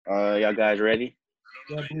Y'all guys ready?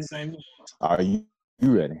 Yeah, same. Are you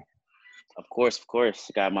ready? Of course.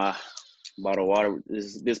 Got my bottle of water.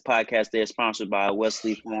 This podcast is sponsored by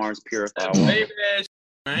Wesley Farms Purified Water.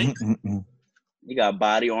 Right? You got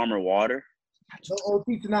Body Armor water. No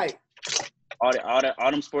OT tonight. All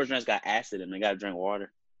them sports drinks got acid and they gotta drink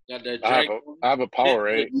water. Got that I drink. have a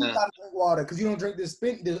Powerade. You gotta drink water because you don't drink this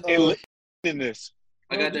spin. In this.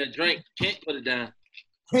 I got that drink. Can't put it down.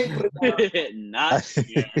 Not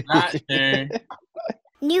Not there.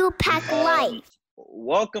 New Pack Life.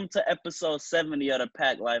 Welcome to episode 70 of the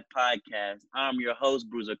Pack Life Podcast. I'm your host,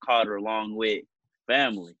 Bruiser Carter, along with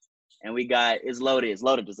family. And we got, it's loaded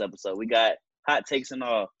this episode. We got hot takes and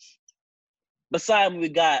all. Beside me, we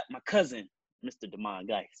got my cousin, Mr. Damon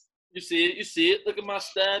Geis. You see it. Look at my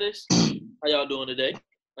status. How y'all doing today?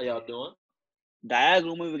 How y'all doing?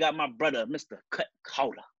 Diagonally, we got my brother, Mr. Cut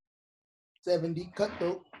Calder. 70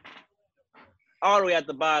 cutthroat. All the way at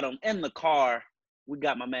the bottom, in the car, we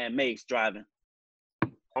got my man Mace driving.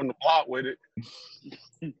 On the block with it.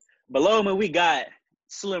 Below me, we got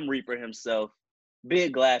Slim Reaper himself.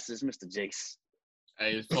 Big glasses, Mr. Jace.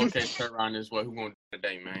 Hey, it's 4K turn around this way. Who gonna do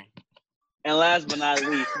today, man? And last but not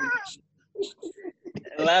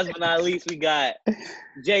least, we got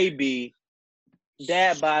JB,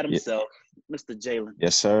 dad by himself, Mr. Jalen.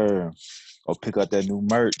 Yes, sir. Go pick up that new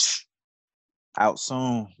merch. Out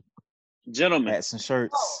soon. Gentlemen, Hats and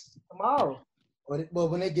shirts. Tomorrow. Well,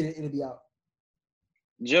 when they get it, it'll be out.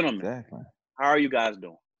 Gentlemen, Exactly. how are you guys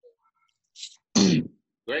doing?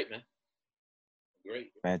 Great, man.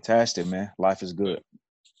 Great. Fantastic, man. Life is good.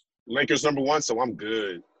 Lakers #1, so I'm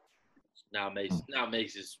good. Now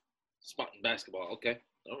Mace is spotting basketball. Okay.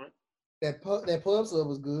 All right. That pub sub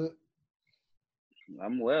was good.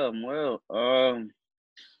 I'm well.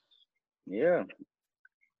 Yeah.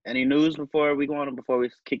 Any news before we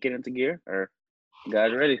kick it into gear? Or you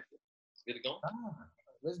guys ready? Let's get it going.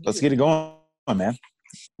 Let's get it going, man.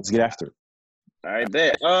 Let's get after it. All right,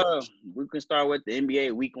 bet. We can start with the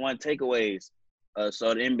NBA Week 1 takeaways.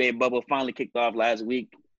 So the NBA bubble finally kicked off last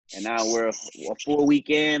week, and now we're a full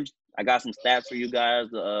weekend. I got some stats for you guys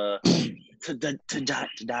to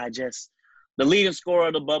digest. The leading scorer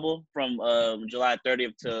of the bubble from July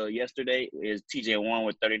 30th to yesterday is TJ Warren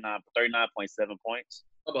with 39.7 points.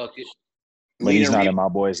 How about it? He's not in my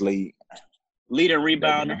boys' league. Leading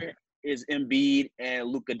rebounder is Embiid and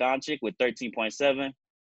Luka Doncic with 13.7.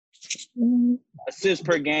 Assists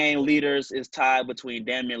per game leaders is tied between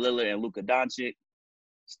Damian Lillard and Luka Doncic.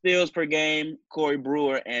 Steals per game, Corey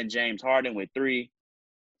Brewer and James Harden with 3.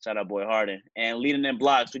 Shout out boy Harden. And leading in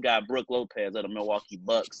blocks, we got Brook Lopez of the Milwaukee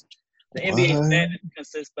Bucks. The NBA standings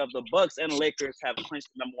consist of the Bucks and the Lakers have clinched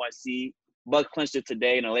the #1 seed. Bucks clinched it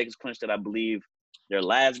today, and the Lakers clinched it, I believe, their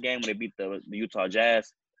last game when they beat the Utah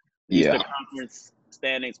Jazz. Yeah. The conference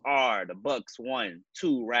standings are the Bucks 1,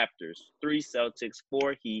 2 Raptors, 3 Celtics,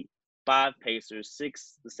 4 Heat, 5 Pacers,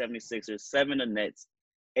 6 the 76ers, 7 the Nets,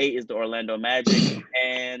 8 is the Orlando Magic,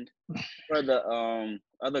 and for the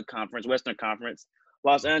other conference, Western Conference,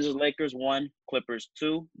 Los Angeles Lakers 1, Clippers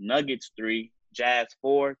 2, Nuggets 3, Jazz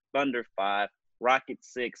 4, Thunder 5,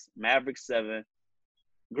 Rockets 6, Mavericks 7,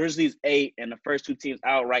 Grizzlies 8, and the first 2 teams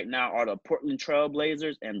out right now are the Portland Trail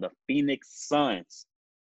Blazers and the Phoenix Suns.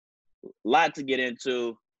 Lot to get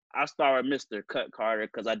into. I'll start with Mr. Cut Carter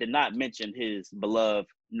because I did not mention his beloved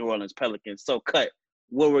New Orleans Pelicans. So, Cut,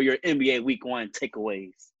 what were your NBA Week 1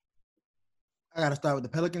 takeaways? I gotta start with the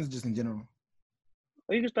Pelicans just in general.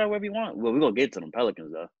 Well, you can start wherever you want. Well, we're gonna get to them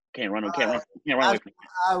Pelicans though. Can't run away from them.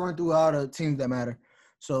 I went through all the teams that matter.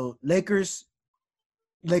 So Lakers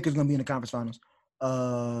gonna be in the conference finals.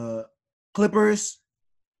 Clippers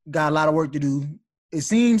got a lot of work to do. It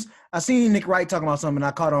seems I seen Nick Wright talking about something and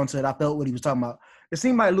I caught on to it. I felt what he was talking about. It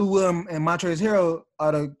seemed like Lou Will and Montrezl Harrell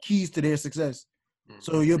are the keys to their success.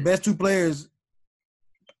 So your best 2 players,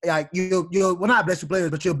 like your well, not best 2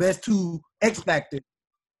 players, but your best 2 X factor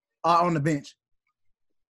are on the bench.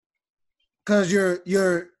 Because your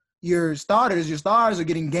stars are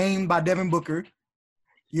getting gamed by Devin Booker.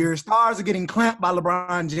 Your stars are getting clamped by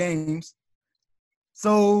LeBron James.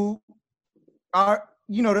 So, the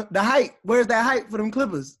hype? Where's that hype for them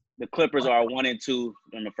Clippers? The Clippers are 1 and 2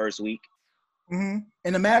 in the first week. Mm-hmm.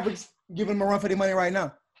 And the Mavericks giving them a run for their money right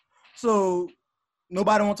now. So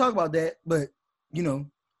nobody won't talk about that, but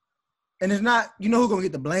and it's not. Who's gonna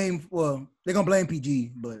get the blame? Well, they're gonna blame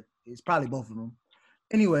PG, but it's probably both of them.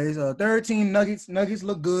 Anyways, third team Nuggets. Nuggets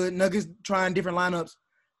look good. Nuggets trying different lineups.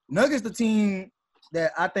 Nuggets the team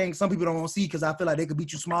that I think some people don't want to see because I feel like they could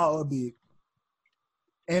beat you small or big.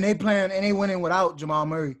 And they winning without Jamal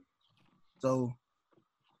Murray. So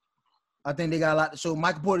I think they got a lot to show.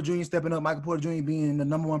 Michael Porter Jr. stepping up. Michael Porter Jr. being the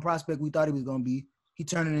number one prospect we thought he was gonna be. He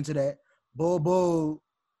turning into that. Bo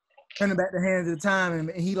turning back the hands of the time,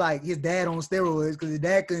 and he like his dad on steroids because his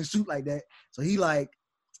dad couldn't shoot like that. So he like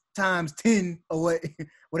times 10 of what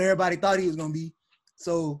everybody thought he was gonna be.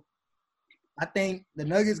 So I think the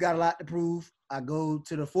Nuggets got a lot to prove. I go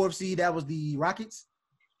to the 4th seed. That was the Rockets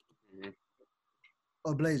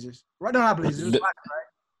or Blazers. Right now, not Blazers. It was Rockets,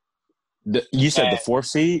 right? You said the 4th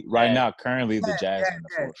seed? Right Yeah. now, currently the Jazz in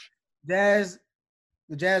the 4th.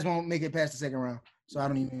 The Jazz won't make it past the second round, so I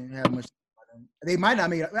don't even have much. They might not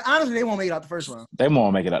make it. Honestly, they won't make it out the first round. They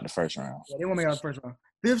won't make it out the first round. Yeah, they won't make it out the first round.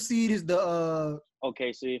 5th seed is the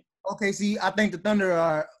OKC. OKC. I think the Thunder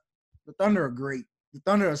are great. The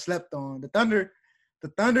Thunder are slept on. The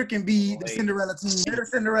Thunder can be the Cinderella team. They're the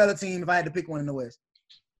Cinderella team if I had to pick one in the West.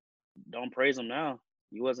 Don't praise him now.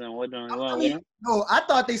 You wasn't with them. No, I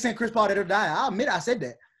thought they sent Chris Paul there to die. I'll admit I said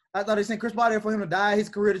that. I thought they sent Chris Paul there for him to die, his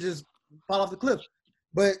career to just fall off the cliff.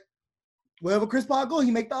 But wherever Chris Paul go,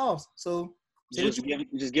 he make the offs. So Just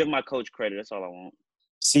give my coach credit. That's all I want.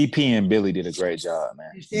 CP and Billy did a great job,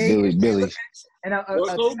 man. Billy. And a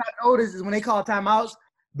thing I noticed is when they call timeouts,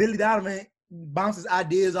 Billy Donovan bounces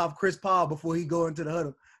ideas off Chris Paul before he go into the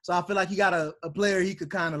huddle. So I feel like he got a player he could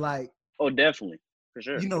kind of like, Oh, definitely. For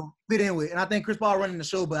sure. Fit in with. And I think Chris Paul running the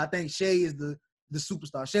show, but I think Shea is the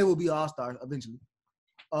superstar. Shea will be an all-star eventually.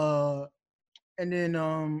 And then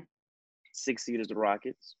 6th seed is the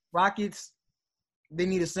Rockets. Rockets, they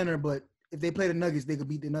need a center, but if they play the Nuggets, they could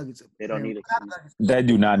beat the Nuggets. They don't need a center. They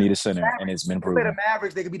do not need a center, and it's been If they play proven. the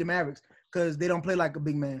Mavericks, they could beat the Mavericks because they don't play like a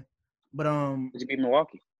big man. But Did you beat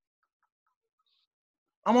Milwaukee?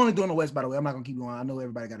 I'm only doing the West, by the way. I'm not gonna keep going. I know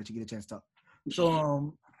everybody got to get a chance to talk.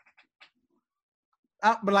 So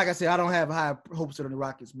but like I said, I don't have high hopes for the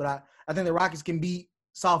Rockets, but I think the Rockets can beat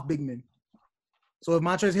soft big men. So if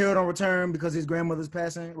Montrezl Harrell don't return because his grandmother's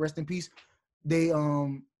passing, rest in peace, the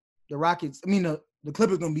Rockets, the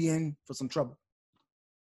Clippers gonna be in for some trouble.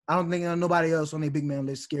 I don't think nobody else on their big man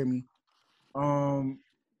list scare me.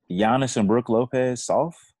 Giannis and Brook Lopez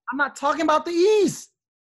soft, I'm not talking about the East,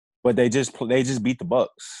 but they just beat the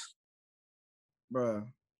Bucks. bruh.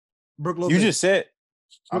 Brook Lopez. You just said.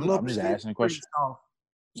 Brook I'm Lopez just asking a question.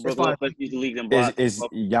 Brook Lopez leads the league in blocks. Is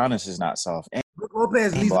Giannis is not soft? And Brook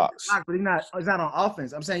Lopez leads the blocks. block, but he's not on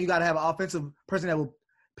offense. I'm saying you got to have an offensive person that will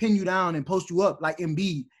pin you down and post you up like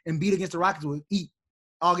Embiid. Embiid against the Rockets will eat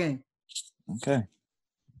all game. Okay.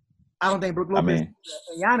 I don't think Brook Lopez.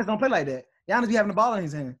 Giannis don't play like that. Giannis be having the ball in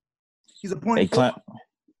his hand. He's a point.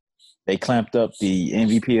 They clamped up the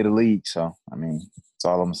MVP of the league. So that's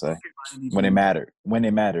all I'm gonna say. When it mattered.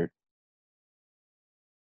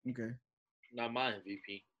 Okay. Not my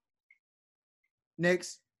MVP.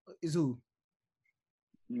 Next is who?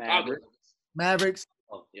 Mavericks.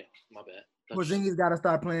 Oh yeah, my bad. Porzingis got to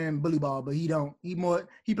start playing bully ball, but he don't. He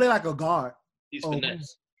play like a guard. He's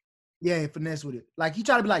finesse. Yeah, finesse with it. Like he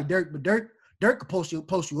try to be like Dirk, but Dirk could post you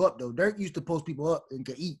up though. Dirk used to post people up and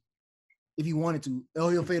could eat if he wanted to.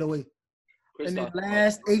 Or he'll fade away. And then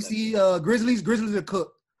last AC Grizzlies are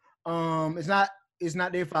cooked. It's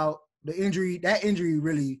not their fault. That injury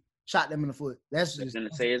really shot them in the foot. That's just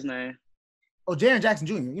Gonna say his name. Oh, Jaren Jackson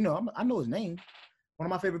Jr. I know his name. One of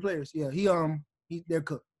my favorite players. Yeah, they're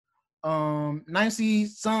cooked. 9 seed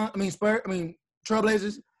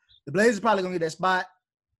Trailblazers. The Blazers probably gonna get that spot.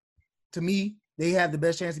 To me, they have the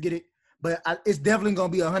best chance to get it, but it's definitely gonna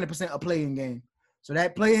be 100% a playing game. So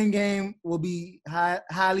that playing game will be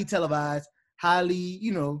highly televised, highly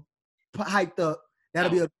hyped up.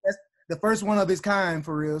 That'll be the first one of its kind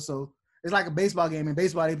for real. So it's like a baseball game. In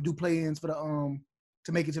baseball, they do play-ins for the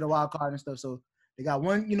to make it to the wild card and stuff. So they got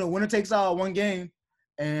one, winner takes all, one game.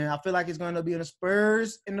 And I feel like it's going to be in the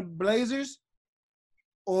Spurs and the Blazers.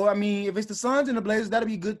 Or, if it's the Suns and the Blazers, that'll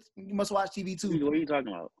be good. You must watch TV too. What are you talking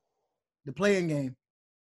about? The playing game.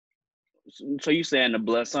 So you saying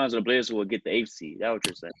the Suns or the Blazers will get the 8th seed? That's what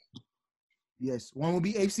you're saying? Yes. One will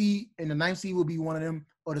be 8th seed, and the 9th seed will be one of them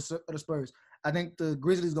or the Spurs. I think the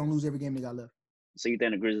Grizzlies going to lose every game they got left. So you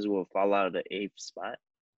think the Grizzlies will fall out of the 8th spot?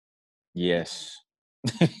 Yes.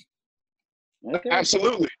 Okay.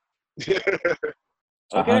 Absolutely.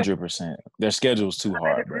 100%. Their schedule's too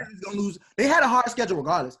hard, bro. Gonna lose. They had a hard schedule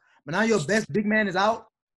regardless. But now your best big man is out.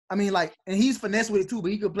 And he's finesse with it too,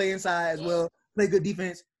 but he could play inside as well, play good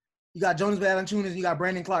defense. You got Jonas Valanciunas and you got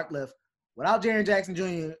Brandon Clark left. Without Jaren Jackson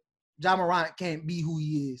Jr., Ja Morant can't be who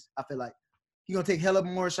he is, I feel like. He's going to take hella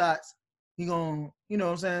more shots. He's going to, you know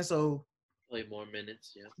what I'm saying? So play more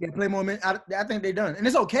minutes, yeah. Yeah, play more minutes. I think they're done. And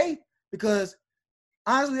it's okay because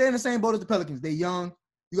honestly, they're in the same boat as the Pelicans. They're young.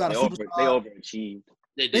 You got a superstar. They overachieved.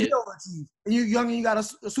 They They did. did overachieve. And you're young and you got a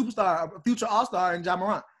superstar, a future all-star in Ja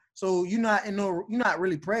Morant. So you're not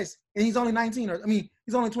really pressed. And he's only 19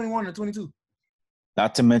 he's only 21 or 22.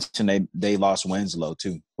 Not to mention they lost Winslow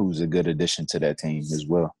too, who's a good addition to that team as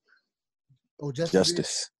well. Oh,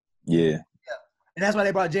 Justice. Yeah. And that's why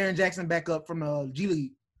they brought Jaren Jackson back up from the G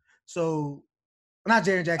League. So not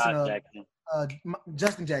Jaren Jackson,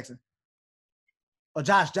 Justin Jackson. Oh,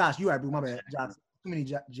 Josh, you right, bro. My bad. Josh. Too many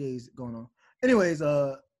J's going on. Anyways,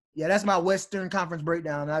 that's my Western Conference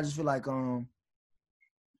breakdown. I just feel like we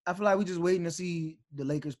just waiting to see the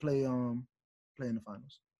Lakers play in the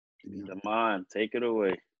finals. Damon, take it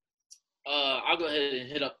away. I'll go ahead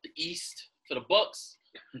and hit up the East for the Bucks.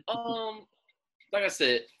 Like I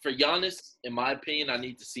said, for Giannis, in my opinion, I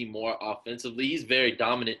need to see more offensively. He's very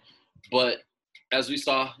dominant, but as we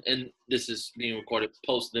saw, and this is being recorded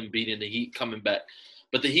post them beating the Heat coming back,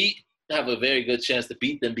 but the Heat have a very good chance to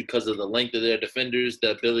beat them because of the length of their defenders,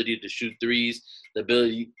 the ability to shoot threes, the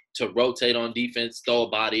ability to rotate on defense, throw a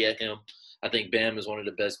body at him. I think Bam is one of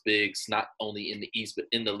the best bigs, not only in the East, but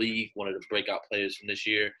in the league, one of the breakout players from this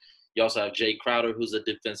year. You also have Jay Crowder, who's a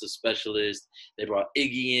defensive specialist. They brought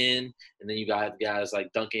Iggy in, and then you got guys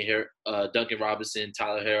like Duncan Robinson,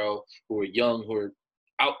 Tyler Herro, who are young, who are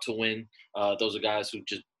out to win. Those are guys who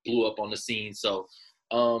just blew up on the scene. So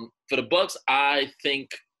for the Bucks, I think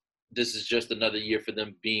this is just another year for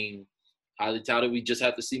them being highly touted. We just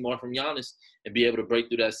have to see more from Giannis and be able to break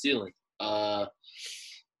through that ceiling. I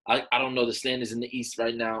don't know the standings in the East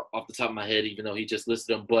right now off the top of my head, even though he just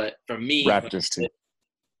listed them. But for me, Raptors too.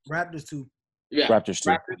 Yeah, Raptors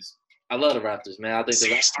too. I love the Raptors, man. I think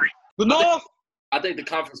I think the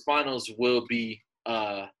conference finals will be.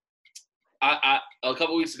 A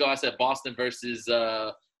couple weeks ago, I said Boston versus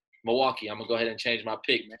Milwaukee. I'm gonna go ahead and change my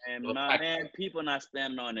pick. Man, people not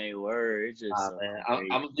standing on their word. It's just I'm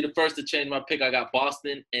gonna be the first to change my pick. I got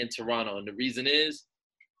Boston and Toronto, and the reason is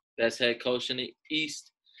best head coach in the East.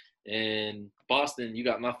 And Boston, you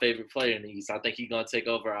got my favorite player in the East. I think he's going to take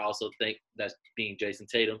over. I also think that's being Jason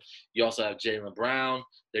Tatum. You also have Jaylen Brown.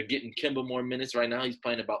 They're getting Kemba more minutes right now. He's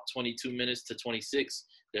playing about 22 minutes to 26.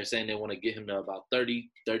 They're saying they want to get him to about 30,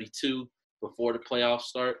 32 before the playoffs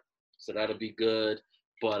start. So that'll be good.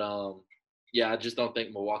 But, I just don't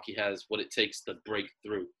think Milwaukee has what it takes to break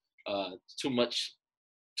through. Too much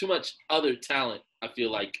other talent, I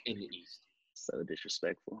feel like, in the East. So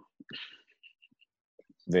disrespectful.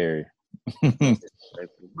 Very.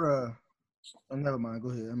 Bruh. Oh, never mind.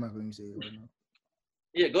 Go ahead. I'm not going to say it right now.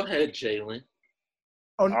 Yeah, go ahead, Jalen.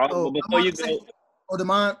 Before you go.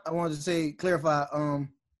 Demond, I wanted to clarify.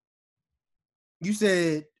 You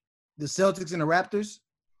said the Celtics and the Raptors?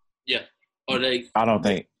 Yeah. Or they – I don't.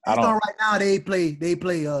 Right now, they play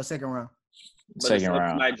second round. Second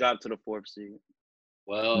round might drop to the 4th seed.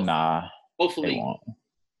 Well, nah. Hopefully. They won't.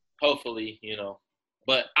 Hopefully,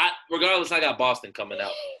 But regardless, I got Boston coming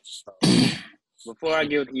out. Before I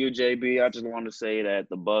give it to you, JB, I just want to say that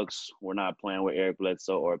the Bucks were not playing with Eric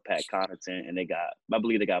Bledsoe or Pat Connaughton, and I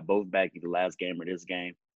believe they got both back in the last game or this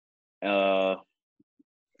game. You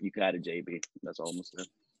got it, JB. That's all I'm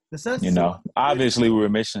gonna say. Obviously we were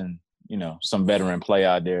missing, some veteran play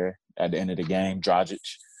out there at the end of the game. Dragic,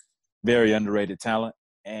 very underrated talent,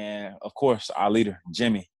 and of course our leader,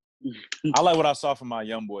 Jimmy. I like what I saw from my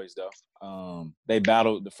young boys, though. They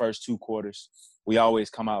battled the first 2 quarters. We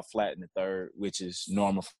always come out flat in the third, which is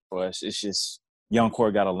normal for us. It's just young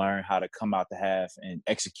core got to learn how to come out the half and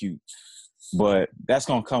execute. But that's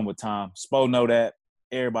going to come with time. Spo know that.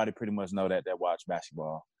 Everybody pretty much know that watch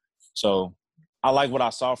basketball. So I like what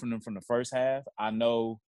I saw from them from the first half. I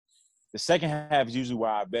know the second half is usually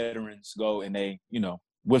where our veterans go and they,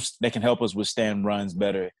 they can help us withstand runs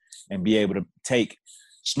better and be able to take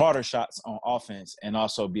smarter shots on offense and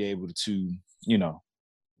also be able to,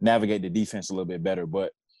 navigate the defense a little bit better.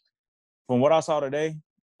 But from what I saw today,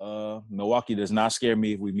 Milwaukee does not scare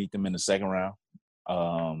me if we meet them in the second round.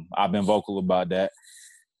 I've been vocal about that.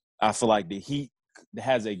 I feel like the Heat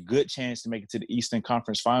has a good chance to make it to the Eastern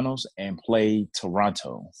Conference Finals and play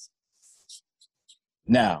Toronto.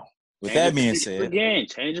 Now, with that being said,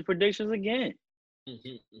 change your predictions again.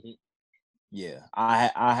 Yeah,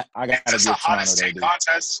 I gotta get Toronto. They do.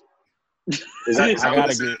 Contest.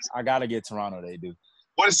 I gotta get Toronto. They do.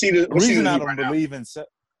 What is he? The reason I don't believe in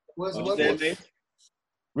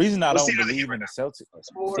reason I don't believe in the Celtics.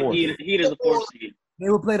 Heat is a 4th seed. They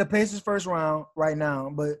will play the Pacers first round right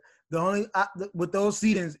now, but the only with those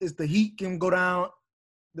seedings is the Heat can go down.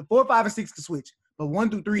 The 4, 5, and 6 can switch, but 1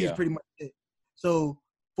 through 3 is pretty much it. So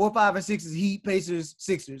 4, 5, and 6 is Heat, Pacers,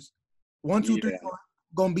 Sixers. 1, 2, 3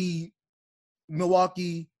 gonna be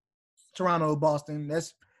Milwaukee, Toronto, Boston.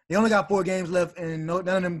 They only got 4 games left, and none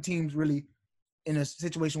of them teams really in a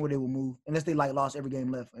situation where they will move unless they like lost every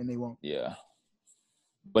game left, and they won't. Yeah.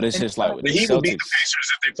 But it's And just like with The the Heat will beat the Celtics.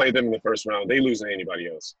 Pacers if they play them in the first round. They lose to anybody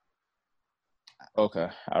else. Okay,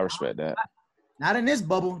 I respect that. Not in this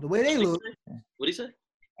bubble. The way they look, What he say?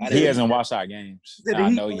 He hasn't watched our games. said the I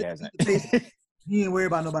Heat know he only hasn't. beat the Pacers. He ain't worried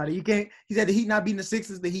about nobody. You can't. He said the Heat not beating the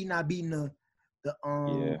Sixers. The Heat not beating the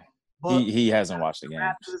Yeah. Bucks, He hasn't watched the games.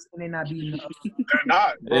 Raptors, and they not beating the. They're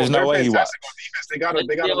not. Bro. There's no They're way he fantastic watched. on defense.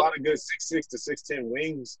 They got a lot of good 6'6" to 6'10"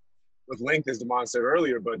 wings with length, as Demond said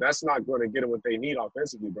earlier. But that's not going to get them what they need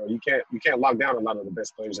offensively, bro. You can't lock down a lot of the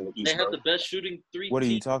best players in the East. They have bro. the best shooting 3 What are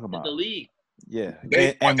you teams talking in about? the league. Yeah.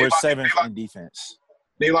 They And we're lock- 7th they lock- in defense.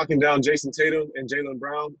 They locking down Jason Tatum and Jaylen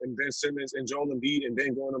Brown and Ben Simmons and Joel Embiid and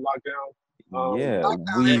then going to lockdown. Yeah,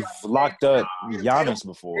 lockdown, we've everybody- locked up Giannis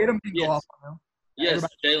before. Tatum can go Yes. off on them. Yes,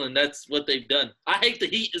 Jalen, that's what they've done. I hate the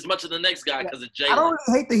Heat as much as the next guy because of I don't Jalen.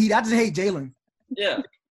 really hate the Heat. I just hate Jalen. Yeah.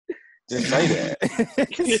 Just say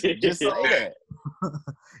that. Just say that.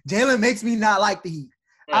 Jalen makes me not like the Heat.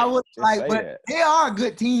 I would Just like, say but that. they are a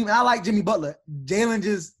good team. And I like Jimmy Butler. Jalen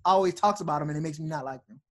just always talks about them, and it makes me not like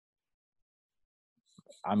them.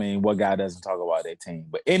 I mean, what guy doesn't talk about their team?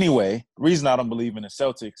 But anyway, the reason I don't believe in the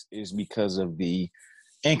Celtics is because of the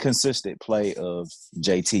inconsistent play of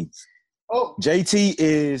JT. Oh, JT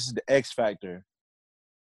is the X factor,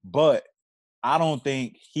 but I don't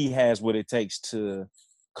think he has what it takes to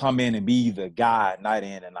come in and be the guy night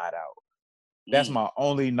in and night out. That's my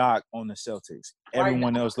only knock on the Celtics.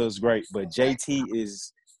 Everyone else looks great, but JT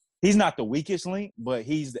he's not the weakest link, but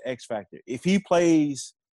he's the X factor. If he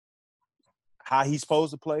plays how he's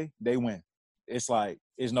supposed to play, they win. It's like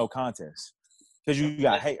it's no contest. Because you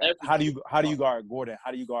got how do you guard Gordon?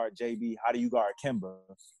 How do you guard JB? How do you guard Kemba?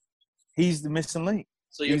 He's the missing link.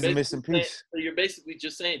 So you're He's the basically missing saying, piece. so you're basically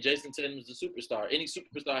just saying Jason Tatum is the superstar. Any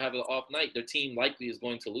superstar having an off night, their team likely is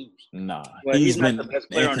going to lose. Nah, Well, he's not been the best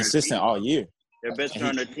player on their inconsistent team. all year. Their best player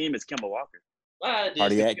on their team is Kemba Walker.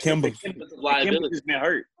 Cardiac Kemba. Kemba has been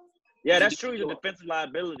hurt. Yeah, that's true. He's a defensive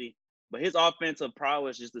liability, but his offensive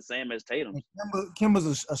prowess is just the same as Tatum.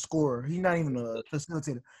 Kemba's a scorer. He's not even a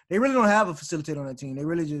facilitator. They really don't have a facilitator on that team. They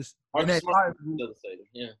really just in that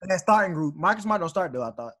starting group. Marcus Smart don't start though.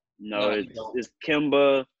 I thought. No, it's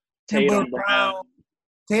Kemba, Tatum, Brown.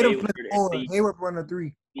 Tatum Hayward, played 4. Hayward run a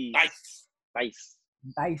 3. Nice. You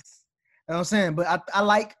know what I'm saying? But I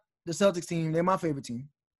like the Celtics team. They're my favorite team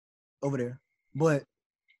over there. But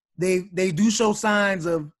they do show signs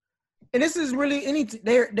of, and this is really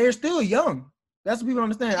they're still young. That's what people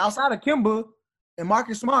understand. Outside of Kemba and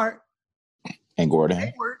Marcus Smart and Gordon,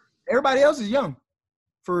 Hayward, everybody else is young.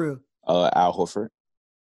 For real. Al Horford.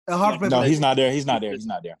 No, he's not there. He's not there.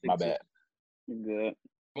 My bad. Good.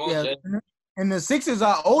 Yeah, and the Sixers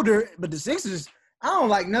are older, but the Sixers, I don't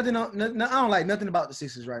like nothing. I don't like nothing about the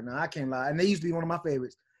Sixers right now. I can't lie, and they used to be one of my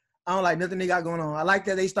favorites. I don't like nothing they got going on. I like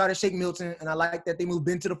that they started Shake Milton, and I like that they moved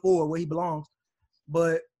Ben to the 4 where he belongs.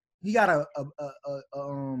 But he got a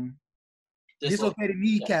dislocated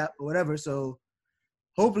kneecap or whatever. So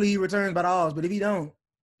hopefully he returns by the odds. But if he don't,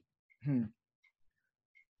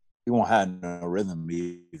 he won't have no rhythm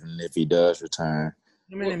even if he does return.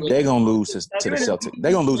 They're gonna lose to the Celtics.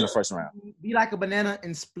 They're gonna lose in the first round. Be like a banana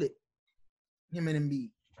and split. Him and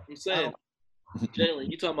Embiid. I'm saying, Jalen,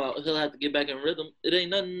 you talking about he'll have to get back in rhythm. It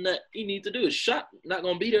ain't nothing that he needs to do. His shot not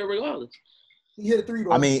gonna be there regardless. He hit a 3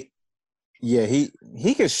 though. I mean, yeah, he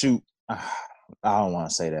could shoot. I don't want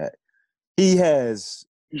to say that. He has.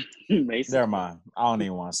 Never mind. I don't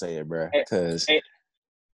even want to say it, bro, because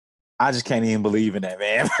I just can't even believe in that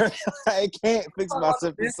man. I can't fix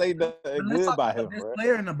myself to say nothing good about him, bro.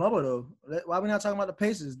 Player in the bubble though. Why are we not talking about the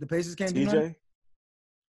Pacers? The Pacers can't do nothing.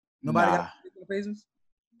 Nobody got the Pacers.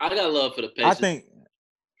 I got love for the Pacers.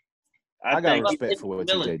 I got respect for what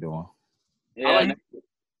TJ doing. Yeah, I like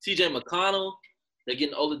TJ McConnell. They're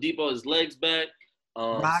getting Oladipo his legs back.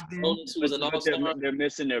 They're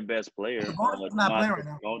missing their best player. Not playing right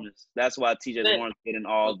now. That's why TJ Warren's getting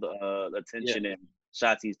all the attention and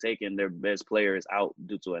shots he's taking. Their best player is out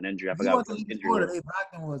due to an injury. I forgot what the injury was.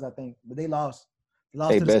 Brogdon was, I think, but they lost.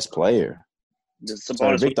 Their best player.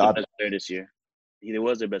 Sabonis was the best player this year. He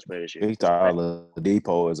was their best player this year. Victor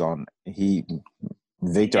Oladipo is on.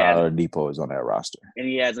 Victor Oladipo is on that roster, and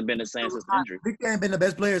he hasn't been the same since the injury. Victor ain't been the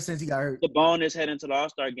best player since he got hurt. Sabonis heading to the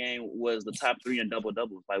All-Star game was the top 3 in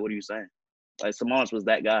double-doubles. Like, what are you saying? Like, Sabonis was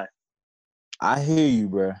that guy. I hear you,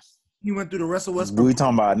 bro. He went through the Russell Westbrook. What we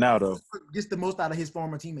talking about now, though? Gets the most out of his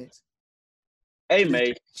former teammates. Hey,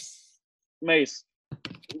 Mace,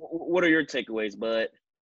 what are your takeaways, bud,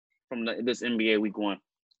 from this NBA week 1?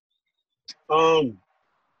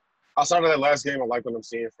 outside of that last game, I like what I'm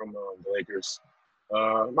seeing from the Lakers.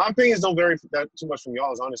 My opinions don't vary that too much from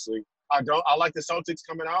y'all's, honestly. I like the Celtics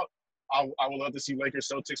coming out. I would love to see Lakers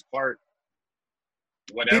Celtics part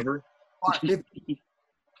whatever.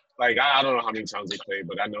 Like I don't know how many times they played,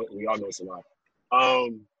 but I know we all know it's a lot.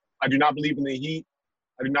 I do not believe in the Heat.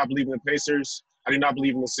 I do not believe in the Pacers. I do not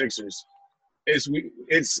believe in the Sixers. It's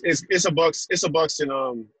a Bucks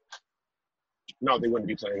and no, they wouldn't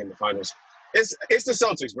be playing in the finals. It's the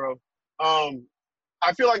Celtics, bro.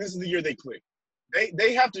 I feel like this is the year they click.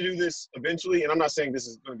 They have to do this eventually, and I'm not saying this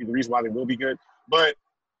is going to be the reason why they will be good, but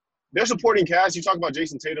they're supporting cast. You talk about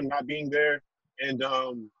Jason Tatum not being there and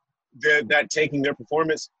that taking their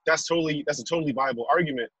performance. That's a totally viable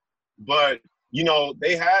argument. But you know,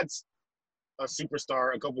 they had a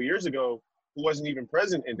superstar a couple years ago who wasn't even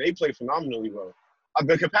present, and they played phenomenally well.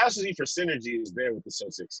 The capacity for synergy is there with the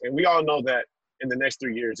Celtics, and we all know that in the next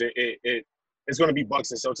 3 years, it's going to be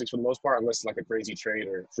Bucks and Celtics for the most part, unless like a crazy trade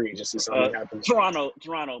or free agency something happens. Toronto,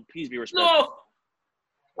 please be respectful. No.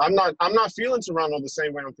 I'm not feeling Toronto the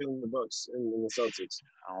same way I'm feeling the Bucks and the Celtics.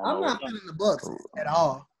 I'm not feeling the Bucks at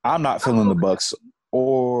all. I'm not feeling the Bucks.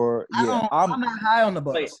 Or I'm not high on the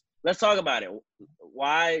Bucks. Wait, let's talk about it.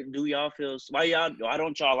 Why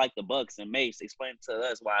don't y'all like the Bucks? And Mace, explain to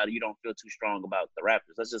us why you don't feel too strong about the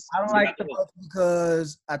Raptors. I don't like the Bucks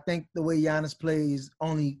because I think the way Giannis plays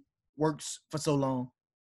only works for so long.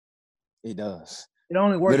 It does. It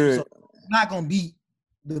only works. For so long. It's not gonna beat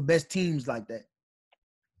the best teams like that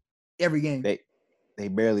every game. They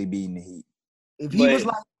barely beating the Heat. If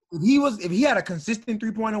he had a consistent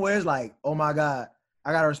 3-pointer where it's like, oh my God,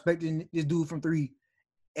 I gotta respect this dude from three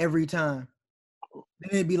every time, then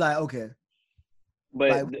it'd be like, okay. But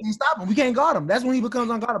like, we can't stop him. We can't guard him. That's when he becomes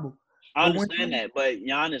unguardable. I understand that, but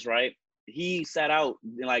Giannis, right? He sat out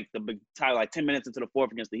in like 10 minutes into the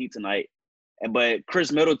fourth against the Heat tonight, but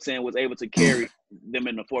Chris Middleton was able to carry them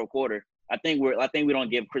in the fourth quarter. I think we don't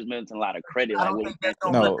give Chris Middleton a lot of credit. I don't think Chris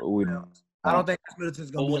Middleton's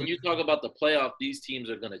gonna. But when you talk about the playoff, these teams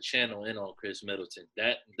are gonna channel in on Chris Middleton.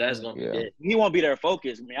 That's gonna be it. He won't be their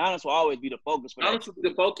focus. I mean, Giannis will always be the focus. Giannis will be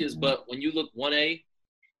the focus, but when you look 1A,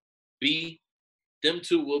 B, them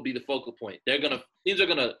two will be the focal point. Teams are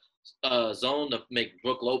gonna zone to make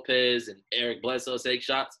Brook Lopez and Eric Bledsoe take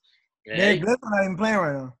shots. Eric Bledsoe not even playing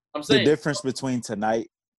right now. I'm saying the difference between tonight,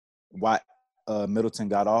 why Middleton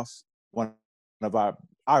got off. One of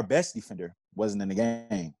our best defender wasn't in the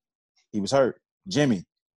game. He was hurt.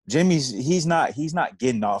 He's not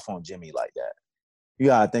getting off on Jimmy like that. You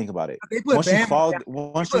gotta think about it. They put Bam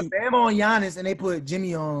on Giannis and they put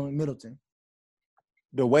Jimmy on Middleton.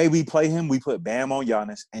 The way we play him, we put Bam on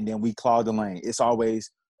Giannis and then we clog the lane. It's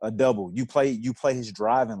always a double. You play his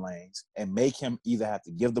driving lanes and make him either have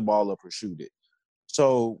to give the ball up or shoot it.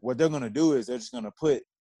 So what they're gonna do is they're just gonna put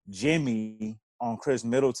Jimmy on Chris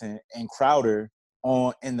Middleton and Crowder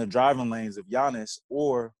in the driving lanes of Giannis,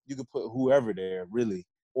 or you could put whoever there, really,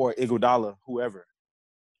 or Iguodala, whoever.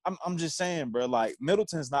 I'm just saying, bro, like,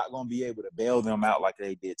 Middleton's not going to be able to bail them out like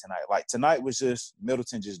they did tonight. Like, tonight was just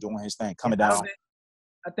Middleton just doing his thing, coming down.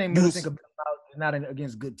 I think Middleton could bail out not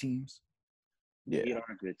against good teams. Yeah. They are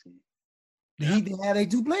a good team. He had their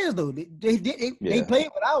two players, though. They played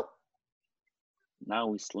without. Now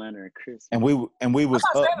we slandering Chris. And we was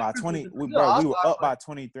up by 20. We were up by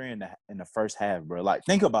 23 in the first half, bro. Like,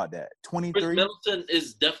 think about that. 23. Chris Middleton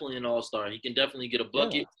is definitely an all-star. He can definitely get a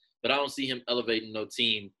bucket, but I don't see him elevating no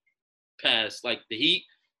team past like the Heat.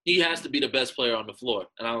 He has to be the best player on the floor,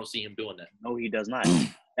 and I don't see him doing that. No, he does not.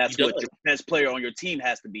 That's what your best player on your team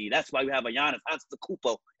has to be. That's why we have a Giannis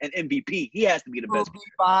Antetokounmpo, an MVP. He has to be the best.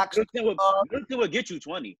 Middleton will get you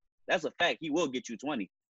 20. That's a fact. He will get you 20.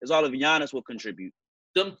 It's all of Giannis will contribute.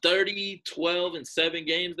 Them 30, 12, and 7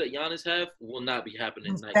 games that Giannis have will not be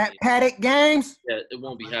happening. Stat paddock games? Yeah, it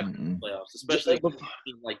won't be happening in the playoffs, especially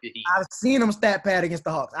like the Heat. I've seen them stat pad against the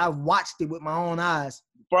Hawks. I've watched it with my own eyes.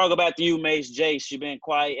 Before I go back to you, Mace, Jace, you've been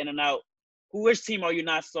quiet in and out. Which team are you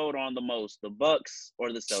not sold on the most, the Bucks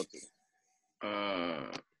or the Celtics?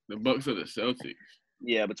 The Bucks or the Celtics?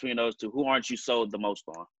 Yeah, between those two, who aren't you sold the most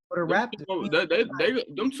on? For the Raptors.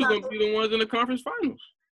 Them two gonna be the ones in the conference finals.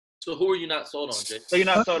 So who are you not sold on, Jay? So you're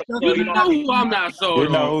not sold on. You know who I'm not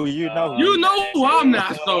sold on. You know who I'm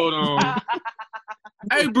not sold on.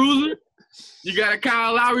 Hey, Bruiser, you got a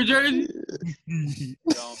Kyle Lowry jersey? It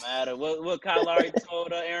don't matter. What Kyle Lowry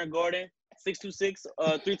told Aaron Gordon? 626,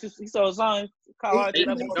 326. So sign Kyle Lowry.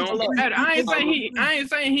 I ain't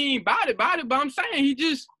saying he ain't body, but I'm saying he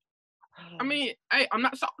just. I mean, hey, I'm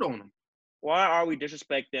not sold on him. Why are we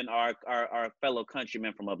disrespecting our fellow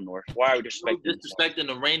countrymen from up north? Why are we Disrespecting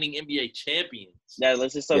the reigning NBA champions.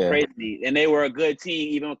 That's just so crazy. And they were a good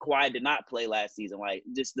team, even when Kawhi did not play last season. Like,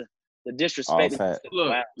 just the disrespect.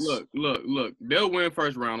 Look. They'll win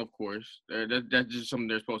first round, of course. That's just something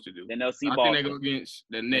they're supposed to do. Then they'll see I Boston. think they go against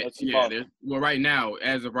the Nets. Yeah, well, right now,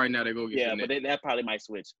 as of right now, they go against the Nets. But that probably might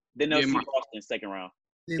switch. Then they'll see Boston second round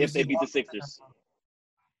if they beat the Sixers.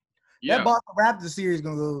 Yeah. That Boston Raptors series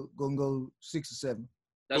gonna go 6 or 7.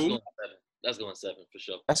 That's going 7. That's going 7 for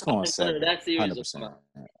sure. That's going 7. That series 100%.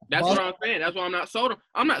 That's what I'm saying. That's why I'm not sold.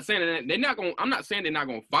 I'm not saying that they're not going. I'm not saying they're not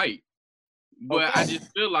going to fight, but I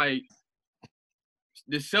just feel like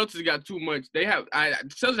the Celtics got too much. The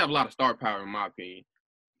Celtics have a lot of star power, in my opinion,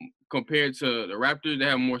 compared to the Raptors. They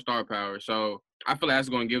have more star power, so I feel like that's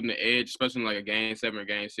going to give them the edge, especially in like a game 7 or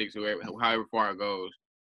game 6, or however far it goes.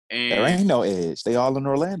 And there ain't no edge. They all in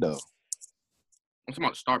Orlando. I'm talking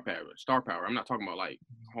about star power. I'm not talking about like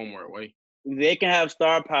home or away. They can have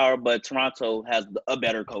star power, but Toronto has a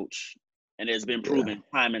better coach, and it's been proven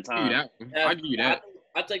time and time. I give you that.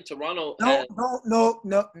 I think Toronto. No.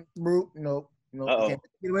 You can't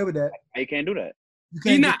get away with that. You can't do that.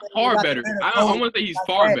 He's not far better. I want to say he's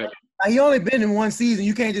far better. He only been in one season.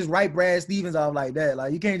 You can't just write Brad Stevens off like that.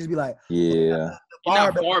 Like, you can't just be like, yeah. He's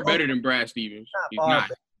not far better than Brad Stevens. He's not.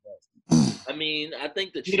 I mean, I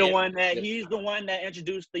think he's the one that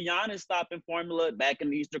introduced the Giannis stopping formula back in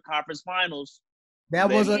the Eastern Conference Finals. That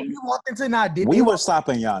was he walked into an ideal. We were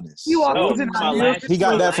stopping Giannis. He walked into an ideal. He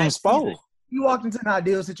got that from Spo. He walked into an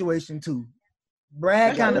ideal situation too.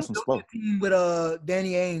 Brad kind of built the team with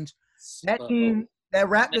Danny Ainge. That team, that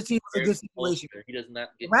Raptors team was a good situation. He does not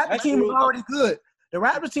get the Raptors team was already good. The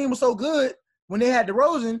Raptors team was so good when they had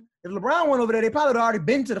DeRozan. If LeBron went over there, they probably would have already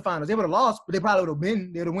been to the finals. They would have lost, but they probably would have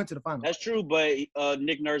been. They would have went to the finals. That's true, but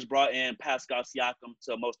Nick Nurse brought in Pascal Siakam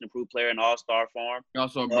to most improved player in All-Star form. He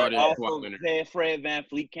also brought in Fred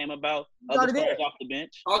VanVleet came about. Other stars off the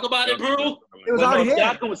bench. Talk about it, bro. It was already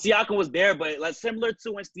there. Siakam was there, but like similar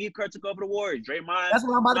to when Steve Kerr took over the Warriors. Draymond. That's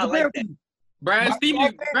what I'm about to compare to. Brad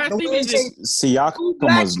Stevens just Siakam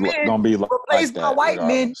was gonna be like replaced by white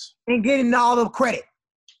men and getting all the credit.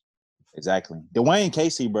 Exactly. Dwayne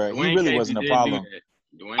Casey, bro, he really wasn't a problem.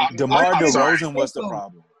 DeMar DeRozan was the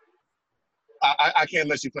problem. I can't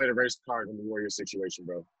let you play the race card in the Warriors situation,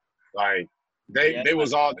 bro. Like they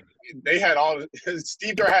had all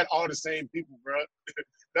Steve Kerr had all the same people, bro.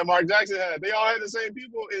 That Mark Jackson had. They all had the same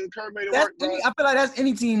people, and Kerr made it work, bro. I feel like that's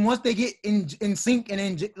any team once they get in sync and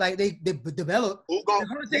then like they develop. Whose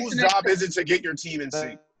job is it to get your team in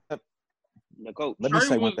sync? The coach. Let me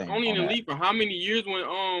say one was thing. Only in the league for how many years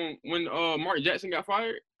when Mark Jackson got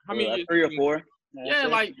fired? How many years? 3 or 4. Yeah,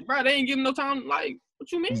 like, bro, they ain't giving no time. Like,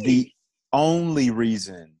 what you mean? The only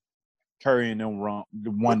reason Curry and them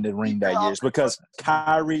won the ring that year is because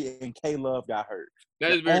Kyrie and K-Love got hurt.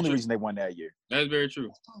 That is the only reason they won that year. That is very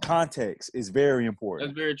true. Context is very important.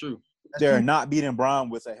 That's very true. They're not beating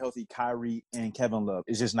Brown with a healthy Kyrie and Kevin Love.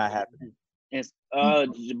 It's just not happening.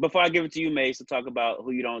 Before I give it to you, Mace, to talk about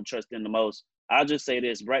who you don't trust in the most, I'll just say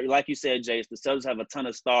this, right? Like you said, Jace, the Celtics have a ton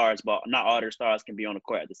of stars, but not all their stars can be on the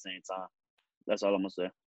court at the same time. That's all I'm gonna say.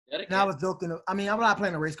 And I was joking. I mean, I'm not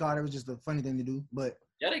playing a race card. It was just a funny thing to do, but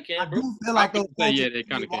they can. I do feel like those they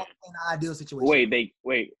kind of can. In an ideal situation.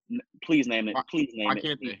 Wait. Please name it. Please name it.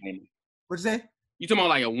 Can't Please name it. What'd you say? You talking about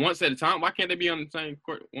like a once at a time? Why can't they be on the same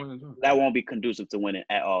court one at a time? That won't be conducive to winning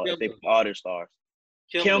at all if they put all their stars.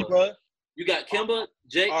 Kimba. You got Kimba,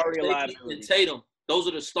 Jake, and Tatum. Those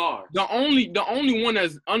are the stars. The only one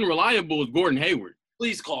that's unreliable is Gordon Hayward.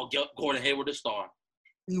 Please call Gordon Hayward a star.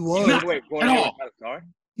 He was. Gordon Hayward's not a star?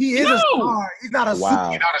 He is a star. He's not a wow.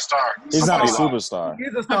 He's not a star. He's not a superstar. He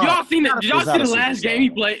is a star. Have y'all seen it? Did y'all see the last game he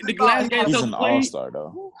played? The last game he's an all-star,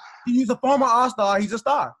 though. He's a former all-star. He's a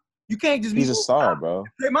star. You can't just be. He's a star, bro.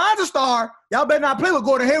 Draymond's a star. Y'all better not play with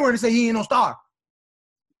Gordon Hayward and say he ain't no star.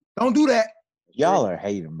 Don't do that. Y'all are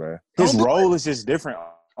hating, bro. His role is just different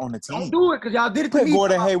on the team. Don't do it because y'all did it to Put me.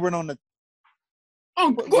 Gordon Hayward on the.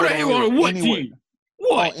 Gordon Hayward on what team?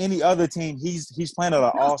 What? On any other team, he's playing at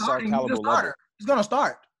an all-star caliber level. He's gonna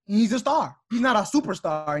start. He's a star. He's not a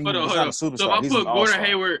superstar. He's not a superstar. So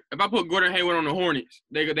if I put Gordon Hayward on the Hornets,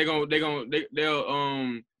 they'll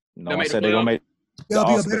make. They'll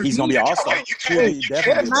be a better he's gonna be an all-star.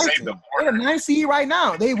 They're a 9 seed right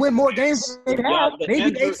now. They win more games than they have. They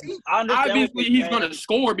beat 8 seed. Obviously, he's gonna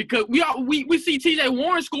score because we see T.J.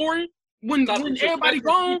 Warren scoring when everybody's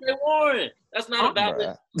gone. T.J. Warren. That's not a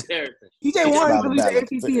valid comparison. T.J. Warren believes the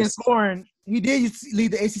ACC in scoring He did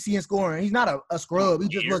lead the ACC in scoring. He's not a scrub. He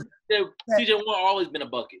just was. TJ Warren always been a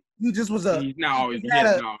bucket. He just was a. He's not always. He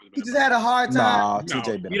just had a hard time. Nah,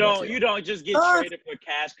 TJ been. You don't just get traded for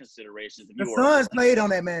cash considerations. The Suns played on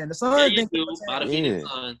that man. The Suns. Yeah, you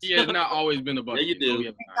do. He has not always been a bucket. Yeah, you do.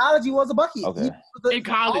 In college, he was a bucket. Okay. In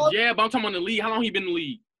college, yeah, but I'm talking about the league. How long he been in the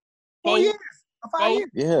league? 4 years. 5 years.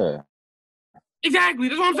 Yeah. Exactly.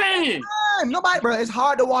 That's what I'm saying. Nobody, bro. It's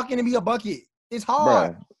hard to walk in and be a bucket. It's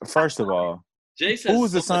hard. Bruh, first of all, Jason, who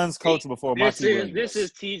was the Suns coach before Monty Williams? This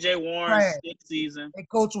is TJ Warren's Right. 6th season. And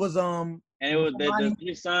coach was And it was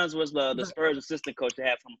his Suns was the Spurs assistant coach that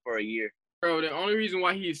had him for a year. Bro, the only reason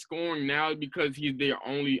why he's scoring now is because he's their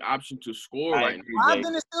only option to score I right agree. now.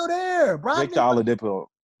 Brogdon is still there. Victor Oladipo,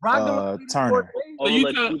 Turner.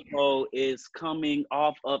 Oladipo is coming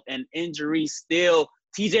off of an injury still.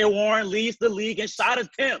 TJ Warren leads the league in shot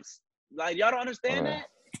attempts. Like, y'all don't understand that?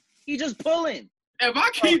 He just pulling. If I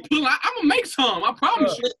keep pulling, I'm gonna make some. I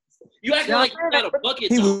promise you. You acting like you got a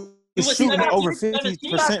bucket. He though. was shooting over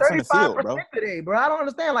 50% from the field, bro. Today, bro. I don't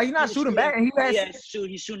understand. Like, he's not shooting back. And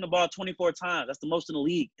He's shooting the ball 24 times. That's the most in the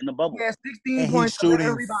league in the bubble. he has 16 And points. he's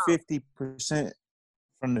shooting 50%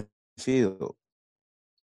 from the field.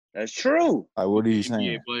 That's true. Like, what are you NBA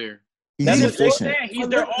saying? player. He's That's what they're efficient. saying. He's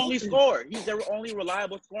their only scorer. He's their only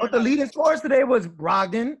reliable scorer. But the leading scorers today was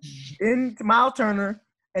Brogdon, then Miles Turner,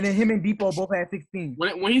 and then him and Depot both had 16.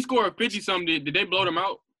 When he scored 50-something, did they blow them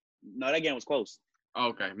out? No, that game was close. Oh,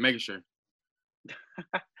 okay, making sure.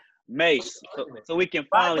 Mace. So we can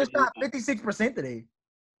finally Brogdon shot 56% today.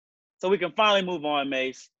 So we can finally move on,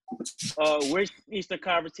 Mace. Which Eastern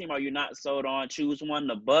Conference team are you not sold on? Choose one: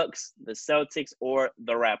 the Bucks, the Celtics, or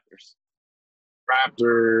the Raptors.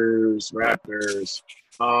 Raptors.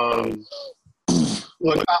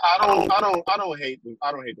 Look, I don't hate the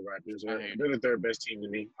Raptors. They're the third best team to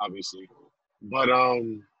me, obviously. But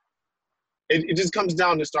it just comes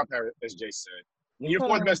down to star power, as Jay said. When your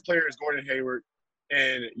fourth best player is Gordon Hayward,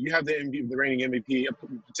 and you have the reigning MVP,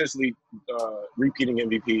 potentially repeating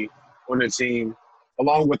MVP on the team,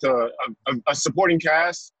 along with a supporting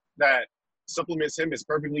cast that supplements him as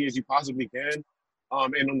perfectly as you possibly can.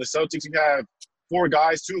 And on the Celtics, you have 4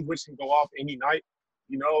 guys, 2 of which can go off any night.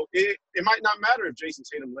 You know, it might not matter if Jason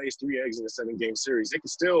Tatum lays 3 eggs in a 7-game series. They can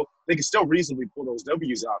still reasonably pull those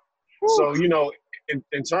W's out. So, you know,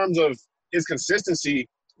 in terms of his consistency,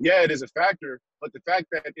 yeah, it is a factor. But the fact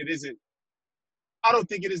that it isn't, I don't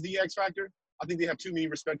think it is the X factor. I think they have too many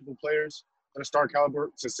respectable players at a star caliber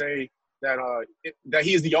to say that that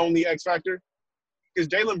he is the only X factor. Because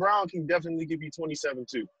Jaylen Brown can definitely give you 27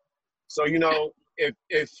 too. So, you know, if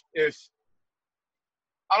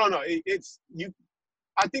I don't know,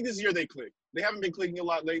 I think this year they click. They haven't been clicking a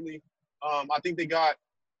lot lately. I think they got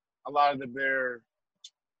a lot of their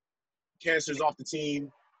cancers off the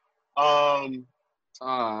team.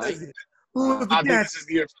 Who was the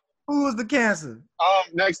cancer? Who was the cancer?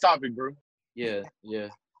 Next topic, bro. Yeah.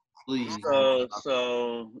 Please.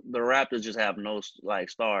 So the Raptors just have no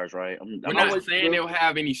stars, right? We're not saying they'll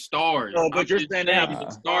have any stars. No, but you're saying they have the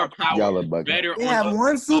star power. Y'all are bugging. Better. They have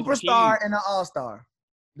one superstar and an all-star.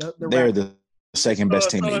 They're the second best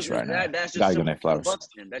team in East right now. That's just Gotta give similar them to the flowers. Bucks.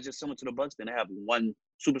 That's just similar to the Bucks. Then they have one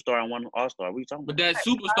superstar and one all-star. What are you talking But about? that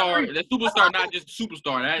superstar, not just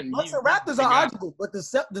superstar. Bucks and Raptors are arguable, but the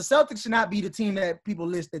Celtics should not be the team that people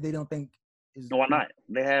list that they don't think is. No, why not?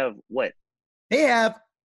 They have what? They have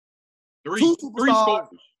three superstars, scores.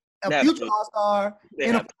 a future all-star,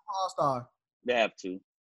 and a all-star. They have 2.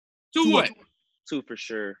 Two what? 2 for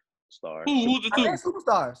sure stars. Who's the I 2? mean,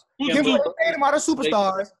 superstars. Who's Kimber the and 2? Tatum are the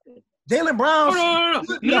superstars. Jalen Brown. No.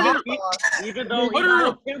 Even though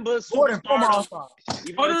Kimba's Gordon, former superstar, all-star.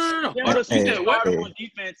 Kimba's Hey, superstar hey. on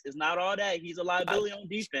defense is not all that. He's a liability on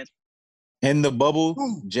defense. In the bubble,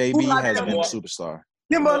 Who JB has liability? been a superstar.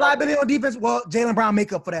 Kimber liability on defense. Well, Jalen Brown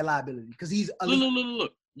make up for that liability because he's a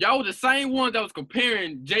Look. Y'all were the same ones that was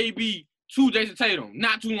comparing JB to Jason Tatum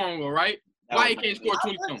not too long ago, right? Why he can't score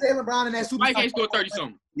 20-something? Jalen Brown in that superstar. Why he can't score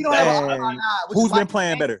 30-something? You don't have a Hey, all-star now, which Who's is why been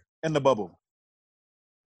playing better in the bubble?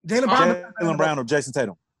 Jalen Brown or Jason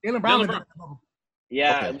Tatum? Jalen Brown. Jalen Brown.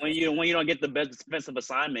 Yeah, Okay. when you don't get the best defensive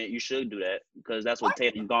assignment, you should do that because that's what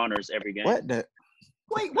Tatum garners every game. What? The?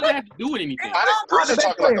 Wait, What what? does that have to do with anything? We're just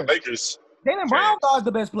talking about the Lakers. Jalen Brown is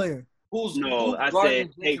the best player. No, I said,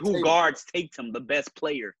 hey, who guards Tatum, the best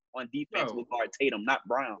player on defense Bro. will guard Tatum, not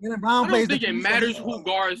Brown. Jalen Brown I plays. don't think it matters who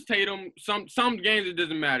guards Tatum. Some games it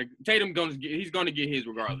doesn't matter. Tatum he's gonna get his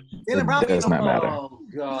regardless. Jalen Brown It does not matter. Oh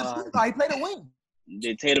God. He played a wing.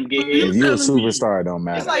 Did Tatum get If his? you a telling me? superstar, it don't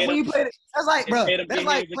matter. It's like when you play. That's like, bro. Tatum That's get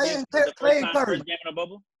like his Clay against and the Clay first and time, Curry. first game in the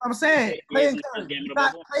bubble? I'm saying Tatum Clay get and his Curry. first game in the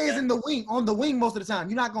Not bubble? Clay is Okay. in the wing on the wing most of the time.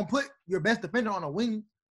 You're not gonna put your best defender on a wing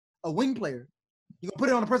player. You're gonna put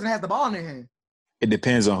it on the person that has the ball in their hand. It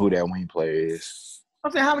depends on who that wing player is.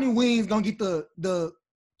 I'm saying how many wings gonna get the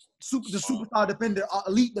superstar defender,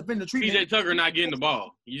 elite defender treatment? PJ Tucker not getting the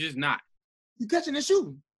ball. He's just not. You catching and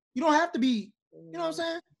shooting. You don't have to be. You know what I'm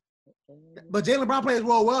saying? But Jaylen Brown plays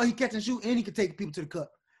well. He catch and shoot, and he can take people to the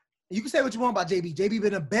cup. You can say what you want about JB. JB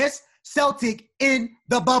been the best Celtic in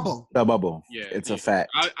the bubble. The bubble. Yeah, It's yeah. a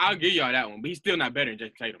fact. I'll give y'all that one, but he's still not better than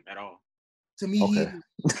Jason Tatum at all. To me, Okay.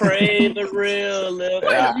 Pray the real Lil.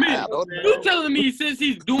 Wait a I minute. don't You telling me since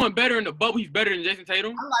he's doing better in the bubble, he's better than Jason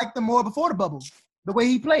Tatum? I liked him more before the bubble. The way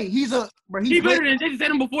he played, He better than Jason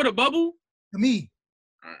Tatum before the bubble? to me.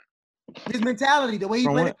 His mentality, the way he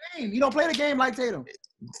From played what? the game. You don't play the game like Tatum.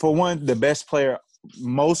 For one, the best player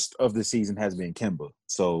most of the season has been Kemba.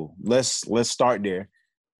 So let's start there.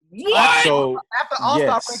 What? So After All-Star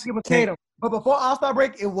yes, break, it was Kim- Tatum. But before All-Star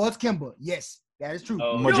break, it was Kimba. Yes, that is true.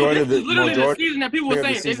 Oh, majority Yo, of this the is literally the majority season that people were of the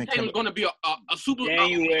saying season Jason Tatum was Kemba- going to be a super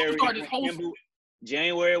January, superstar this whole when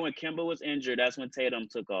January when Kimba was injured, that's when Tatum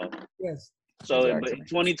took off. Yes. So, but Exactly. in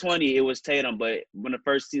 2020, it was Tatum. But when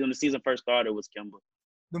the season first started, it was Kimba.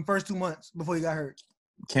 Them first 2 months before he got hurt.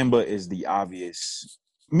 Kemba is the obvious.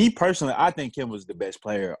 Me personally, I think Kemba's the best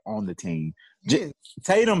player on the team. He is.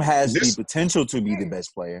 Tatum has This- the potential to be the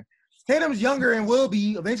best player. Tatum's younger and will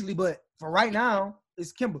be eventually, but for right now,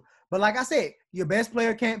 it's Kimba. But like I said, your best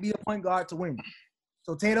player can't be a point guard to win.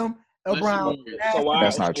 So Tatum or Let's Brown. see. So why,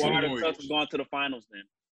 That's not why true. are the Celtics going to the finals then?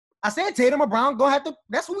 I said Tatum or Brown gonna have to.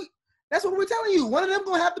 That's what we're telling you. One of them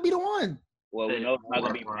gonna have to be the one. Well, we know it's not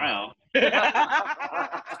going to be Brown.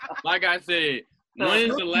 Like I said, when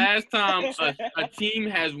is the last time a team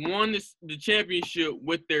has won the championship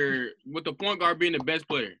with the point guard being the best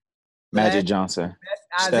player? Magic Johnson,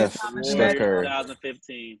 Isaiah Steph, Thomas, Steph Magic. Curry.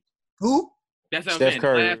 2015. Who? That's what I'm Steph saying.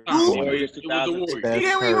 Curry. Last time. Who? Warriors It was the Warriors. Steph He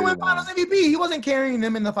didn't Curry even win won. Finals MVP. He wasn't carrying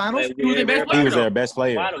them in the finals. Like, He was the best everybody- player. He was their best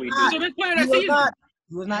player. Why do we He do was that? the best player He that was season. not.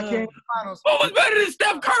 He was not carrying the finals. Who was better than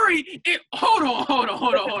Steph Curry? Hold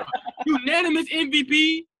on. Unanimous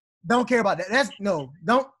MVP? Don't care about that.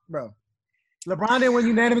 Don't, bro. LeBron didn't win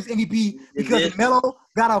unanimous MVP because Yes. Melo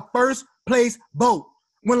got a first place vote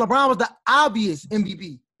when LeBron was the obvious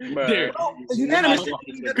MVP. Bruh. Derek. The unanimous, We're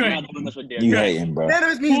not doing this with Derek. You hating, bro.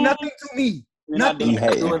 unanimous means nothing to me. We're not Nothing. doing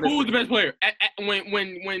this. You hating. Who was the best player?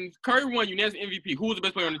 When Curry won unanimous MVP, who was the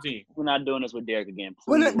best player on the team? We're not doing this with Derek again.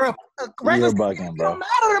 When please. it, bro, regular You're bugging, season, it bro. don't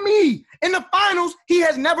matter to me. In the finals, he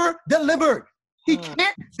has never delivered. He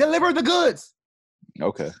can't deliver the goods.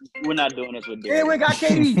 Okay. We're not doing this with Yeah, Derek. we got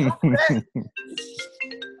KD. Don't do that.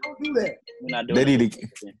 Don't do that. We're not doing They this need with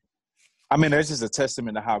to. Derek. I mean, that's just a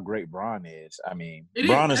testament to how great Bron is. I mean, It is.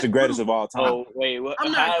 Bron is the greatest of all time. Oh wait, what?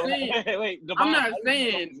 I'm not how- saying- Wait, Devon, I'm how not you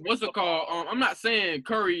saying what's it called. I'm not saying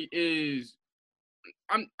Curry is.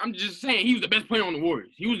 I'm just saying he was the best player on the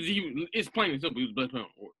Warriors. He was. It's plain and simple. He was the best player on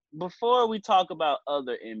the Warriors. Before we talk about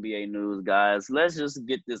other NBA news, guys, let's just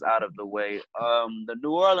get this out of the way. The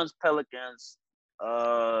New Orleans Pelicans,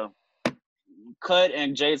 Cut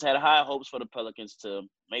and Jace had high hopes for the Pelicans to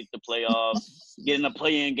make the playoffs, get in a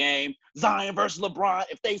play-in game. Zion versus LeBron.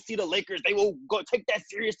 If they see the Lakers, they will go take that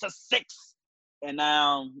series to 6. And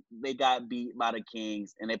now they got beat by the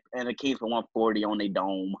Kings, and the Kings for 140 on their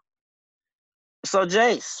dome. So,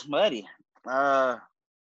 Jace, buddy, how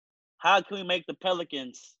can we make the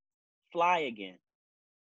Pelicans fly again?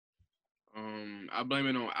 I blame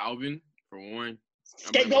it on Alvin for one.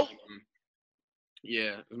 Scapegoat?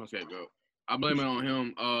 Yeah, that's my scapegoat. I blame it on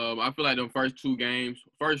him. I feel like the first 2 games,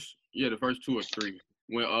 the first 2 or 3,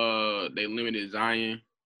 when they limited Zion.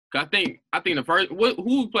 'Cause I think the first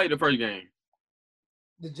who played the first game?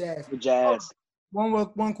 The Jazz. The Jazz.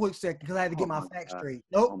 One quick second because I had to get Oh my my facts God. straight.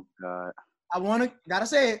 Oh Nope. my God. Gotta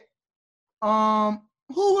say it.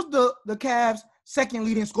 Who was the Cavs' second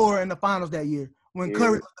leading scorer in the finals that year when Here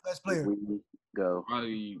Curry was the best player? we go.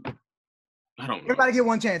 Probably, I don't know. Everybody get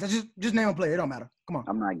one chance. Just name a player. It don't matter. Come on.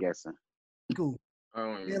 I'm not guessing. Cool. I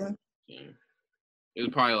don't even Dylan? know. It was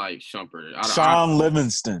probably like Shumpert. Sean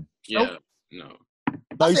Livingston. Yeah, no.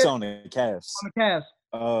 No, he's said- on the Cavs. On the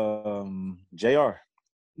Cavs. JR.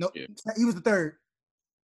 Nope. Yeah. He was the third.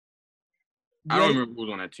 I don't Ready? remember who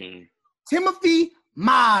was on that team. Timothy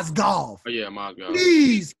Mozgov. Oh yeah, my God.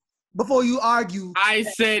 Please, before you argue. I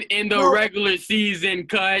said in the No. regular season,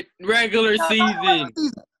 Cut. Regular No, season.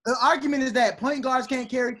 The argument is that point guards can't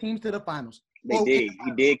carry teams to the finals. They Well, did.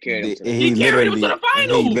 He did carry them to the He carried them to the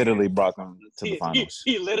finals. He literally brought them to the finals.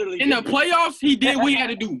 He literally In the playoffs, he did what he had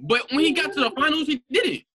to do. But when he got to the finals, he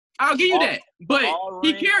didn't. I'll give you that. But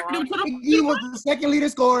he carried them to the Iggy was the second leading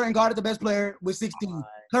scorer and guarded the best player with 16.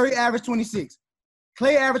 Curry averaged 26.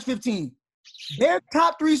 Clay averaged 15. Their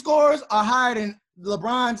top three scorers are higher than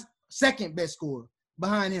LeBron's second best scorer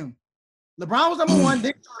behind him. LeBron was number one,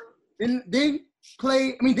 then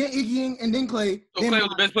Clay, then Iggy and then Clay. So Clay was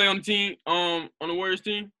the best player on the team, on the Warriors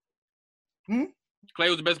team? Clay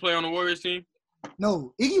was the best player on the Warriors team?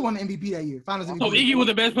 No, Iggy won the MVP that year. Finals MVP. So Iggy was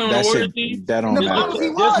the best player on the Warriors team? That don't matter.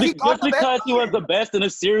 Just because he was the best in the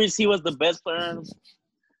series, he was the best player.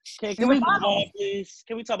 Can we move on, please?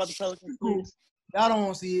 Can we talk about the Pelicans, please? Y'all don't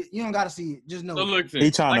want to see it. You don't got to see it. Just know. So look,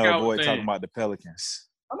 he trying to avoid talking about the Pelicans.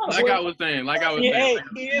 Like I was saying.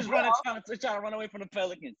 He is trying to run away from the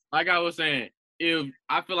Pelicans. Like I was saying,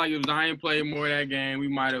 I feel like if Zion played more of that game, we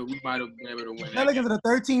might have been able to win. Pelicans are the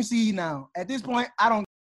 13th seed now. At this point, I don't.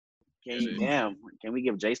 Can we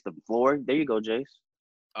give Jace the floor? There you go, Jace.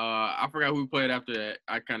 I forgot who we played after that.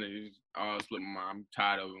 I kind of slipped my mind. I'm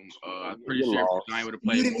tired of him. I'm pretty sure Zion would have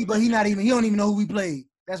played. But he don't even know who we played.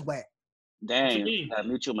 That's whack. Dang,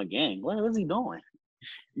 Mitchell McGinn. What is he doing?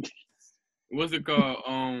 What's it called?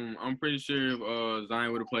 I'm pretty sure if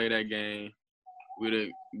Zion would have played that game, we'd have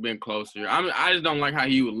been closer. I just don't like how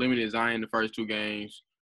he would limit Zion the first two games.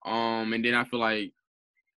 And then I feel like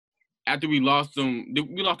after we lost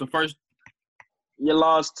the first. You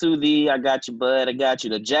lost to I got you, bud. I got you.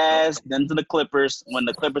 The Jazz, then to the Clippers. When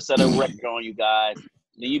the Clippers set a record on you guys,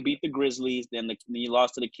 then you beat the Grizzlies. Then you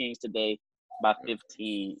lost to the Kings today by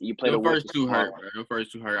 15. You played the first two hurt. The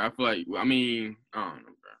first two hurt. I feel like. I don't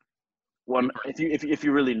know, bro. Well, if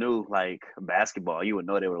you really knew like basketball, you would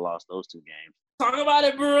know they would have lost those two games. Talk about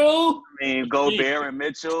it, bro. Gobert and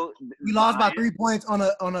Mitchell. We lost by 3 points on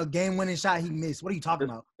a game-winning shot he missed. What are you talking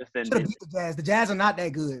about? Should have beat the Jazz. The Jazz are not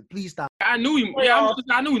that good. Please stop. I knew him. Yeah,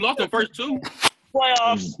 I knew he lost the first two.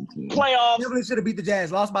 Playoffs. Definitely should have beat the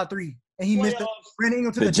Jazz. Lost by 3, and he missed it. Brandon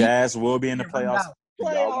Ingram to the Jazz will be in the playoffs.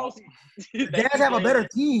 The Jazz have a better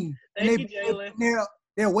team, and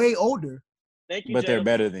they're way older. But they're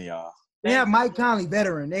better than y'all. They have Mike Conley,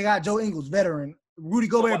 veteran. They got Joe Ingles, veteran. Rudy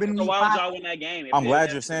Gobert been in the league. Why would y'all win that game? I'm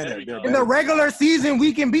glad you're saying that. In the regular season,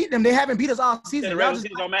 we can beat them. They haven't beat us all season. The regular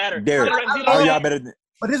season don't matter. Derek, are y'all better than?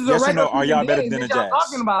 But this is yes a regular or no? Are y'all better game. than the Jazz?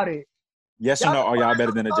 Talking about it. Yes or no? Are y'all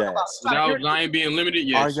better than the Jazz? Without Zion being limited,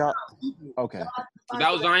 yes. Are y'all okay?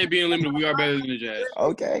 Without Zion being limited, we are better than the Jazz.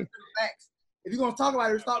 Okay. If you're gonna talk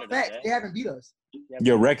about it, talk facts. They haven't beat us.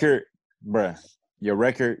 Your record, bruh. Your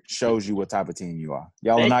record shows you what type of team you are.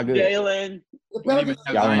 Y'all are not good. Jalen. Y'all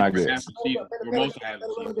are not good. We're most half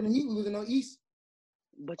the season. He was in the East.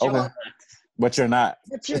 Okay. But you're not.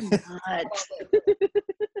 But you're not.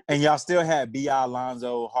 And y'all still had B.I.,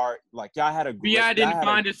 Lonzo, Hart. Like y'all had a great. B.I. didn't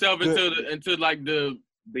find itself until like the.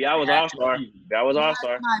 B.I. was all-star. B.I. was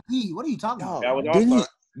all-star. What are you talking about? B.I. was all-star.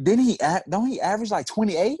 Don't he average like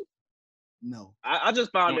 28? No. I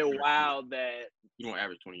just found it wild that you don't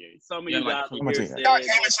average 28. some of you guys Y'all came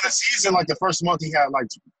into the season like the first month he had like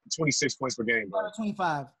 26 points per game, bro.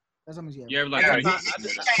 25. That's how much you have. Yeah, like he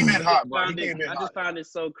came in hot, bro. I just found it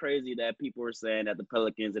so crazy that people were saying that the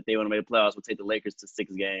Pelicans, if they want to make the playoffs, would take the Lakers to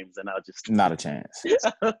 6 games, and I was just not a chance.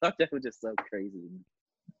 That was just so crazy.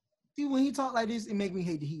 See, when he talk like this, it make me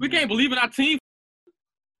hate the Heat. We can't believe in our team.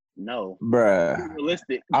 No, bruh.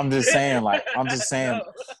 Realistic. I'm just saying,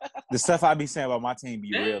 the stuff I be saying about my team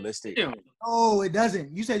be realistic. No, it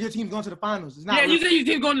doesn't. You said your team's going to the finals. It's not. Yeah, you said your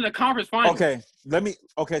team's going to the conference finals. Okay, let me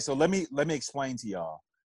explain to y'all.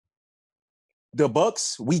 The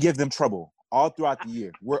Bucks, we give them trouble all throughout the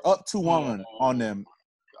year. We're up 2-1 on them.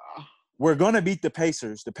 We're gonna beat the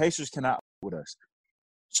Pacers. The Pacers cannot with us.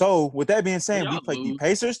 So with that being said, we played the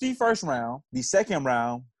Pacers the first round. The second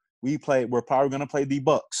round, we're probably gonna play the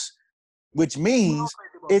Bucks, which means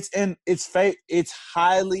it's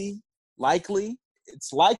highly likely.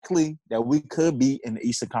 It's likely that we could be in the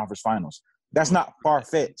Eastern Conference Finals. That's not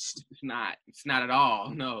far-fetched. It's not. It's not at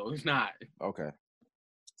all. No, it's not. Okay.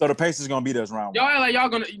 So the Pacers gonna beat us round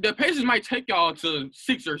one. The Pacers might take y'all to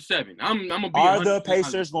 6 or 7. I'm gonna be. Are the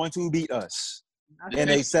Pacers going to beat us in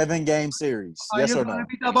a 7-game series? Yes or no?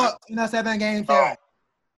 Beat the Bucks in a 7-game series.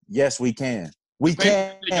 Yes, we can. We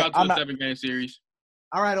can. Take y'all to a 7-game series.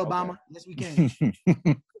 All right, Obama. Okay. Yes, we can.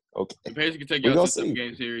 Okay. The Pacers can take y'all to a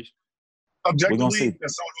 7-game series. Objectively,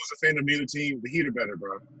 as someone who's a fan of neither team, the Heat are better,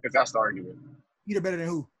 bro. If that's the argument. Heat are better than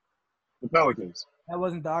who? The Pelicans. That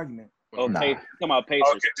wasn't the argument. Oh, Nah. Come on,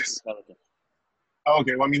 Pacers.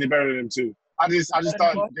 Okay, well, I mean, they're better than them, too. I just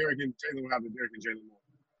thought Derek and Jalen would have the Derek and Jalen more.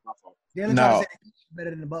 My fault. Jalen No. tried to say the Heat is better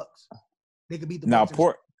than the Bucks. They could beat the Now,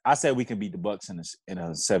 Bucks. I said we can beat the Bucks in a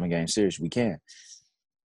 7-game series. We can.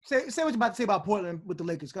 Say what you're about to say about Portland with the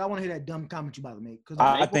Lakers, because I want to hear that dumb comment you about to make.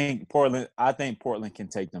 I think Portland can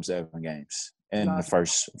take them 7 games in the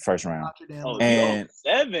first round. Oh, And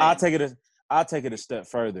 7. I'll take it a step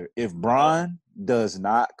further. If Bron does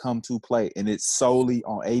not come to play and it's solely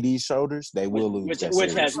on AD's shoulders, they will lose.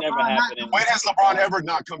 Which has never happened. When has LeBron ever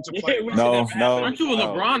not come to play? No. Aren't you a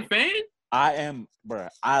LeBron fan? I am, bro.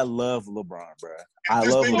 I love LeBron, bro. I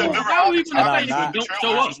This love thing that LeBron. never How are you happens, gonna say the you don't show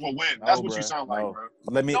up? Trailblazers will win. No, That's what you bro, sound like, no. bro.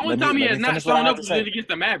 Let me The only time he has not finish what I shown have up to was say. against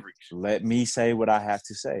the Mavericks. Let me say what I have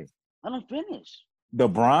to say. I don't finish. The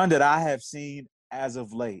Bron that I have seen as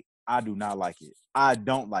of late, I do not like it. I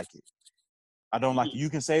don't like it. I don't like it. You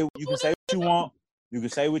can say what you want. You can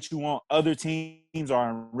say what you want. Other teams are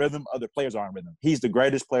in rhythm. Other players are in rhythm. He's the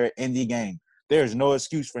greatest player in the game. There's no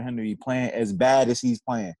excuse for him to be playing as bad as he's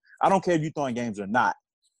playing. I don't care if you're throwing games or not.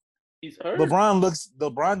 He's hurt.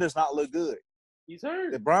 LeBron does not look good. He's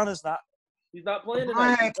hurt. LeBron is not. He's not playing LeBron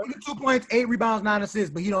tonight. had 22 points, 8 rebounds, 9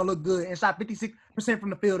 assists, but he don't look good and shot 56% from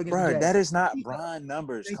the field against the Bro, Jazz. that is not Bron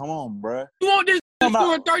numbers. Come on, bro. You want this to Come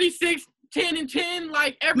on. score 36, 10, and 10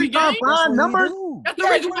 like every You saw game? Bron numbers? That's the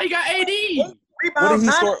reason why he got AD. What Rebounds, did he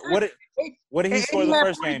 9 score? assists, What did he and score the 89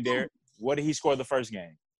 first game, points. Derek? What did he score the first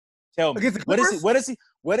game? Tell me. Against the What is he Clippers? what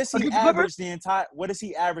does he Against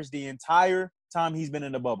the average the entire time he's been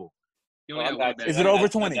in the bubble? He Oh, only I had got one you. bad Is it game. over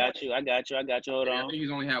 20? I got you. Hold I on. think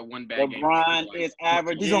he's only had one bad game. LeBron Like, is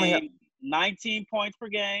He's only averaging 19 points per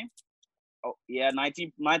game. Oh, yeah,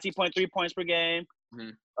 19.3 points per game.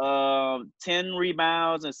 Mhm. 10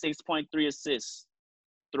 rebounds and 6.3 assists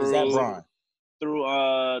Is that Bron?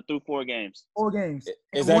 through 4 games. 4 games.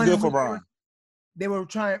 Is And that one good of for them, Bron? They were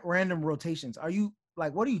trying random rotations. Are you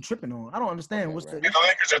like, what are you tripping on? I don't understand. Okay, What's right. the And the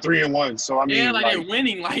Lakers are 3-1, so I mean, Yeah, like like, they're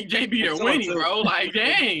winning. Like JB, they're So, winning, too. bro. Like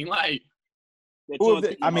dang, like They're Who 2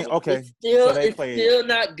 is it? I mean, okay. It's still, So they it's played. still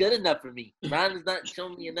not good enough for me. Ron is not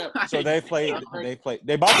showing me enough. So they played.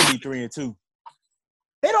 They about to be 3-2.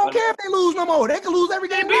 They don't care if they lose no more. They can lose every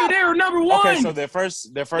game. JB, they're number one. Okay, so their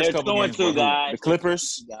first They're couple games were 2-2, who? guys. The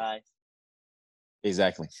Clippers. Guys.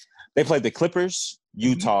 Exactly. They played the Clippers,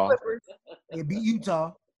 Utah. They beat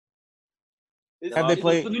Utah. Have they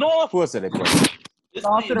played? Who else did they play?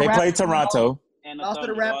 Lost to the They Raptors. played Toronto, And the Lost to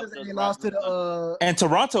the Thunder, Raptors and they lost to the and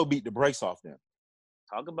Toronto beat the brakes off them.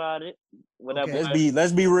 Talk about it. Whatever. Okay.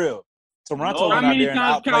 Let's be real. Toronto No. How went out many there and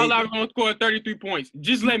times Kyle outplayed Lowry them. gonna score 33 points?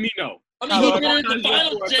 Just let me know. I mean, he No, did it in the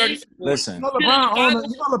finals, James. Listen,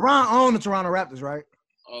 LeBron owned the Toronto Raptors, right?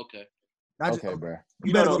 Okay. okay, bro.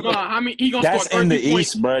 You better Come go. on, how many? He gonna That's score in the 30 points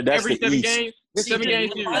East, bro. That's every the 7 East. games. This 7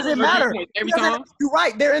 games. season, series, Doesn't 30 matter. points every He doesn't- time. You're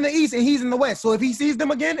right. They're in the East and he's in the West. So if he sees them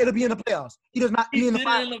again, it'll be in the playoffs. He does not. He He in did the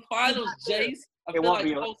it in finals. the finals, Jace. I It feel won't like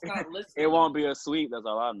be. folks not listening. It won't be a sweep. That's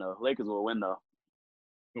all I know. Lakers will win though.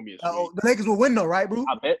 It's gonna be a Oh, sweep. the Lakers will win though, right, bro?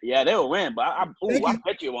 I bet. Yeah, they will win. But I Thank you.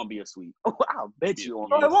 bet you it won't be a sweep. Oh, I bet you it won't.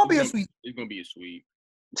 No, Be it won't be a sweep. It's gonna be a sweep.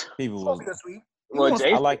 People It will. won't be a sweep. Well,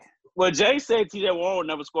 Jay, I like Jay said TJ Warren will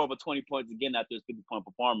never score over 20 points again after his 50-point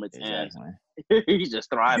performance, exactly. and he's just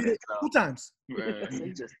He thriving. did it So. 2 times.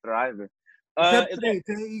 He's just thriving. Except Is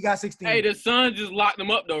today, he got 16. Hey, the Suns just locked them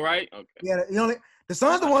up though, right? Okay. Yeah, the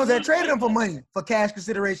Suns the ones that traded him for money, for cash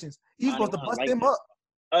considerations. He's supposed to I bust like them that. up.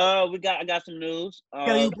 I got some news.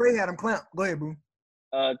 Kelly Oubre had him clamped. Go ahead, bro.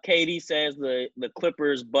 KD says the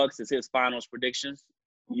Clippers Bucks is his finals predictions.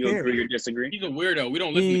 You cares? agree or disagree? He's a weirdo. We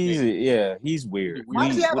don't listen to him. He's weird. Why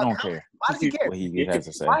does he have we a don't comment? care Why does he care? what he has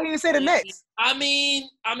to say. Why didn't he say the Nets? I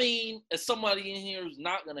mean, as somebody in here who's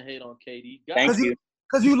not gonna hate on KD, Thank Because you.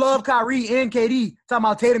 Because you love Kyrie and KD. Talking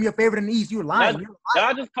about Tatum, your favorite in the East. You're lying. You're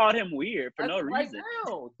Y'all just called him weird for no right reason.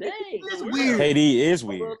 now. Dang, It's you're weird. KD is I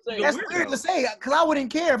weird. will say That's you're weird to say because I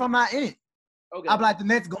wouldn't care if I'm not in it. Okay. I'd be like, the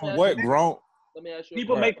Nets going. What grown? Let me ask you.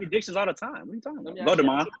 People a make question. predictions all the time. What are you talking Let me about? Go, ask you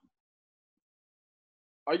a Demond. question.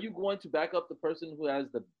 Are you going to back up the person who has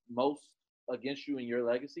the most against you in your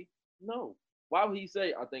legacy? No. Why would he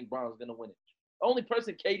say, I think Bron's going to win it? The only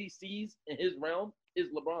person KD sees in his realm is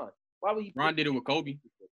LeBron. Why would he? Ron did it with Kobe.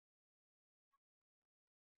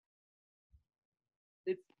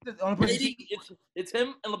 The only person KD, it's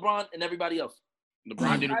him and LeBron and everybody else.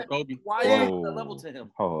 LeBron did it with Kobe. Why Yeah. is it the level to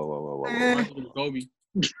him? Whoa. Eh. LeBron did it with Kobe.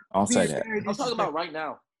 Don't say that. I'm talking about right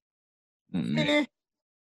now. Eh,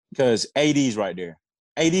 Because AD's right there.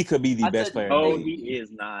 AD could be the I best said player No, in the league. he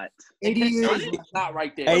is not. AD is. It's not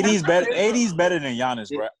right there. AD's better than Giannis,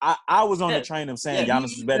 bro. I was on the train of saying Yeah.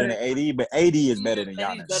 Giannis is better than AD, but AD is better than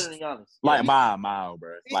KD's better Giannis. than Giannis. Like by a mile,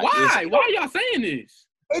 bro. Like, Why? Why are y'all saying this?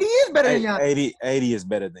 AD is better than Giannis. 80 is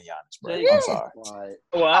better than Giannis, bro. Jake, I'm sorry. quiet.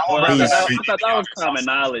 Well, I He's- thought that was common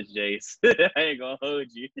knowledge, Jace. I ain't gonna hold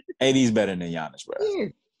you. 80 is better than Giannis, bro.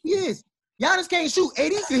 He is. Giannis can't shoot.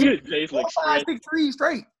 AD can hit Jace 4, looks 5, straight. 6 threes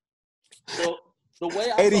straight. So the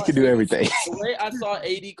way I 80 saw can do AD everything. The way I saw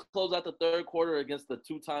AD close out the third quarter against the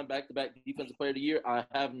 2-time back-to-back defensive player of the year, I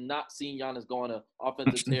have not seen Giannis go on an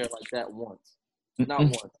offensive tear like that once. Not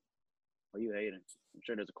once. Oh, you hating? I'm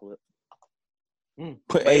sure there's a clip.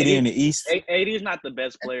 Put But 80 in the East. 80 is not the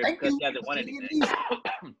best player Thank because you. he hasn't won anything.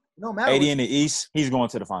 No matter 80 what. in the East, he's going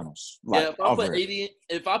to the finals. Like, Yeah, if I off put rip. 80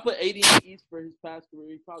 in the East for his past career,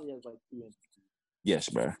 he probably has like 2 inches. Yes,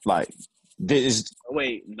 bro. Like, this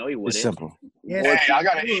Wait, no, he is wouldn't. simple. Yes, Boy, Hey, I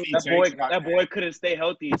got an 80 that boy couldn't stay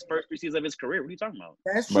healthy his first 3 seasons of his career. What are you talking about?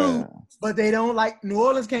 that's true. Bruh. But they don't like New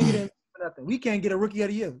Orleans can't get in for nothing. We can't get a rookie of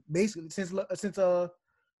the year basically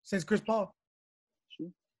since Chris Paul.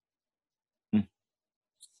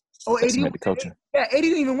 Oh, That's 80, the coaching. yeah, 80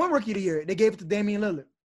 didn't even win rookie of the year. They gave it to Damian Lillard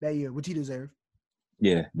that year, which he deserved.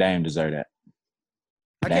 Yeah, Dame deserve that.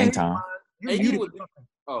 I Dame can't. time. You're 80 muted. would be-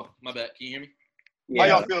 Oh, my bad. Can you hear me? How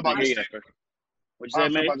y'all feel about this Yeah. statement? What How you y'all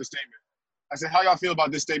say, feel man? about this statement? I said, how y'all feel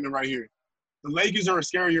about this statement right here? The Lakers are a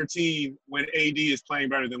scarier team when AD is playing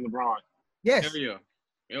better than LeBron. Yes. Hell yeah.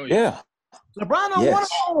 Hell yeah. Yeah. LeBron don't Yes. want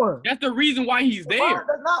to score. That's the reason why he's LeBron there.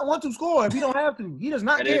 does not want to score if he don't have to. He does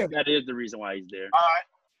not care. That is the reason why he's there. All right,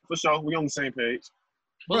 for sure. We on the same page.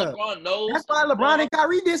 But Bruh. LeBron knows. That's why LeBron and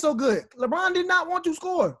Kyrie did so good. LeBron did not want to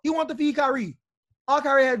score. He wanted to feed Kyrie. All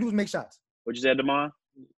Kyrie had to do was make shots. What you said, Damon?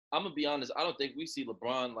 I'm gonna be honest. I don't think we see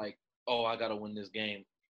LeBron like, oh, I gotta win this game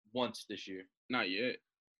once this year. Not yet.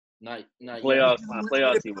 Not yet. Playoffs, It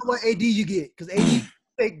playoff depends team. on what AD you get, because AD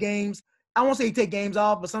take games. I won't say he take games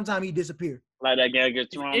off, but sometimes he disappear. Like that game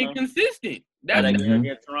against He's Toronto. inconsistent. Like That's that game Mhm.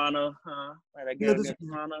 against Toronto. Huh? Like that game Yeah, against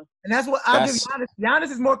Toronto. And that's what I'll give That's- Giannis.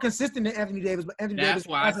 Giannis is more consistent than Anthony Davis, but Anthony that's Davis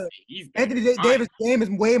why I has say a, he's Anthony fine. Davis' game is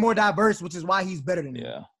way more diverse, which is why he's better than him.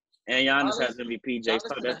 Yeah. And Giannis Giannis- has MVP. Giannis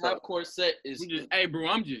Jace, in the that's half up. court set is Hey, bro,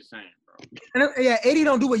 I'm just saying, bro. And yeah, AD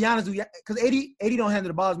don't do what Giannis do because AD don't handle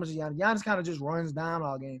the ball as much as Giannis. Giannis kind of just runs down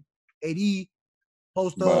all game. AD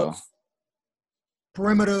post Bro. up,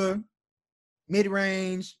 perimeter, mid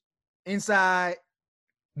range, inside,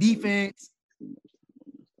 defense.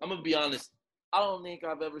 I'm gonna be honest. I don't think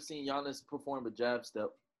I've ever seen Giannis perform a jab step.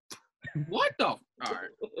 What the? All right.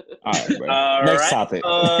 All right, bro. All Next right. topic.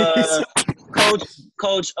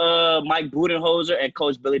 Coach Mike Budenholzer and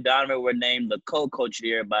Coach Billy Donovan were named the co-coach of the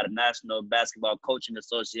year by the National Basketball Coaching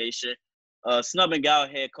Association. Snubbing out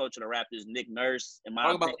head coach of the Raptors, Nick Nurse. In my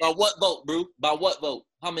Talk opinion, about what vote, bro? By what vote?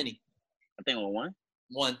 How many? I think it was one.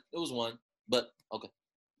 One. It was one. But okay.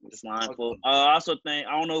 It's mindful. I also think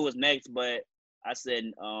I don't know who was next, but I said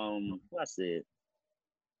what I said.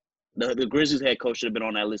 The Grizzlies head coach should have been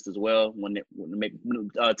on that list as well when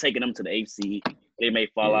taking them to the 8th seed. They may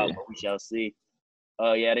fall out, but we shall see.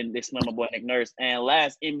 They snub my boy Nick Nurse. And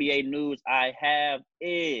last NBA news I have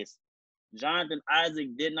is Jonathan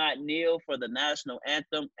Isaac did not kneel for the national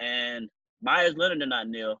anthem, and Myers Leonard did not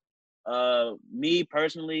kneel. Me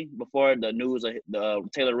personally, before the news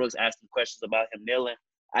of Taylor Rooks asking questions about him kneeling,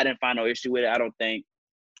 I didn't find no issue with it. I don't think,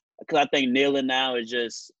 because I think kneeling now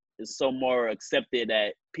is so more accepted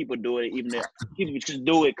that people do it, even if people just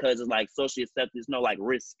do it because it's like socially accepted. There's no like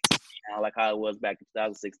risk, like how it was back in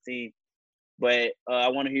 2016. But I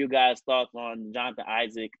want to hear you guys' thoughts on Jonathan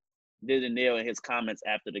Isaac didn't kneel in his comments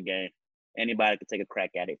after the game. Anybody could take a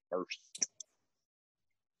crack at it first.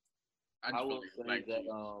 I will say that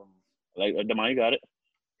Like Damon, you got it.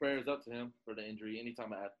 prayers up to him for the injury.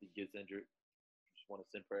 Anytime an athlete gets injured, just want to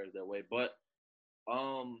send prayers that way. But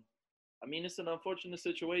I mean, it's an unfortunate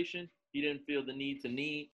situation. He didn't feel the need to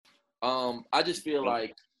kneel. I just feel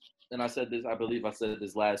like, and I said this, I believe I said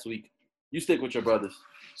this last week, you stick with your brothers.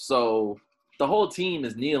 So the whole team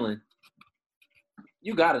is kneeling.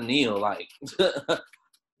 You got to kneel. Like,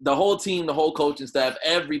 the whole team, the whole coaching staff,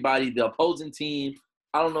 everybody, the opposing team.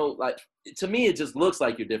 I don't know. Like, to me, it just looks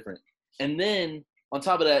like you're different. And then on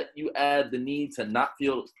top of that, you add the need to not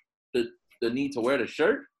feel the need to wear the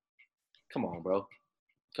shirt. Come on, bro.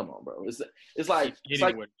 It's like it's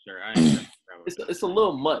a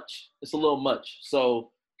little much. It's a little much.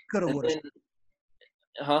 So Could have worn.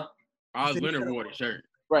 Miles Leonard wore the shirt.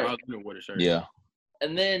 Right. Miles Leonard wore the shirt. Yeah.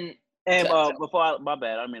 And then And my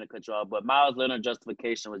bad, I don't mean to cut you off, but Miles Leonard's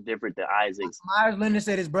justification was different than Isaac's. Myers Leonard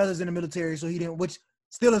said his brother's in the military, so he didn't, which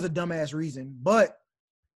still is a dumbass reason, but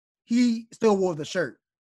he still wore the shirt.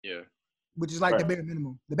 Yeah. Which is like the bare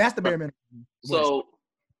minimum. That's the bare minimum. So,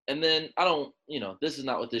 and then I don't, this is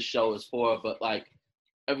not what this show is for, but like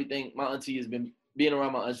everything, my auntie has been being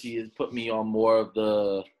around my auntie has put me on more of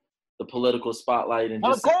the political spotlight, and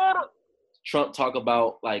just Trump talk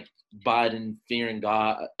about like Biden fearing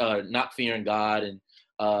God, not fearing God, and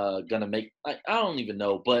gonna make, I don't even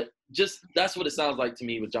know, but just that's what it sounds like to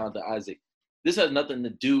me with Jonathan Isaac. This has nothing to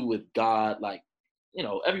do with God. Like, you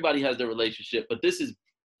know, everybody has their relationship, but this is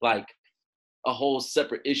like a whole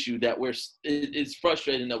separate issue that it's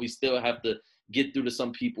frustrating that we still have to get through to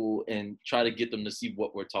some people and try to get them to see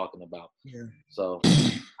what we're talking about. Yeah. So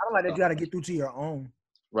I don't like that you got to get through to your own.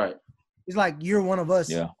 Right. It's like you're one of us.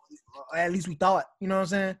 Yeah. At least we thought. You know what I'm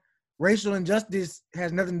saying? Racial injustice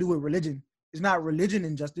has nothing to do with religion. It's not religion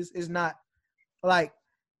injustice. It's not like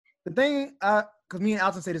the thing. Because me and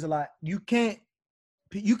Alton say this a lot. You could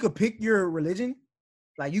pick your religion.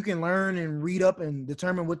 Like you can learn and read up and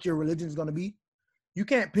determine what your religion is going to be. You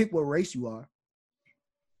can't pick what race you are.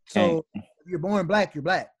 So if you're born black, you're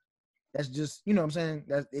black. That's just, you know what I'm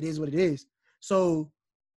saying? It is what it is. So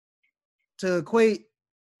to equate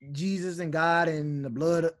Jesus and God and the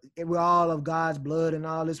blood, we're all of God's blood and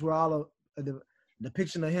all this, we're all a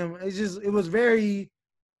depiction of him. It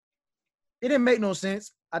didn't make no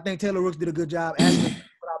sense. I think Taylor Rooks did a good job asking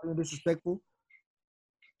without being disrespectful.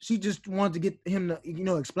 She just wanted to get him to, you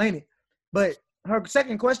know, explain it. But her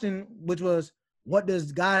second question, which was, what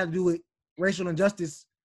does God have to do with racial injustice?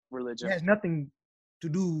 Religion. It has nothing to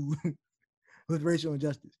do with racial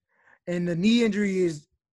injustice. And the knee injury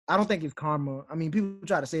I don't think it's karma. I mean, people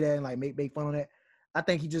try to say that and like make fun of that. I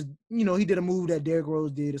think he just, you know, he did a move that Derrick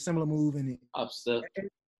Rose did, a similar move, and it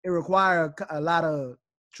required a lot of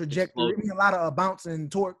trajectory, a lot of bounce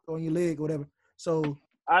and torque on your leg or whatever. So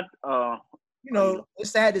you know,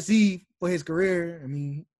 it's sad to see for his career. I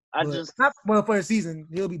mean, not well for his season.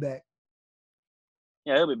 He'll be back.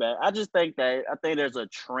 Yeah, he'll be back. I think there's a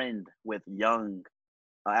trend with young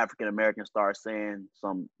African American stars saying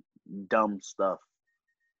some dumb stuff.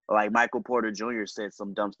 Like Michael Porter Jr. said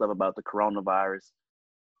some dumb stuff about the coronavirus.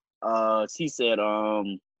 He said,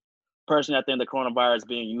 personally, I think the coronavirus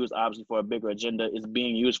being used obviously for a bigger agenda is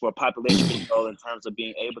being used for population control in terms of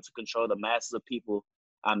being able to control the masses of people.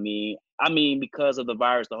 I mean, because of the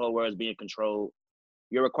virus, the whole world is being controlled.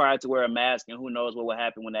 You're required to wear a mask, and who knows what will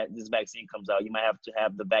happen when this vaccine comes out. You might have to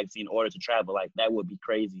have the vaccine in order to travel. Like, that would be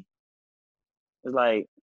crazy. It's like,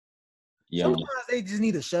 sometimes they just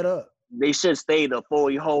need to shut up. They should stay the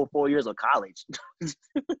whole 4 years of college.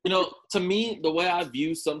 You know, to me, the way I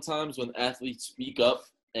view sometimes when athletes speak up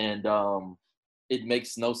and it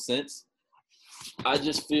makes no sense, I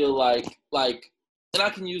just feel like, and I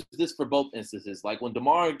can use this for both instances. Like when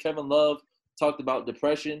DeMar and Kevin Love talked about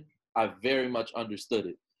depression, I very much understood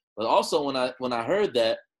it. But also when I heard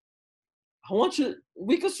that,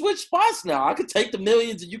 we could switch spots now. I could take the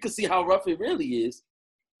millions and you could see how rough it really is.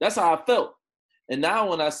 That's how I felt. And now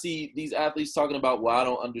when I see these athletes talking about, well, I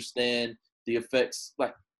don't understand the effects,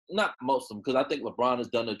 like not most of them, because I think LeBron has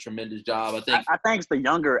done a tremendous job. I think it's the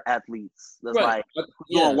younger athletes that's right.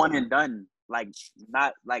 Doing one and done, like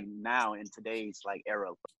not like now in today's like era.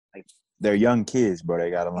 Like they're young kids, bro.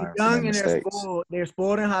 They gotta learn. They're young and they're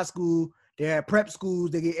spoiled in high school. They're at prep schools.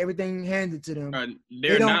 They get everything handed to them.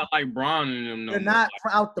 They're not like Bron and them. They're not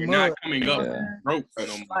out the mud. Not coming up broke.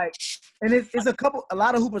 Like, and it's a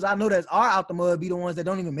lot of hoopers I know that are out the mud be the ones that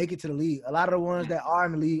don't even make it to the league. A lot of the ones that are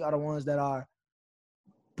in the league are the ones that are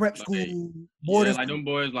prep school, boarding. Like them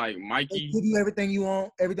boys, like Mikey. They give you everything you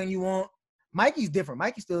want. Mikey's different.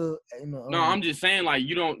 Mikey's still in the. No, I'm just saying, like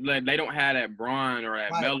they don't have that Bron or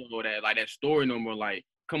that Melo or that story no more. Like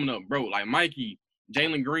coming up broke. Like Mikey,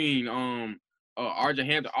 Jalen Green, RJ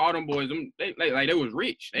Hampton, all them boys, they was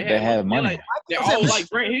rich. They had money. They all like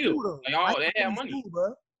Grant Hill. They had money. School,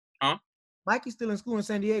 bro. Huh? Mikey's still in school in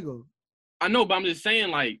San Diego. I know, but I'm just saying,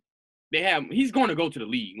 like, he's going to go to the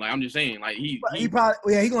league. Like, I'm just saying, like, he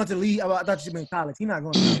probably, he's going to the league. I thought you meant college. He's not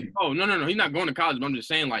going to college. Oh, no. He's not going to college, but I'm just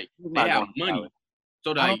saying, like, they have money.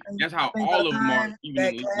 So, like, that's how all of them are.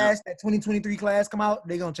 That 2023 class come out,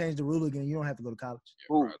 they're going to change the rule again. You don't have to go to college.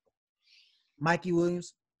 Ooh. Mikey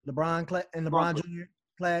Williams, LeBron Jr.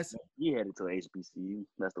 class. He headed to HBCU.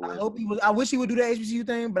 That's the way. I wish he would do the HBCU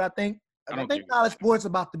thing, but I think college sports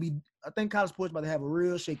about to have a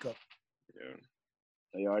real shakeup. Yeah.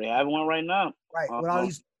 They already have one right now. Right. With all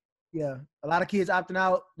these, a lot of kids opting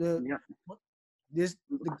out. About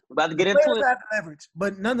to get into it. Leverage.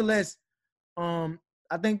 But nonetheless, I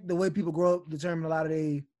think the way people grow up determine a lot of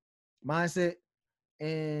their mindset.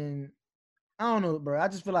 And I don't know, bro. I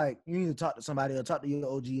just feel like you need to talk to somebody or talk to your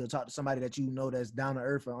OG or talk to somebody that you know that's down to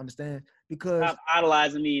earth or understand. Because I'm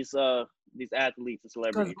idolizing these athletes and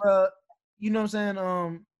celebrities. Because, bro, you know what I'm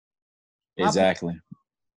saying? Exactly.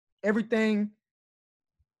 Everything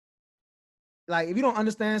like if you don't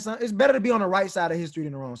understand something, it's better to be on the right side of history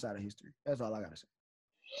than the wrong side of history. That's all I gotta say.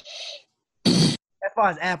 As far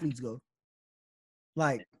as athletes go,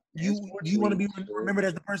 like do you want to be remembered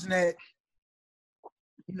as the person that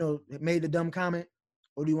made the dumb comment,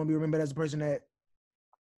 or do you want to be remembered as the person that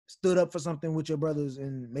stood up for something with your brothers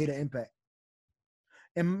and made an impact?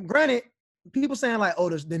 And granted, people saying like, "Oh,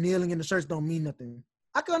 the kneeling in the shirts don't mean nothing."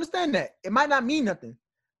 I can understand that. It might not mean nothing,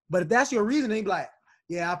 but if that's your reason, they be like,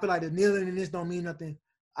 "Yeah, I feel like the kneeling in this don't mean nothing.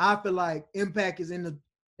 I feel like impact is in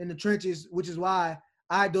the trenches, which is why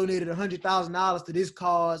I donated $100,000 to this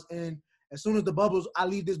cause. And as soon as I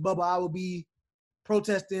leave this bubble, I will be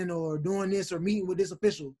protesting or doing this or meeting with this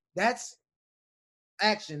official." That's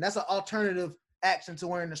action. That's an alternative action to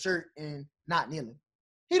wearing the shirt and not kneeling.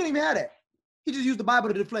 He don't even have that. He just used the Bible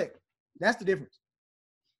to deflect. That's the difference.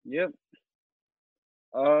 Yep.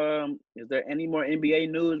 Is there any more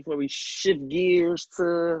NBA news before we shift gears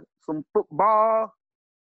to some football?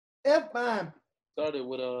 F-bomb. Started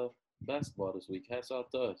with basketball this week. Hats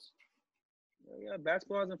off to us. Yeah,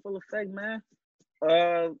 basketball's in full effect, man.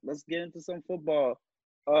 Let's get into some football.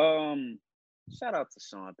 Shout out to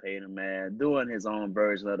Sean Payton, man, doing his own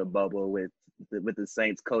version of the bubble with the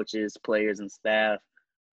Saints coaches, players, and staff.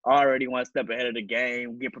 Already one step ahead of the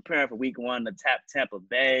game. Get prepared for week 1 to tap Tampa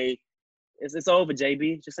Bay. It's over,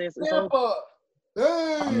 JB. Just say it's over.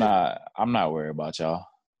 Hey. I'm not worried about y'all.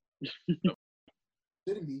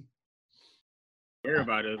 Shouldn't be.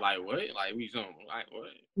 Everybody like what? Like we something like what?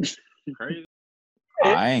 Crazy.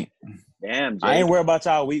 I ain't. Damn, JB. I ain't worried about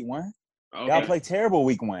y'all week 1. Okay. Y'all play terrible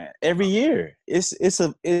week 1 every year. It's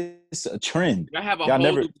a trend. Y'all have a Y'all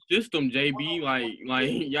whole new system, JB. Like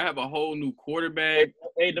y'all have a whole new quarterback.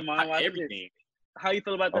 Hey, Demond, watch everything. this. How you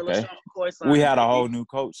feel about that Okay. LaShawn McCoy signing? We had a whole new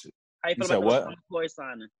coach. How you feel said about what? the LaShawn McCoy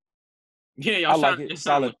signing? Yeah, I y'all like signed it.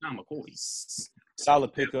 Solid. McCoy.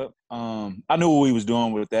 Solid pickup. I knew what we was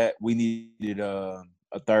doing with that. We needed a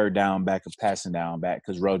third down back, a passing down back,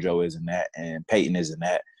 because Rojo isn't that and Peyton isn't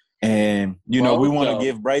that. And we want to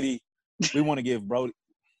give Brady. We want to give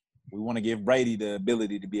Brady the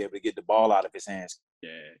ability to be able to get the ball out of his hands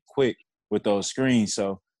quick with those screens.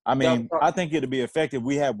 So I mean, I think it'll be effective.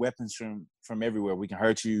 We have weapons from everywhere. We can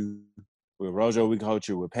hurt you with Rojo. We can hurt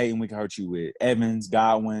you with Peyton. We can hurt you with Evans,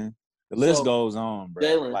 Godwin. The list goes on, bro.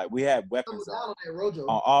 Jalen, like we have weapons on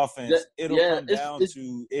offense. It'll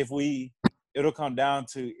come down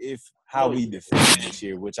to how we defend this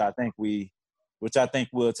year, which I think we'll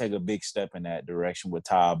take a big step in that direction with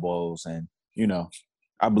Todd Bowles, and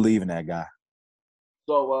I believe in that guy.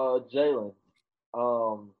 So Jalen,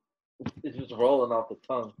 it's just rolling off the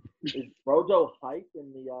tongue. Is Rojo hype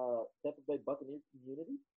in the Tampa Bay Buccaneers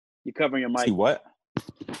community? You covering your mic? See what?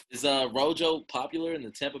 Is Rojo popular in the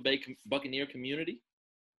Tampa Bay Buccaneer community?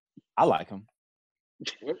 I like him.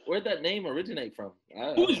 Where'd that name originate from?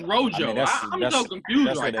 Who's Rojo? I mean, I'm so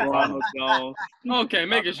confused right now. Okay,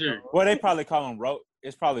 making sure. Well, they probably call him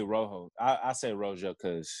It's probably Rojo. I say Rojo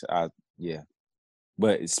because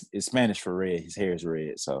but it's Spanish for red. His hair is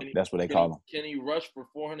red, so that's what they call him. Can he rush for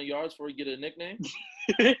 400 yards before he get a nickname?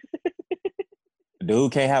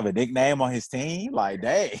 Dude can't have a nickname on his team. Like,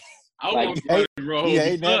 dang. I Like, he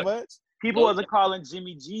ain't that much. People wasn't calling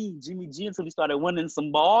Jimmy G until he started winning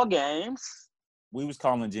some ball games. We was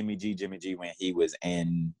calling Jimmy G when he was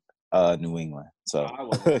in New England. So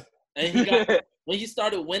and he got when he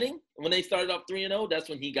started winning, when they started off 3-0, that's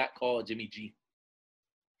when he got called Jimmy G.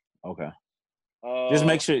 Okay. Just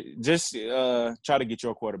make sure try to get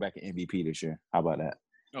your quarterback an MVP this year. How about that?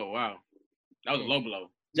 Oh wow. That was a low blow.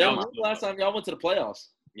 When was the last time y'all went to the playoffs?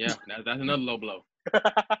 Yeah, that's another low blow.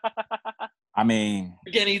 I mean,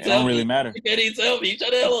 it don't really matter. Can't even tell me.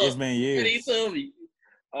 Shut the hell up. It's been years. Can't even tell me.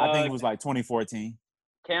 I think it was like 2014.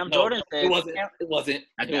 Jordan said it wasn't.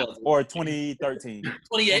 Or 2013.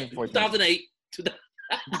 2008.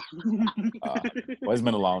 Well, it's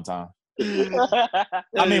been a long time.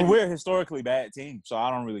 I mean, we're a historically bad team, so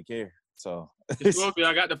I don't really care. So historically,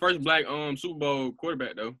 I got the first black Super Bowl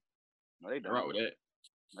quarterback though. No, they don't. Right with that.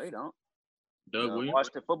 No, they don't. Doug Williams.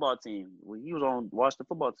 Washington football team. He was on Washington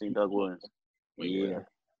football team. Doug Williams. Yeah.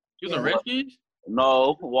 He was on Redskins.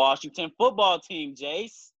 No, Washington football team,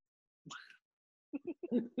 Jace.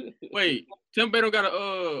 Wait, Tampa Bay don't got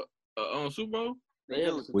a Super Bowl? We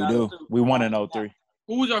do. We won in 2003.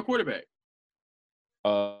 Who was our quarterback?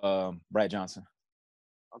 Brad Johnson.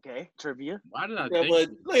 Okay, trivia. Why did I think?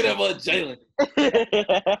 Look at that boy, Jalen.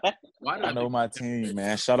 Why did I know my team,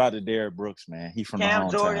 man? Shout out to Derrick Brooks, man. He from Cam the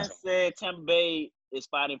hometown. Jordan said Tampa Bay is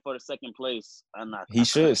fighting for the second place. He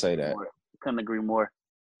should say that. Couldn't agree more.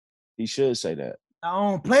 He should say that.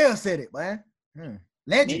 Our own player said it, man.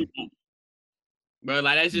 Legend. Bro,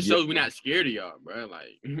 like that just Yeah. shows we're not scared of y'all, bro. Like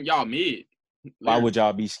y'all mid. Why would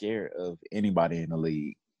y'all be scared of anybody in the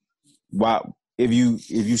league? Why, if you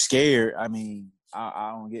scared? I mean,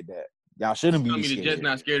 I don't get that. Y'all shouldn't tell be me the scared. Jets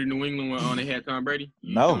not scared of New England when they had Tom Brady?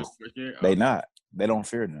 You No, tell me they're scared? they Oh, not. They don't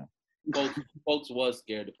fear them. Folks was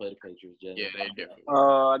scared to play the Patriots. Jalen. Yeah, they definitely.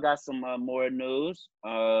 I got some more news.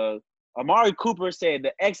 Amari Cooper said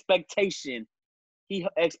the expectation he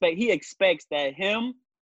expects that him,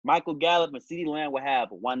 Michael Gallup, and CeeDee Lamb will have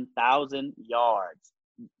 1,000 yards.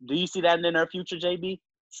 Do you see that in their future, JB?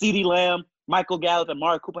 CeeDee Lamb, Michael Gallup, and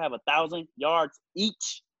Amari Cooper have 1,000 yards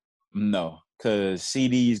each. No, because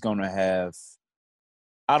CD is gonna have.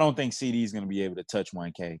 I don't think CD is gonna be able to touch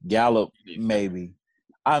 1K. Gallup maybe.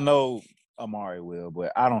 I know Amari will,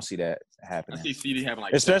 but I don't see that I happening. see CD having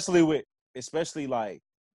like Especially like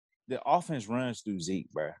the offense runs through Zeke,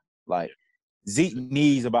 bro. Like Zeke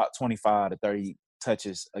needs about 25 to 30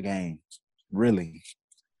 touches a game, really.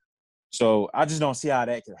 So I just don't see how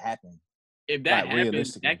that could happen. if that like, happens,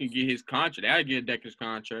 realistically. that can get his contract. That'll get Dak his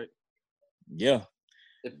contract. Yeah.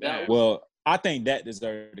 If that was, Well, I think that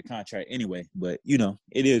deserved the contract anyway, but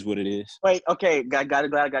it is what it is. Wait, okay, glad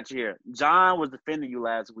I got you here. John was defending you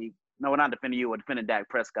last week. No, not defending you, but defending Dak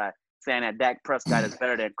Prescott, saying that Dak Prescott is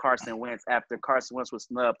better than Carson Wentz after Carson Wentz was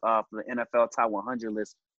snubbed off the NFL Top 100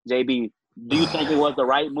 list. JB, do you think it was the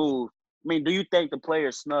right move? I mean, do you think the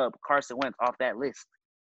players snubbed Carson Wentz off that list?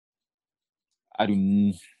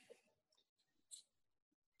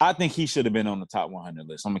 I think he should have been on the top 100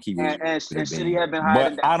 list. I'm gonna keep it. And should he have been higher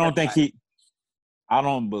than But Dak I don't think Prescott? I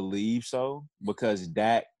don't believe so because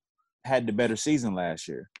Dak had the better season last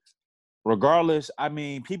year. Regardless, I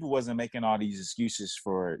mean, people wasn't making all these excuses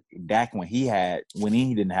for Dak when he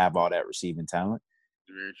didn't have all that receiving talent.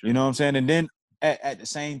 Very true. You know what I'm saying? And then at the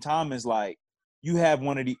same time, it's like you have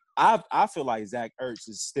one of the – I feel like Zach Ertz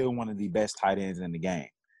is still one of the best tight ends in the game.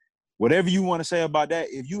 Whatever you want to say about that,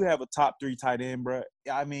 if you have a top 3 tight end, bro,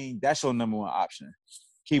 I mean, that's your number one option.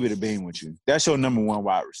 Keep it a bean with you. That's your number one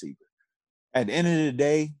wide receiver. At the end of the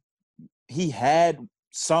day, he had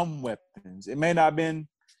some weapons. It may not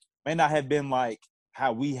have been like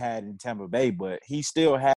how we had in Tampa Bay, but he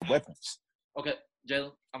still had weapons. okay,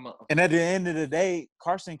 Jalen, And at the end of the day,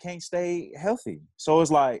 Carson can't stay healthy. So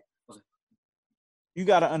it's like, you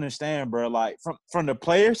got to understand, bro, like from the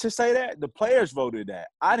players to say that, the players voted that.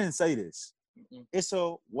 I didn't say this. It's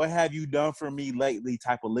a what have you done for me lately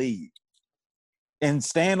type of league. And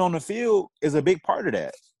staying on the field is a big part of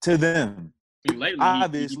that to them. I mean, lately,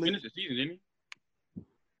 Obviously. he finished the season, didn't he?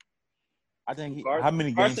 I think Carson- how many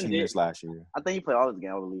games Carson he did. missed last year? I think he played all his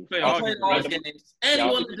games, I believe. Played he all played his all his games. games, and he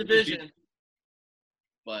Y'all- won the division.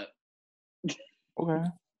 But Okay.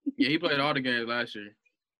 Yeah, he played all the games last year.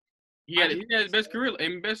 He had his best career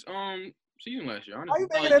and best season last year. Why you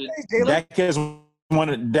Honestly, making that face,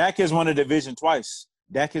 Jalen? Dak has won a division twice.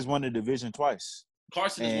 Dak has won a division twice.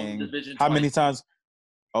 Carson has won the And division how twice. many times?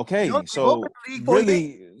 Okay, You don't so think Oakland League for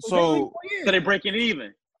really, so So they breaking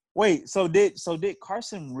even. wait, so did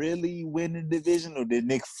Carson really win the division, or did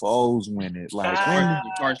Nick Foles win it? Like,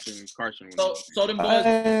 Carson. So them boys,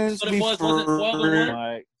 let's them be boys wasn't for 12 and real, 1?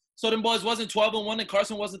 like, so them boys wasn't 12-1, and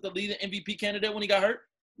Carson wasn't the leading MVP candidate when he got hurt.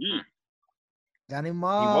 Johnny he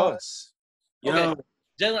Marr. was. Okay,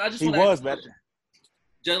 Jalen, I just He want to was ask a better. question.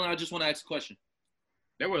 Jalen, I just want to ask a question.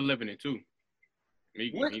 They were 11-2.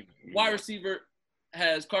 What wide receiver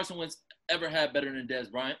has Carson Wentz ever had better than Dez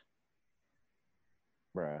Bryant?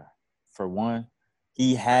 Bruh. For one,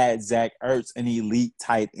 he had Zach Ertz, an elite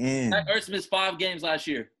tight end. Zach Ertz missed 5 games last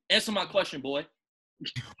year. Answer my question, boy.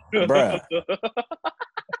 Bruh.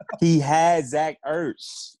 He had Zach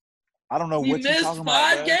Ertz. I don't know He what you're missed talking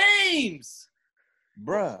 5 about, games.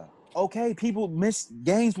 bruh. Okay, people miss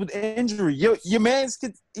games with injury. Your man's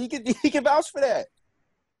he can vouch for that.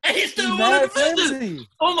 And he still He's won the mad division. flimsy.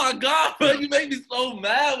 Oh my God, bro! You make me so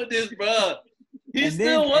mad with this, bro. He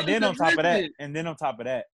still won the and then on top of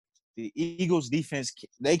that, the Eagles defense,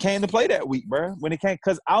 they came to play that week, bro. When it came,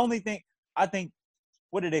 because I think,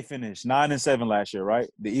 what did they finish? 9-7 last year, right?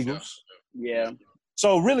 The Eagles. Yeah.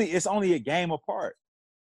 So really, it's only a game apart.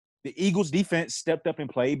 The Eagles defense stepped up and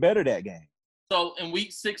played better that game. So in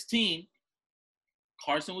week 16,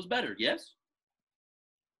 Carson was better. Yes.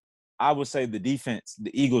 I would say the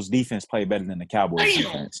Eagles defense played better than the Cowboys Damn.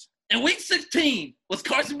 defense. In week 16, was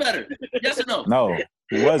Carson better? Yes or no? No,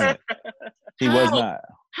 he wasn't. He was How? not.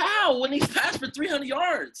 How? When he passed for 300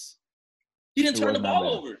 yards, he didn't He turn was the not ball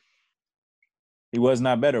better. over. He was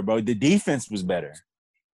not better, bro. The defense was better.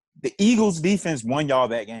 The Eagles defense won y'all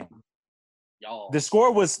that game. Y'all. The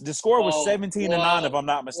score was 17-9 whoa, if I'm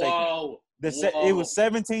not mistaken. Whoa. It was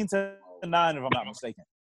 17-9 if I'm not mistaken.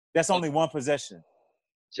 That's only one possession.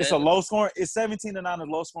 It's a low scoring. It's 17-9 a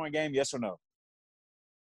low scoring game. Yes or no?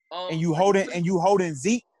 And you holding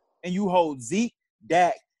Zeke, and you hold Zeke,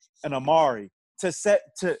 Dak, and Amari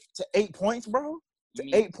to 8 points, bro. To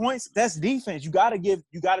 8 points, that's defense. You gotta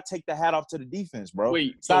take the hat off to the defense, bro.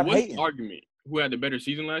 Wait, Stop so what's hating. the argument? Who had the better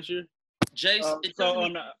season last year? Jason,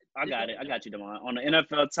 I got you, Damon. On the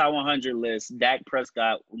NFL Top 100 list, Dak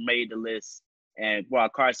Prescott made the list, and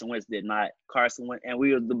Carson Wentz did not. And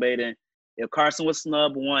we were debating if Carson was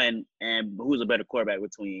snub one, and who's a better quarterback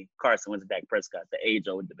between Carson Wentz and Dak Prescott. The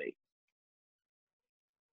age-old debate.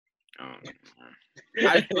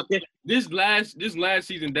 This last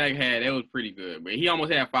season Dak had, that was pretty good, but he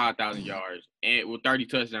almost had 5,000 yards and with 30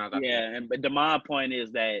 touchdowns. But Damon's point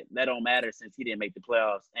is that don't matter since he didn't make the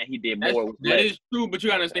playoffs and he did more. That is true, but you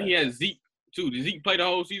gotta understand he has Zeke too. Did Zeke play the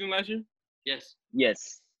whole season last year? Yes.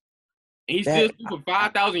 And he still threw for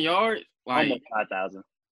 5,000 yards. Like almost 5,000.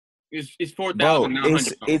 It's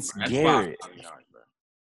 4,900. It's Garrett.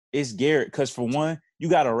 It's Garrett, because for one, you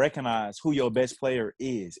got to recognize who your best player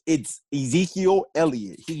is. It's Ezekiel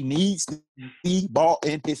Elliott. He needs the ball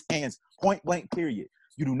in his hands, point blank, period.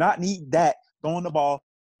 You do not need that throwing the ball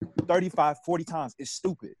 35, 40 times. It's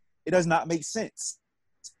stupid. It does not make sense.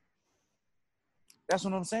 That's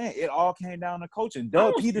what I'm saying. It all came down to coaching.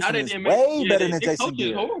 Doug Peterson is way better than Jason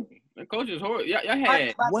Garrett. The coach is horrible. Y'all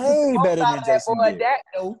had way better than Jason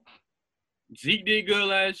Garrett. Zeke did good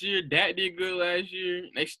last year. Dak did good last year.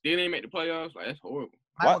 They still didn't make the playoffs. Like, that's horrible.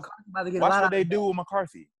 Watch what they do with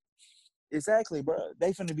McCarthy. Exactly, bro.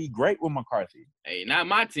 They finna be great with McCarthy. Hey, not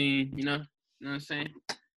my team. You know what I'm saying?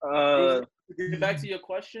 Get back to your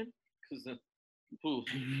question, because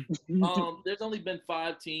there's only been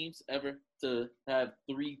 5 teams ever to have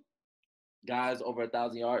 3 guys over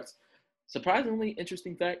 1,000 yards. Surprisingly,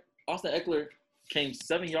 interesting fact: Austin Eckler came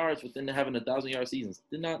 7 yards within having 1,000-yard seasons.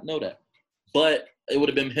 Did not know that. But it would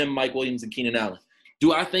have been him, Mike Williams, and Keenan Allen.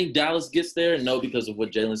 Do I think Dallas gets there? No, because of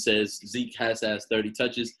what Jalen says. Zeke has 30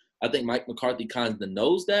 touches. I think Mike McCarthy kind of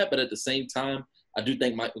knows that, but at the same time, I do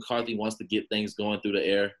think Mike McCarthy wants to get things going through the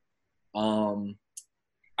air.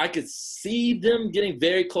 I could see them getting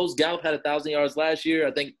very close. Gallup had 1,000 yards last year.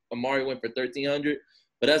 I think Amari went for 1,300.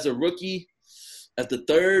 But as a rookie, as the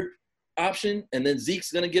third option, and then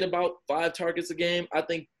Zeke's going to get about 5 targets a game, I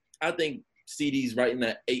think CD's right in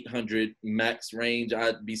that 800 max range.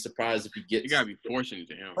 I'd be surprised if he gets. You gotta be fortunate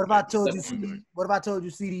to him. What if I told you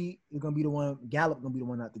CD is gonna be the one? Gallup gonna be the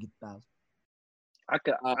one not to get 1,000.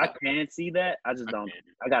 I can see that. I just don't.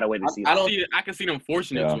 I gotta wait to see. I can see them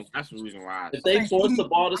forcing it to him. That's the reason why. If they force the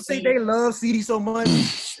ball to I think they love CD so much.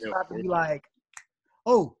 Have to be like,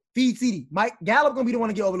 oh, feed CD. Mike Gallup gonna be the one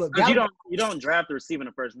to get overlooked. You don't draft the receiver in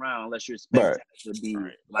the first round unless you're expected to be.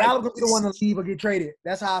 Gallup gonna be the one to leave or get traded.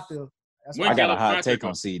 That's how I feel. I got a hot take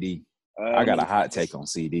on CD. I got a hot take on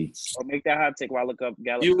CD. I'll make that hot take while I look up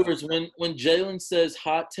Gallup. Viewers, when Jalen says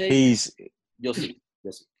hot take, you'll see.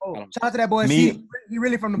 Oh, shout out to that boy. He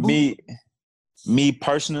really from the booth. Me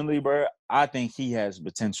personally, bro, I think he has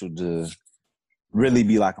potential to really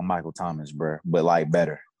be like a Michael Thomas, bro, but like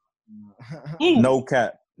better. No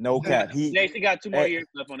cap. He got 2 more years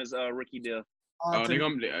left on his rookie deal. They're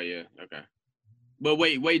gonna. Yeah, okay. But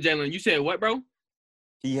wait, Jalen, you said what, bro?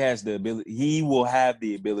 He has the ability. He will have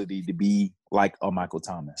the ability to be like a Michael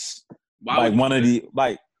Thomas, like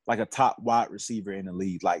a top wide receiver in the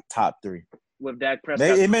league, like top 3. With Dak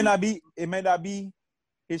Prescott, it may not be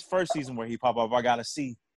his first season where he pop up. I gotta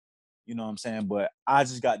see, you know what I'm saying. But I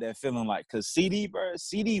just got that feeling like, cause CD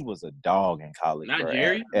was a dog in college. Not bro,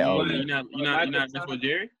 Jerry. You're not messing with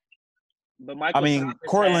Jerry. But Michael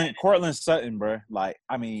Cortland Sutton, bro. Like,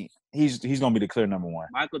 I mean, he's gonna be the clear number 1.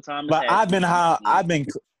 Michael Thomas. But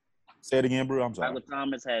say it again, bro. I'm sorry. Michael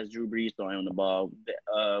Thomas has Drew Brees throwing on the ball.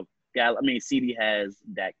 CD has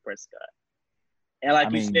Dak Prescott. And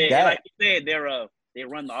like you said, they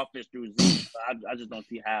run the offense through Zeke. So I just don't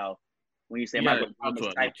see how when you say Michael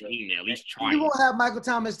Thomas type team, at least trying. You won't have Michael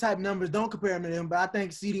Thomas type numbers. Don't compare him to him. But I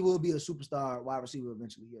think CD will be a superstar wide receiver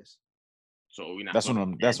eventually. Yes. So we not. That's what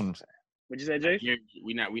I'm saying. What'd you say, Jay?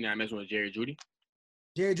 We not messing with Jerry Jeudy.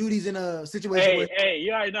 Jerry Judy's in a situation. Hey,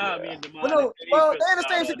 you already know how me and Demar. Well, they're in the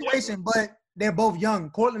same situation, but they're both young.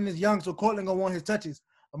 Cortland is young, so Cortland gonna want his touches.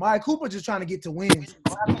 Amari Cooper just trying to get to wins.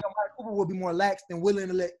 I think Amari Cooper will be more lax than willing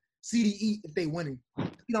to let CD eat if they winning.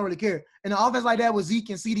 He don't really care. In an offense like that with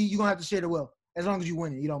Zeke and CD, you are gonna have to share the wealth. As long as you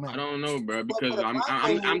win it, you don't matter. I don't know, bro, because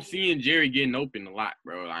I'm seeing Jerry getting open a lot,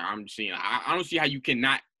 bro. Like I don't see how you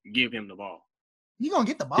cannot give him the ball. He's gonna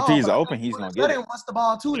get the ball. If he's open, he's gonna get it. Wants the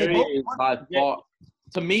ball too. By far,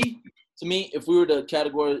 to me, if we were to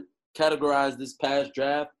categorize this past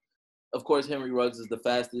draft, Of course, Henry Ruggs is the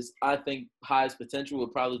fastest. I think highest potential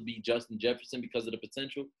would probably be Justin Jefferson because of the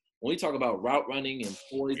potential. When we talk about route running and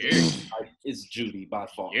poise, it's Judy by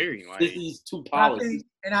far. This is too polished.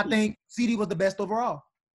 I think CD was the best overall.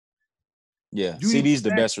 Yeah, CD's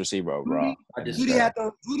the best receiver overall. Judy had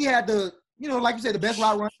the like you said, the best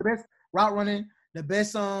route running, the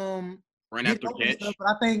best run after catch. Stuff. But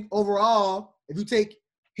I think overall, if you take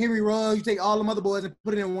Henry Ruggs, you take all them other boys and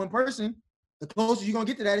put it in one person, the closest you're gonna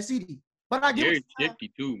get to that is CD. But I get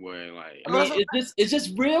 52, boy. Like, I mean, it's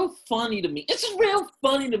just real funny to me. It's just real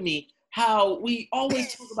funny to me how we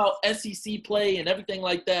always talk about SEC play and everything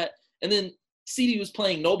like that, and then CD was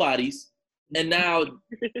playing nobodies, and now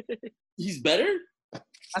he's better.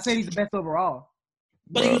 I said he's the best overall,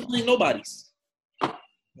 but he was playing nobodies.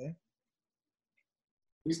 Okay.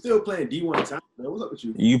 He's still playing D1 talent, man. What's up with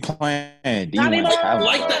you? You playing D1 talent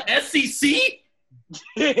like the SEC?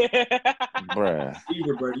 Bruh.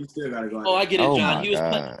 Bro, you still gotta go. Oh, I get it,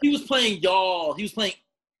 John. He was playing y'all. He was playing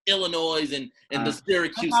Illinois and the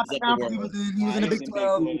Syracuse of the world. He was in the Big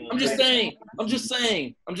 12. I'm just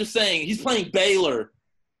saying. He's playing Baylor.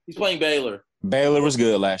 Baylor was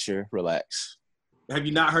good last year. Relax. Have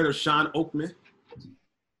you not heard of Sean Oakman?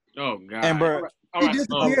 Oh God. And bro, he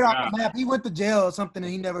disappeared off the map. He went to jail or something,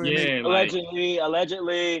 and he never. Yeah,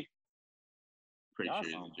 allegedly. Pretty sure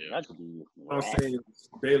he's in jail. I'm saying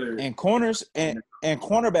Baylor and corners and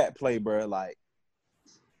cornerback play, bro. Like,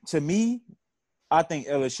 to me, I think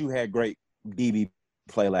LSU had great DB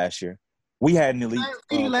play last year. We had an elite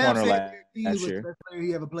corner last year,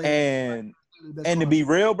 and to be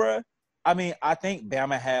real, bro, I mean, I think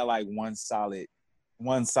Bama had like one solid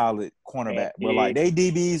cornerback, but like they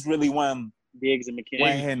DBs really won. Diggs and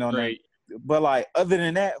McKinney. On right. But like other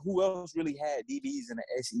than that, who else really had DBs in the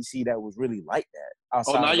SEC that was really like that?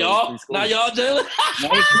 Now y'all, Jalen.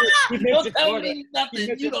 Don't tell me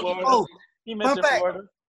nothing. You don't know. He mentioned Florida.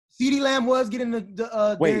 CeeDee Lamb was getting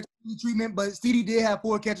the treatment, but CeeDee did have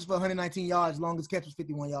 4 catches for 119 yards. Longest catch was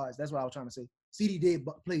 51 yards. That's what I was trying to say. CeeDee did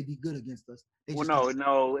play good against us.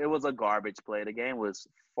 No, it was a garbage play. The game was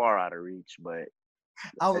far out of reach, but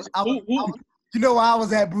you know where I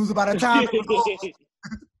was at, Bruce, by the time it was over.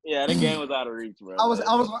 Yeah, the game was out of reach, bro. I was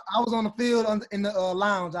on the field in the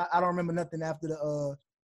lounge. I don't remember nothing after the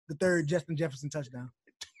third Justin Jefferson touchdown.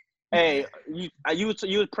 Hey, you was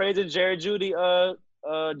praising Jerry Jeudy,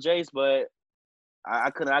 Jace, but I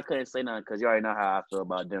couldn't say nothing because you already know how I feel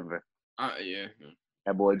about Denver. Yeah.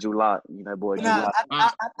 That boy Drew Lock, that boy Drew Lock.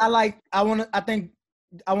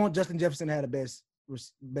 I want Justin Jefferson to have the best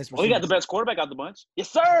receiver. Oh, he got the best quarterback out the bunch. Yes,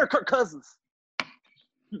 sir, Kirk Cousins.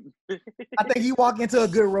 I think he walked into a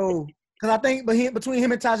good role because I think between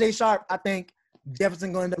him and Tajay Sharp, I think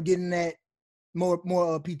Jefferson gonna end up getting that more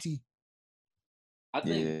PT. I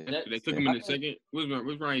think they took him in the second. Which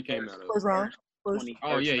round he came out of? First round.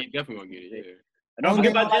 Oh yeah, he definitely gonna get it. Yeah. And don't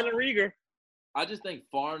forget about Jalen Reagor. I just think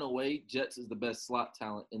far and away Jets is the best slot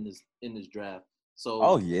talent in this draft. So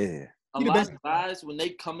a lot of guys when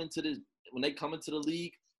they come into the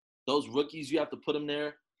league, those rookies you have to put them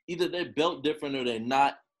there. Either they're built different or they're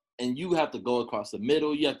not, and you have to go across the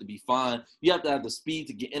middle. You have to be fine. You have to have the speed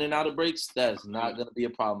to get in and out of breaks. That's not going to be a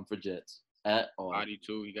problem for Jets at all. Body,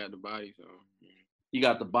 too. You got the body. So. You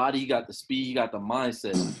got the body. You got the speed. You got the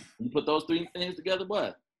mindset. You put those 3 things together,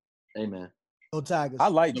 what? Hey, man. Go Tigers. I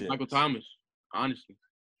like Jets. Michael Thomas, honestly.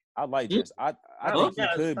 I like Jets. I think he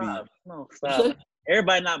could be. No, stop.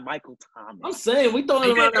 Everybody not Michael Thomas. I'm saying we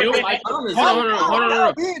throwing around Mike Thomas. Hold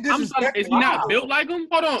on. I'm sorry. Is he not built like him?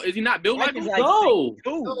 Hold on. Is he not built like him? No.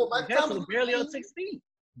 Mike Thomas is barely on 6 feet.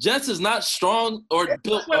 Jets is not strong or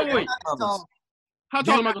built like Wait. Thomas. How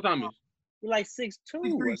tall is Michael Thomas? He's like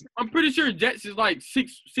 6'2". I'm pretty sure Jets is like 6'2",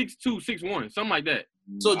 6'1", something like that.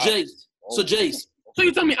 So Jace. So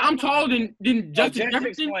you tell me I'm taller than Justin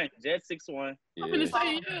Jefferson? Jets 6'1". I'm gonna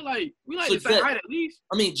say we like the same height at least.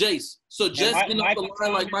 I mean, Jace. So Jets getting off the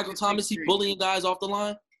line like Michael Thomas, he bullying guys off the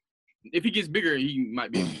line. If he gets bigger, he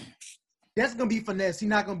might be. That's gonna be finesse. He's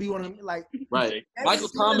not gonna be one of them like. Right. Michael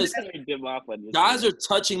Thomas. Guys are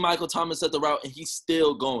touching Michael Thomas at the route, and he's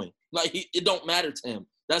still going. Like it don't matter to him.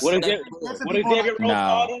 What if David Rose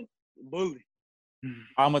called him? Bully.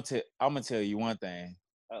 I'm gonna tell you one thing.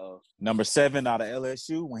 Uh-oh. Number 7 out of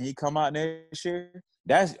LSU, when he come out next year,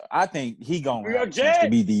 I think he gonna have to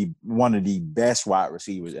be one of the best wide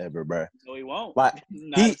receivers ever, bro. No, he won't. Like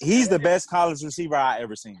he's the best college receiver I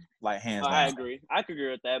ever seen. Like hands down. I agree. I could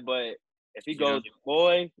agree with that. But if he goes,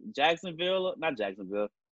 the Jets.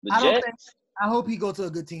 I hope he go to a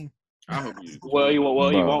good team. I hope he. Well, he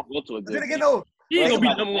won't go to a good team. He ain't gonna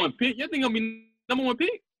be number 1 pick. You think he'll be number 1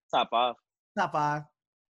 pick? Top 5. Top 5.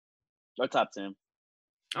 Or top 10.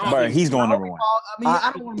 I don't But think he's going number one.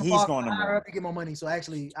 I don't want him to He's fall going number higher one. up to get more money. So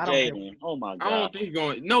actually, I don't care. Jaden. Oh my I don't God. think he's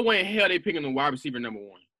going. No way in hell they picking the wide receiver number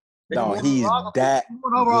one. No, he's that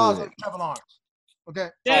overall, good. Trevor Lawrence. Okay.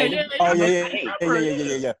 Oh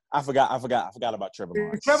yeah. I forgot about Trevor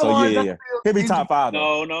Lawrence. Trevor So Lawrence, yeah. He'll be top 5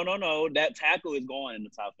 though. No. That tackle is going in the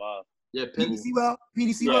top 5. Yeah, PDC Yeah,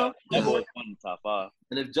 well. that boy's going in the top 5.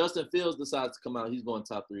 And if Justin Fields decides to come out, he's going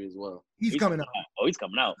top 3 as well. He's coming out. Oh, he's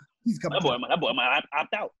coming out. He's coming That boy might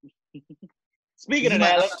opt out. Speaking of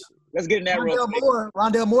that, let's get in that real quick.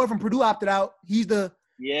 Rondell Moore from Purdue opted out. He's the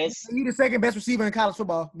second best receiver in college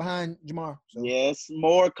football behind Jamar. So. Yes,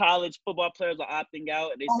 more college football players are opting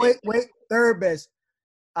out. And wait, third best.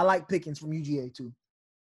 I like Pickens from UGA too.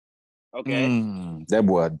 Okay, that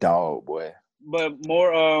boy a dog, boy. But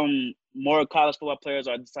more college football players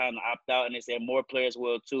are deciding to opt out, and they say more players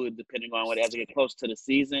will too, depending on what as they get close to the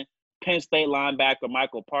season. Penn State linebacker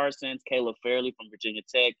Michael Parsons, Caleb Fairley from Virginia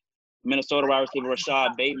Tech, Minnesota wide receiver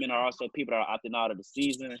Rashad Bateman are also people that are opting out of the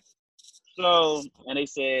season. So, and they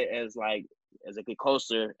said as it get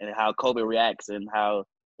closer and how COVID reacts and how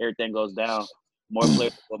everything goes down, more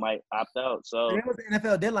players might opt out. So it was the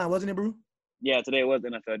NFL deadline, wasn't it, bro? Yeah, today was the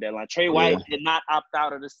NFL deadline. Trey White did not opt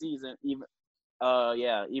out of the season, even though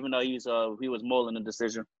he was mulling the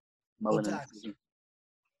decision.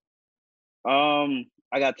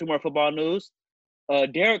 I got 2 more football news.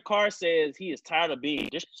 Derek Carr says he is tired of being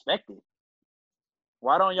disrespected.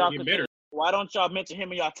 Why don't y'all mention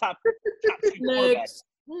him in y'all top 10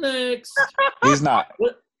 Next. He's not.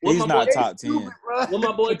 He's not boy, top 10. What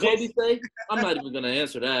my boy Kobe say? I'm not even gonna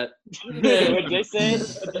answer that. What they said,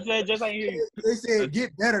 just like you. They said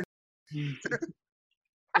get better.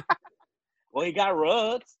 Well, he got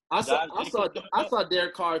rugs. I saw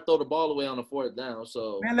Derek Carr throw the ball away on the 4th down.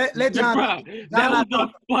 So man, let John. That was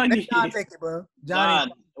funny. Let John take it, bro.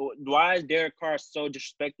 John, why is Derek Carr so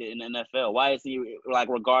disrespected in the NFL? Why is he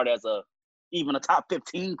regarded as even a top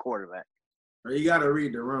 15 quarterback? Bro, you gotta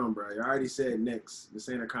read the room, bro. You already said next. This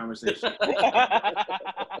ain't a conversation.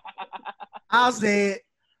 I'll say it.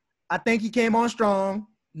 I think he came on strong.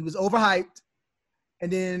 He was overhyped,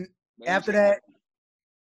 and then after that,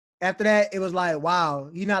 it was like,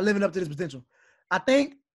 wow, he's not living up to his potential. I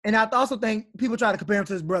also think people try to compare him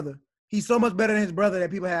to his brother. He's so much better than his brother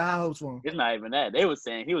that people had high hopes for him. It's not even that. They were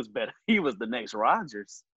saying he was better. He was the next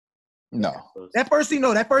Rodgers. No. That first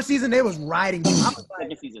season, they was riding him.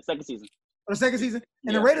 Second season. The second season?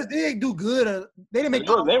 And the Raiders did do good. They didn't make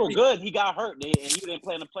They were good. He got hurt. And he didn't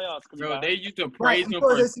play in the playoffs. Bro, they used to praise him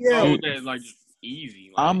for that's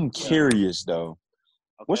easy. I'm curious, though.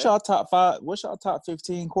 Okay. What's y'all top 5? What's y'all top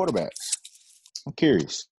 15 quarterbacks? I'm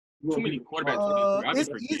curious. Too many quarterbacks. It's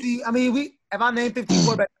easy. I mean, if I name 15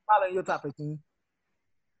 quarterbacks, probably in your top 15.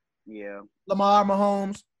 Yeah. Lamar,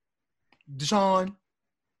 Mahomes, Deshaun,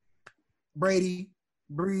 Brady,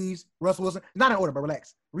 Breeze, Russell Wilson. Not in order, but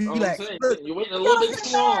relax. Relax. You're waiting a little bit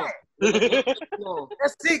too long.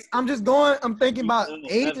 That's 6. I'm just going. I'm thinking about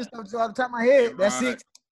age and stuff off the top of my head. That's 6.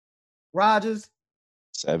 Rodgers.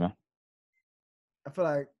 7. I feel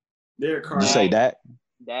like. Derek Carr. Did you say that?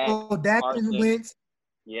 Dak and Wentz.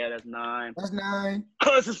 Yeah, that's 9. That's 9.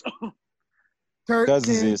 Cousins.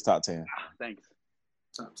 Cousins is top 10. Thanks.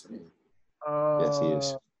 Top 10. Yes, he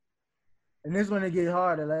is. And this one, it get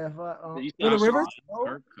hard to laugh at. Phillip Rivers?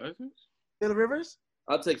 Kirk Cousins? Phillip Rivers?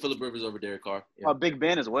 I'll take Phillip Rivers over Derek Carr. Yeah. Big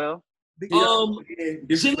Ben as well.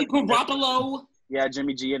 Jimmy Garoppolo. Yeah,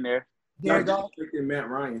 Jimmy G in there. Jared Goff. Matt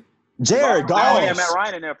Ryan. Jared Goff. Oh, yeah, Matt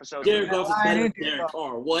Ryan in there for sure. Jared Goff is better than Derek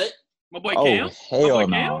Carr. What? My boy Cam? Hell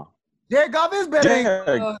no. Jared Goff is better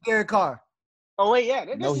than Derek Carr. Oh, wait, yeah.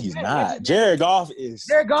 No, he's not. Jared Goff is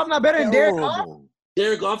Jared Goff not better than Derek Carr?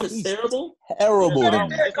 Derek Goff is terrible? Terrible. What are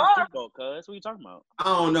you talking about? I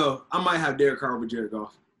don't know. I might have Derek Carr over Jared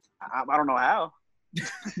Goff. I don't know how.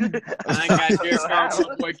 I ain't got Derek Carr over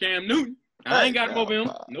my boy Cam Newton. I ain't got him over him.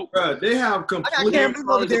 Nope. Bro, they have completely better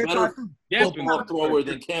football thrower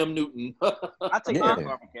than Cam Newton. I take Derek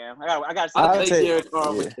Carr from Cam. I got to take Derek Carr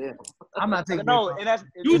over Cam. I'm not taking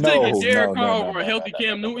You taking Derek Carr over a healthy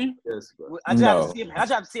Cam Newton? Yes, I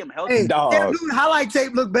just have to see him healthy. Hey, Cam Newton highlight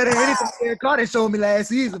tape look better than anything Derek Carr they showed me last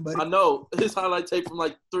season, buddy. I know. His highlight tape from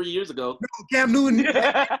like 3 years ago. No, Cam Newton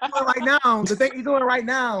right now. The thing he's doing right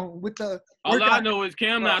now with the all I know is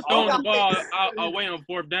Cam not throwing the ball away on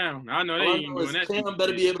 4th down. I know they ain't doing that. Cam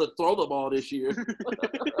better be able to throw the ball this year.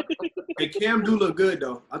 Hey, Cam do look good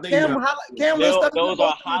though. I think Cam those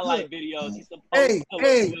are highlight videos. He's Hey.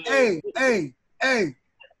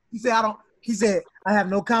 He said, I have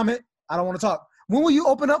no comment. I don't want to talk. When will you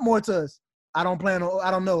open up more to us? I don't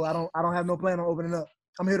have no plan on opening up.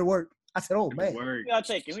 I'm here to work. I said, oh man. We gotta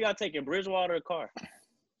take it. Bridgewater or Carr.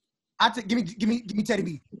 Give me Teddy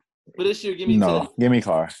B. For this year, give me No, Teddy. give me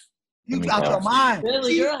Carr. You Give me out Carr. your mind. Jalen,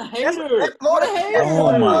 See, you're a hater. That's Florida. You're a hater.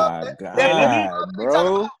 Oh my Hey, God,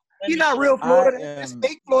 bro! He's not real Florida. That's am-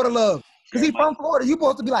 fake Florida love. Because he's Share from Florida. You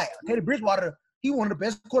supposed to be like, Teddy Bridgewater. He one of the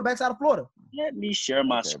best quarterbacks out of Florida. Let me share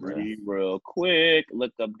my Okay, bro. screen real quick.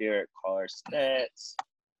 Look up Derek Carr's stats.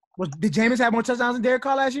 Did Jameis have more touchdowns than Derek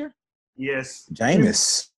Carr last year? Yes.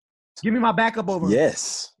 Jameis. Give me my backup over him.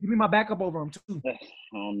 Yes. Give me my backup over him too. I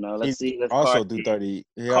don't know. He Let's see. Let's also Carr do did. 30.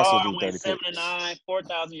 He also Carr do went 30 7 picks. to 9,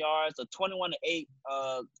 4,000 yards, a 21-8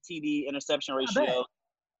 TD interception Not bad. ratio,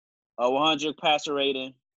 a 100 passer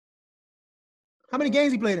rating. How many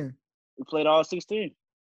games he played in? We played all 16.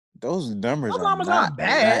 Those numbers Those are numbers not aren't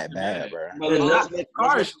bad. that bad, bro. But Yeah, let's- that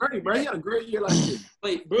Carr is straight, bro. He had a great year last year.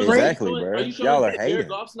 Wait, Bruce, Exactly, are bro. you showing Y'all are Jared hating.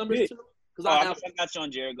 Goff's numbers too? Because Oh, I I have, got you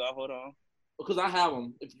on Jared Goff. Hold on. because I have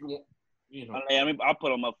them. If you want, I'll put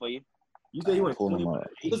them up for you. You said he went Pull him 21. up.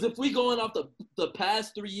 Because if we going off the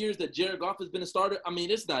past 3 years that Jared Goff has been a starter, I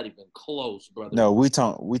mean, it's not even close, brother. No, we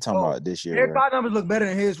talking Oh, about this year, Derek bro. Carr numbers look better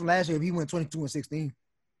than his from last year if he went 22-16.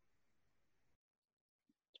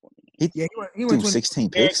 He Yeah, he threw went 20. 16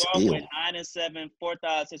 Jared picks. Goff Ew. went 9-7,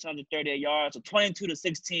 4,638 yards, a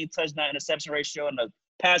 22-16 touchdown interception ratio, and a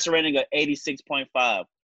passer rating of 86.5.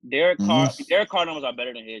 Derek Carr numbers are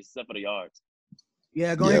better than his, except for the yards.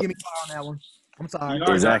 Yeah, go ahead Yep. and give me Carr on that one. I'm sorry.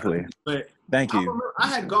 Yards Exactly. are- But Thank I you. remember I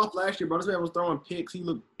had golf last year, bro. This man was throwing picks. He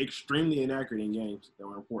looked extremely inaccurate in games that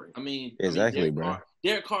were important. I mean, Exactly, Derek bro. Carr,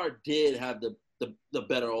 Derek Carr did have the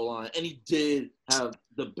better O line, and he did have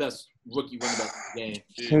the best rookie running back in the game.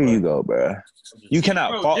 Here you go, bro. You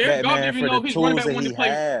cannot Bro, fault Jared that Goff man didn't for even know the if his running tools back that wanted he to play.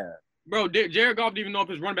 had. Bro, Jared Goff didn't even know if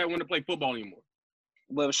his running back wanted to play football anymore.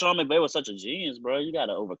 But Sean McVay was such a genius, bro. You got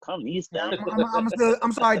to overcome these things.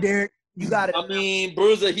 I'm sorry, Derek. You got it. I mean,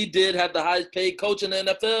 Bruiser, he did have the highest paid coach in the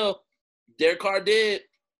NFL. Derek Carr did.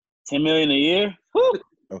 $10 million a year? Whew.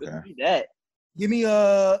 Okay. Be that. Give me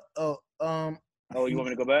Oh, you want me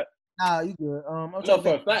to go back? Nah, you good. I'm I trying know to for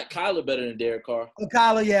a think. fact Kyler better than Derek Carr.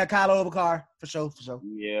 Kyler over Carr for sure.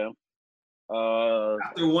 Yeah.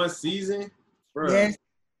 After one season, bro. Yes.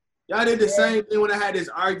 Y'all did the same thing when I had this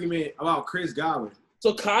argument about Chris Godwin.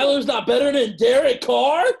 So Kyler's not better than Derek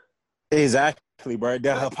Carr? Exactly, bro.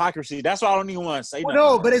 The hypocrisy. That's why I don't even want to say Well,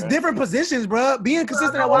 nothing. no, but it's bro. different positions, bro. Being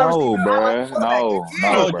consistent at wide No, receiver, bro. No,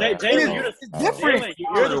 No, bro. Jalen, you're it's different. Jalen,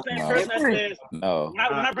 you're the same No. person that says No. when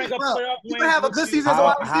I bring up Bro, playoff you wins, can have a good season as a How-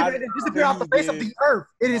 wide receiver how- and then disappear how off the do you face of give- the earth.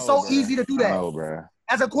 It is No, so bro. easy to do that. No, bro.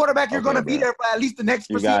 As a quarterback, you're Okay, going to be bro. there for at least the next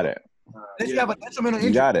You foreseeable. got it. Unless you have a detrimental You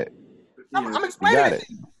injury. got it. I'm You explaining got it. it.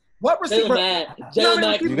 What Jalen receiver? Mack. You know Jalen how many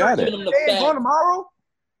Mack receivers You got giving it. him the today and going fact. tomorrow?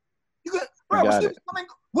 You got, bro, You got receivers coming.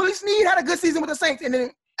 Willie Snead had a good season with the Saints, and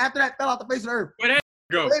then after that, fell off the face of the earth. Where that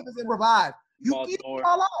go? Davis and revived. You keep Baltimore.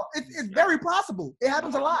 fall off. It's very possible. It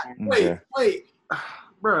happens a lot. Okay. Wait,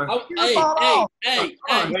 bro. Hey, fall off. Wait,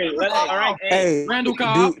 all right, hey. Hey, Randall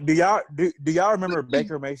Cobb. do y'all remember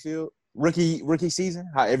Baker Mayfield rookie season?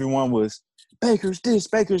 How everyone was Baker's this,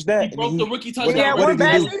 Baker's that. He and broke he- the rookie Well, touchdown. he had what one did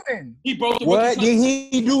he bad do? season. He broke the What rookie did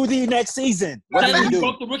touchdown. he do the next season? What did he He do?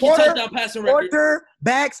 broke the rookie Quarter- touchdown passing record.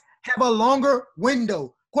 Quarterbacks have a longer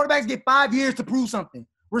window. Quarterbacks get 5 years to prove something.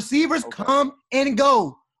 Receivers Okay. come and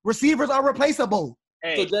go. Receivers are replaceable.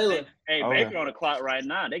 Hey, So Jalen, hey, Okay. Baker on the clock right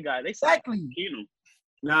now. They signed Exactly. Keenum.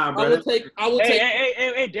 Nah, I bro. would take.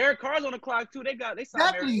 Hey, Derek Carr's on the clock too. They signed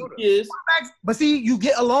Exactly. Mariota. His. But see, you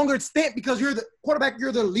get a longer stint because you're the quarterback.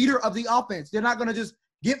 You're the leader of the offense. They're not gonna just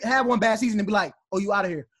have one bad season and be like, "Oh, you out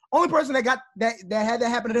of here." Only person that got that had that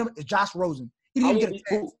happen to them is Josh Rosen. He didn't even get a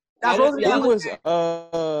chance. Josh Rosen Yeah, got Who one was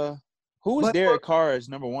chance. who was But- Derek Carr's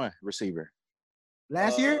number one receiver?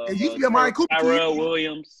 Last year. It used to be Amari Cooper. Tyrell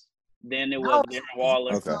Williams. Then it was Darren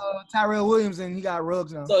Waller. Okay. Tyrell Williams, and he got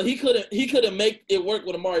Ruggs now. So he couldn't make it work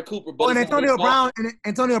with Amari Cooper. But Oh, and it's not his fault.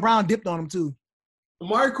 Antonio Brown dipped on him too.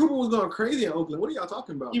 Amari Cooper was going crazy in Oakland. What are y'all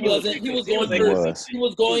talking about? He bro? wasn't. He was He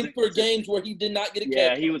was going for games where he did not get a catch.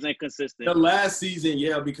 Yeah, he was inconsistent. The last season,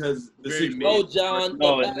 yeah, because the Very season. mid. Oh, John.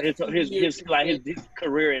 No, the last his 2 years,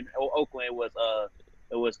 career in Oakland was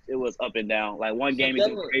it was up and down. Like one game he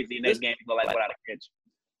was crazy, next game he go like without a catch.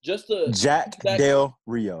 just to Jack Del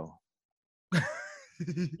Rio.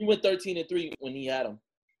 he went 13-3 when he had him.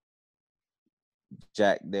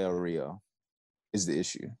 Jack Del Rio is the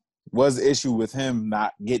issue. Was the issue with him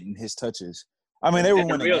not getting his touches? I mean, they were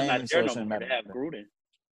winning Real's not games, there so it no shouldn't more. They matter. have Gruden.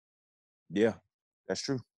 Yeah, that's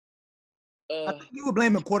true. I think you would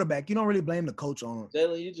blame the quarterback. You don't really blame the coach on it.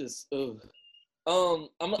 Jalen, you just.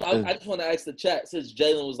 I just want to ask the chat since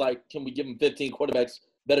Jalen was like, "Can we give him 15 quarterbacks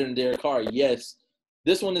better than Derek Carr?" Yes.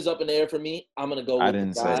 This one is up in the air for me. I'm gonna go. With I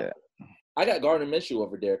didn't say that. I got Gardner Minshew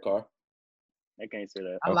over Derek Carr. I can't say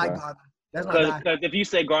that. I like Okay. Gardner. That's my guy. Because if you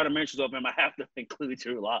say Gardner Minshew's over him, I have to include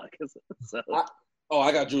Drew Lock. So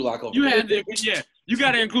I got Drew Lock over. You there. had to, yeah. You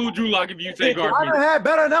got to include Drew Lock if you say Gardner Gardner. had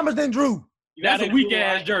better numbers than Drew. That's a weak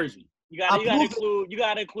ass jersey. You got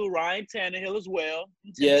to include Ryan Tannehill as well.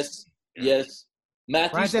 Yes.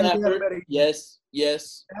 Matthew Ryan Tannehill Stafford. better. Yes.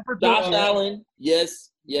 Stafford, Josh Allen.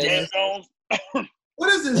 Yes. Dan Jones. What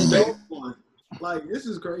is this based on? Like, this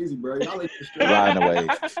is crazy, bro. Y'all like Riding away.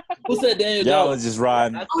 Who said Daniel Y'all Jones? are just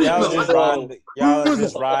riding. Y'all Y'all just are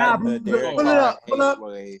just riding the Bruiser. Derek Pull it up, Carr pull up. hate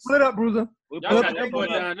waves. Pull it up, Bruiser. Y'all got that boy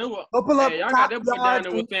down there. Go pull up Hey, y'all top got that boy down yards.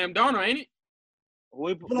 there with Sam Darnold, ain't it? Pull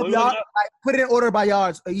up yards. Like, put it in order by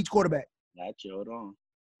yards of each quarterback. Got you. Hold on.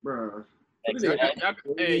 bro.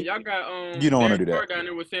 Y'all got You don't wanna Derek do that. Carr down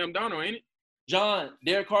there with Sam Darnold, ain't it? John,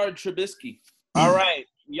 Derek Carr, Trubisky. All right.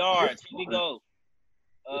 Yards. Here we go.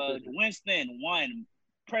 Winston 1,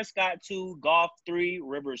 Prescott 2, Goff 3,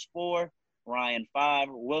 Rivers 4, Ryan 5,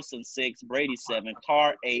 Wilson 6, Brady 7,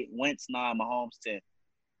 Carr 8, Wentz 9, Mahomes 10.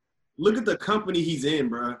 Look at the company he's in,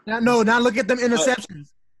 bro. Now look at them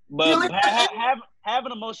interceptions. But having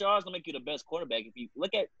the most yards will make you the best quarterback. If you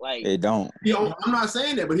look at like, It don't. I'm not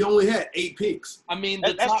saying that, but he only had 8 picks. I mean,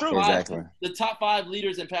 That's true. Exactly. The top 5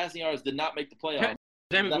 leaders in passing yards did not make the playoffs.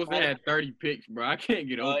 James Wilson had 30 picks, bro. I can't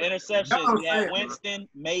get over that. interceptions, we had Winston,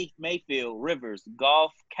 Mayfield, Rivers,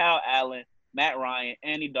 Goff, Kyle Allen, Matt Ryan,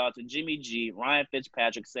 Andy Dalton, Jimmy G, Ryan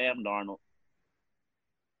Fitzpatrick, Sam Darnold.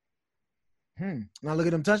 Now look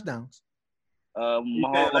at them touchdowns.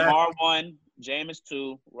 Lamar 1, Jameis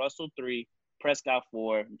 2, Russell 3, Prescott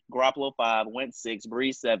 4, Garoppolo 5, Wentz 6,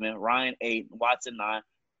 Breeze 7, Ryan 8, Watson 9,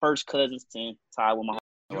 First Cousins 10, tied with Mahomes.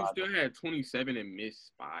 You still had 27 and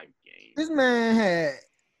missed 5 games. This man had.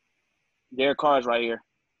 Derek Carr's right here.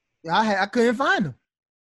 I couldn't find him.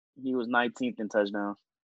 He was 19th in touchdowns.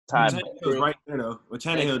 Tied. Tannehill was right there, though. But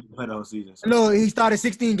Tannehill didn't play the whole season. So. No, he started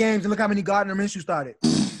 16 games, and look how many Gardner Minshew started.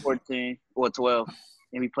 14 or 12,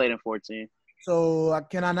 and he played in 14. So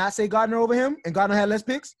can I not say Gardner over him? And Gardner had less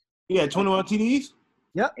picks? He had 21 TDs?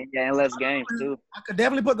 Yep. And less games, too. I could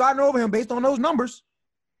definitely put Gardner over him based on those numbers.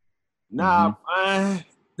 Nah,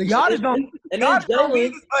 The yardage don't And then yardage don't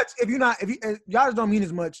mean Jalen, as much yardage don't mean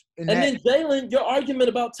as much in that. and then Jalen, your argument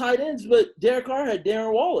about tight ends, but Derek Carr had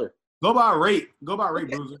Darren Waller. Go by rate. Go by rate,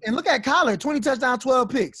 Bruiser. And look at Kyler, 20 touchdowns, 12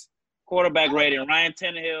 picks. Quarterback rating: Ryan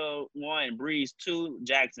Tannehill 1, Breeze 2,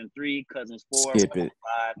 Jackson 3, Cousins 4, Skip it.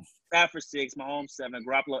 5, Stafford 6, Mahomes 7,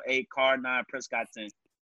 Garoppolo 8, Carr 9, Prescott 10.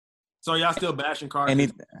 So y'all still bashing Carr? And He's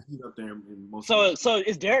up there in most. So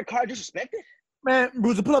is Derek Carr disrespected? Man,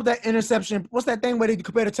 Bruiser, pull up that interception. What's that thing where they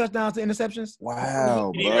compare the touchdowns to interceptions?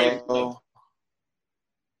 Wow, CD bro.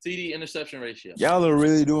 CD interception ratio. Y'all are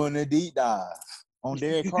really doing a deep dive on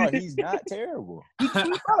Derek Carr. He's not terrible.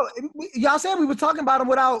 Y'all said we were talking about him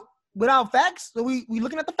without facts, so we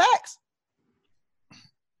looking at the facts.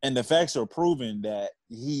 And the facts are proving that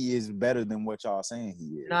he is better than what y'all saying he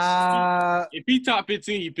is. Nah, If he top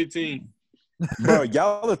 15, he 15. Bro,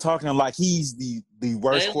 y'all are talking like he's the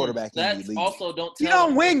worst quarterback in the Stats league. also don't he tell.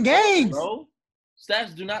 don't win games. Bro.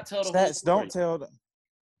 Stats do not tell the whole Stats story. don't tell them.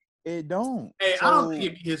 It don't. Hey, I don't think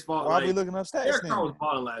it'd be his fault. Why are we Like, looking up stats Derek then? Carr was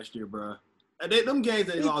balling last year, bro. Them games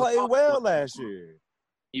that He lost. played well last year.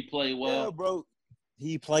 He played Yeah, well. bro.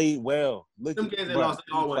 He played well. Look, Them games they bro, lost,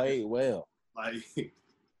 they all he won. played well. Like,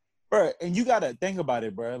 Bro, and you gotta think about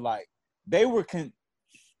it, bro. Like they were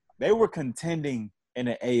contending in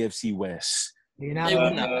the AFC West, You're They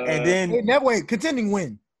were not, not. and then that way, contending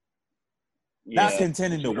win. not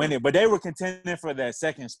contending to win it, but they were contending for that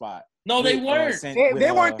second spot. No, they with, weren't.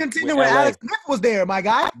 They weren't contending when LA. Alex Smith was there, my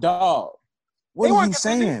guy. Dog. What They are weren't you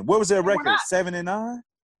contending. saying? What was their They were record? not. 7-9.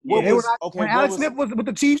 Yeah, They were not, okay? when What Alex was, Smith was with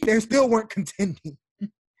the Chiefs, they still weren't contending. The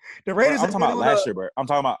bro, Raiders. I'm talking about last year, bro. I'm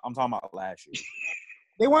talking about last year.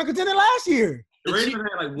 They weren't contending last year. the The Raiders Chiefs-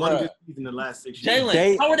 had like one Bruh. good season in the last 6 years.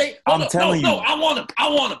 Jalen, how were they? I'm telling no, you. I want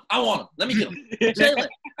him. Let me get him. Jalen,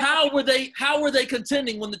 how were they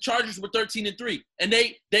contending when the Chargers were 13-3 and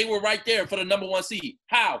they were right there for the number 1 seed?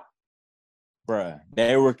 How? Bruh,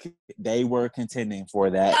 they were contending for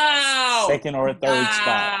that How? second or third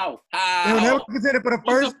spot. They were never How? contending for the What's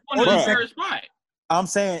first. the point of the Bruh. third spot? I'm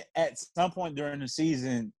saying at some point during the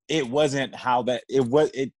season, it wasn't how that it was.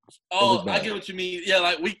 It Oh, was I bad. get what you mean. Yeah,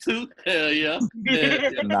 like week 2. Hell yeah. Yeah.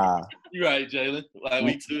 nah, You're right, Jalen. Like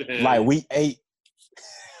week 2. Hell like yeah.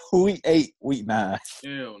 week 8, week 9.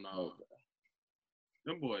 Hell no.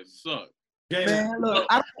 Them boys suck. Jalen, Man, look,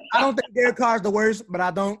 I don't think Derek Carr's the worst, but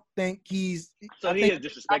I don't think he's. So I he think,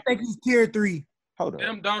 is I disrespected. think he's tier 3. Hold up.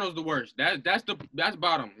 Sam Donald's the worst. That's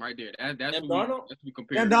bottom right there. That's Sam who Darnold? we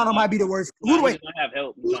compare. Sam Donald might be the worst. Nah, he Wait, doesn't have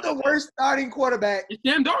help. He who's don't the have help. worst starting quarterback? It's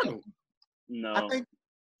Sam Darnold. No. I think.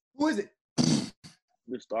 Who is it?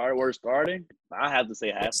 We're starting. I have to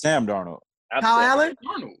say Haskins. Sam Darnold. I have to Kyle say Allen?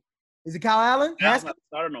 Arnold. Is it Kyle Allen? Haskins Haskins? not the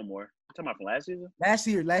starter no more. You talking about from last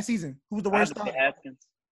season? Last season. Who was the I have worst to say starter? Haskins.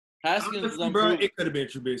 Haskins is Honestly, bro, unproven. it could have been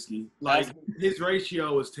Trubisky. Like his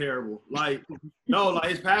ratio was terrible. Like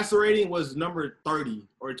his passer rating was number 30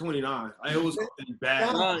 or 29. Like, it was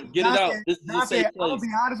bad. John, get it out. This is a John safe said, I'm gonna place.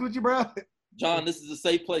 be honest with you, bro. John, this is a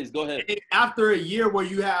safe place. Go ahead. After a year where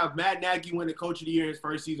you have Matt Nagy win the Coach of the Year in his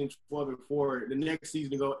first season, 12-4, the next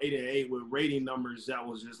season to go 8-8 with rating numbers that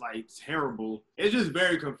was just like terrible. It's just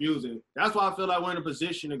very confusing. That's why I feel like we're in a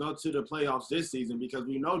position to go to the playoffs this season because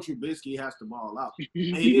we know Trubisky has to ball out. And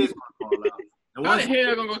he is going to ball out. And How the once hell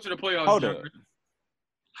they gonna go to the playoffs? Hold John? up. Their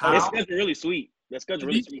how, schedule really sweet. Their schedule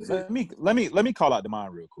really sweet. Let me call out Demond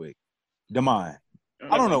real quick. Demond,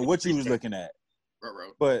 I don't know what you was looking at, Bro.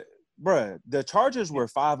 but bruh, the Chargers were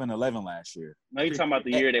 5-11 last year. No, you talking about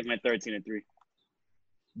the year they went 13-3.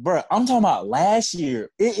 Bruh, I'm talking about last year.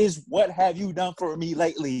 It is what have you done for me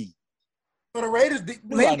lately? So the Raiders,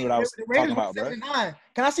 I knew what I was talking about, bro. 79.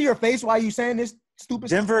 Can I see your face while you saying this stupid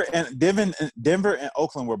Denver and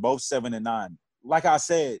Oakland were both 7-9. Like I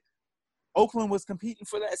said, Oakland was competing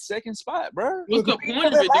for that second spot, bro. What's the Competing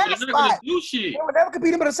point for of it? the They're last not gonna spot. do shit. They were never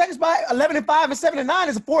competing for the second spot. 11-5 and 7-9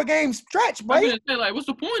 is a 4-game stretch, bro. I'm gonna say, like, what's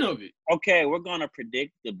the point of it? Okay, we're gonna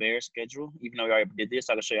predict the Bears' schedule. Even though we already did this,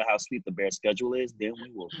 I can show you how sweet the Bears' schedule is. Then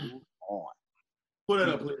we will move on. Pull it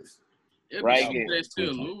up, please. Yeah, Right but here. they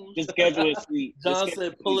still lose. This schedule is sweet. This John schedule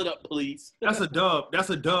said, is "Pull sweet. it up, please." That's a dub. That's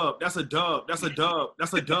a dub. That's a dub. That's a dub.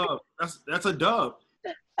 That's a dub. That's a dub.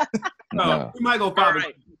 No, No. we might go All 5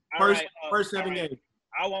 right. first 7 games.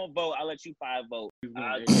 I won't vote. I'll let you 5 vote.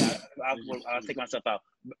 I'll take myself out.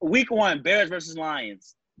 Week 1, Bears versus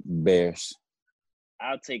Lions. Bears.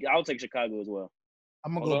 I'll take Chicago as well.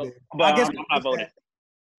 I'm gonna Hold go up. Bears. But I guess I'm not voting.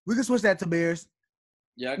 we can switch that to Bears.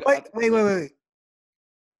 Yeah. Wait.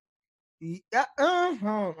 Yeah,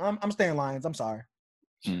 I'm staying Lions. I'm sorry.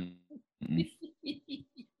 Mm-hmm.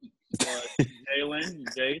 Jalen,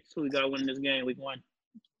 Jace, who we got to win this game week 1?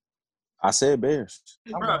 I said Bears.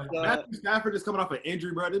 Bro, Matthew Stafford is coming off an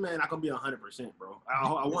injury, bro. This man not gonna be 100%, bro. I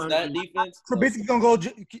want That defense. Trubisky gonna go.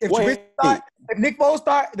 If Wait. Trubisky start, if Nick Foles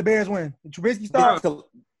start, the Bears win. If Trubisky start, the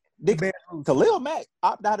Did Bears lose. Khalil Mack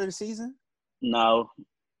opt out of the season? No.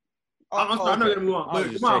 I'm sorry, I know that we want. I was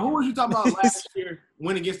But just come on, checking. who was you talking about last year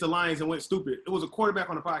went against the Lions and went stupid? It was a quarterback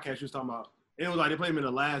on the podcast you was talking about. And it was like they played him in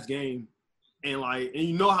the last game. And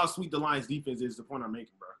you know how sweet the Lions defense is, the point I'm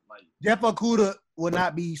making, bro. Like Jeff Okuda will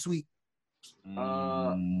not be sweet.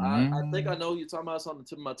 I think I know who you're talking about. It's on the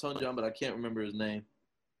tip of my tongue, John, but I can't remember his name.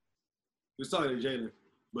 we're talking to Jalen,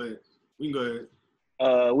 but we can go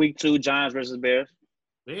ahead. Week 2, Giants versus Bears.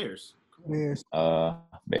 Bears. Bears.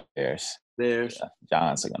 Bears. Bears. Yeah,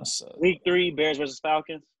 Giants are gonna suck. Week 3, Bears versus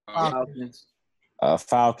Falcons. Falcons.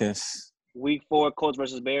 Falcons. Week 4, Colts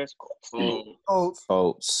versus Bears. Colts.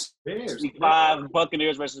 Colts. Bears. Week 5,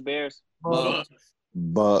 Buccaneers versus Bears. Bucks.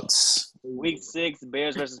 Bucks. Week 6,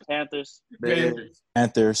 Bears versus Panthers. Bears.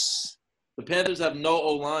 Panthers. The Panthers have no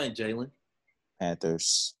O-line, Jalen.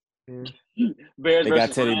 Panthers. Bears They got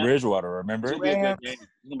versus Teddy Rams. Bridgewater, remember? It's gonna be a good game.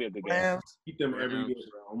 It's gonna be a good game. Rams. Keep them every year,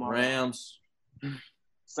 bro. Oh, my God. Rams.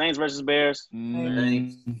 Saints versus Bears.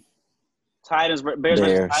 Mm, Titans. Bears versus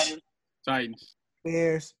Bears. Titans. Titans.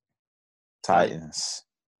 Bears. Titans.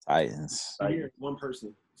 Here, one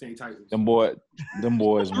person saying Titans. Them boys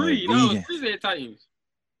went Three. No, vegan. 3 said Titans.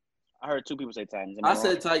 I heard 2 people say Titans. Am I wrong?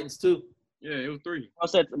 said Titans too. Yeah, it was 3. I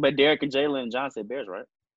said, but Derek and Jalen and John said Bears, right?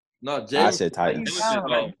 No, I Jalen. said Titans. It was just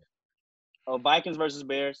like, Oh, Vikings versus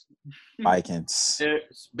Bears. Vikings.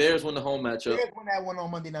 Bears win the home matchup. Bears won that one on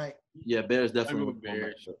Monday night. Yeah, Bears definitely I go win the home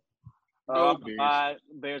Bears. matchup. Go Bears. 5,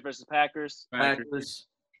 Bears versus Packers. Packers.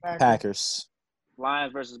 Packers.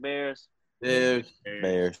 Lions versus Bears. Bears.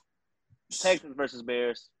 Bears. Texans versus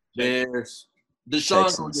Bears. Bears.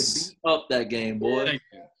 Deshaun's gonna get Texans. beat up that game, boy.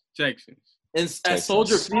 Texans. And at Texans.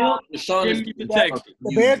 Soldier Field, Deshaun is Give me the getting Texans.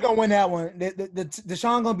 The Bears gonna win that one. The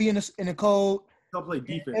Deshaun gonna be in the cold. They'll play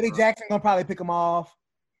defense. Eddie bro. Jackson gonna probably pick him off.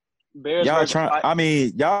 Bears Y'all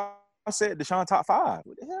versus y'all said Deshaun top 5.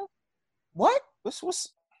 What the hell? What? What's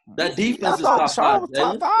That I defense is thought top Deshaun 5. was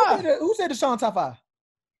top Jalen. 5. Who said Deshaun top 5?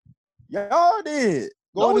 Y'all did.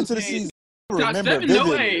 Going No, into the he season. Top Remember 7? No,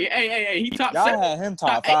 vividly. hey. He top Y'all 7. had him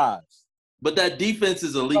top Hey. 5. But that defense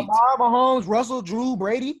is elite. Lamar, Mahomes, Russell, Drew,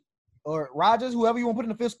 Brady, or Rodgers, whoever you want to put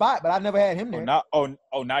in the fifth spot. But I never had him there. Now y'all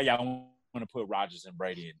want to put Rodgers and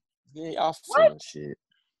Brady in. Yeah, y'all full of shit.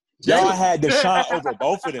 Y'all had Deshaun over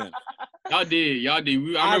both of them. Y'all did.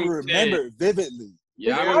 I remember vividly.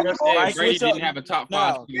 Yeah, I It's remember you arguable. said Like, Brady switch up. didn't have a top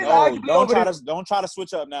 5 No, season. It's no, arguably over there. don't try to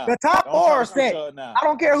switch up now. The top Don't four try are to switch set. up now. I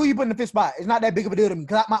don't care who you put in the fifth spot. It's not that big of a deal to me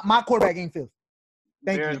because my quarterback ain't fifth.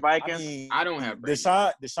 Thank Bears, you. Vikings. I mean, I don't have Brady.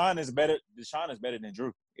 Deshaun is better. Deshaun is better than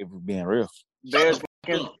Drew. If we're being real, Bears,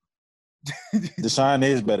 Vikings. Deshaun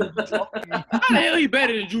is better than Drew How the hell he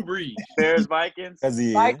better than Drew Brees? Bears, Vikings. because he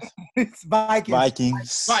is Vikings.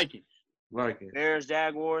 Vikings. Vikings. Vikings. Bears,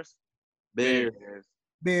 Jaguars. Bears.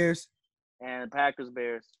 Bears. And Packers,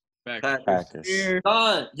 Bears. Packers. Packers. Bears.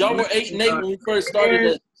 Don, y'all were 8-8 when we first started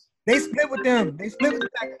Bears. it. They split with them. They split with the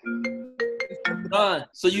Packers. Don,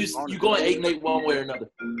 so you going 8-8 one way or another.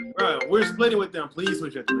 Bro, we're splitting with them. Please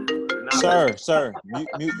switch up the name. Sir,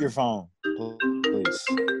 mute your phone, please.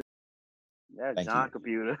 That's Thank John you.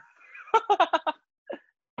 computer.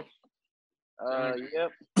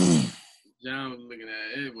 Yep. John was looking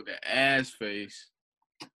at it with the ass face.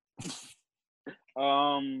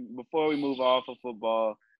 Before we move off of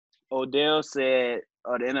football, Odell said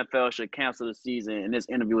the NFL should cancel the season, and this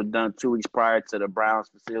interview was done 2 weeks prior to the Browns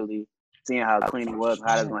facility, seeing how clean it was,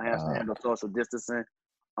 how they're going to handle social distancing.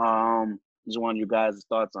 Just wanted you guys'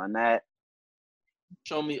 thoughts on that.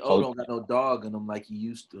 Show me don't got no dog in him like he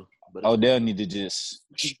used to. But Odell need to just.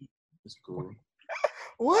 it's cool.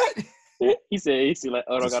 What? He said like,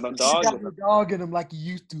 don't got no dog. Got the dog in him like he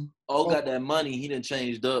used to. Got that money. He done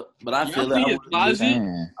changed up. But I Y'all feel see like his closet?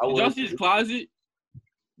 Man. Did y'all see his closet?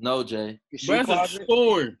 No, Jay. Bro, that's a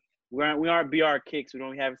store. We aren't BR Kicks.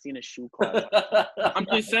 We haven't seen a shoe closet. I'm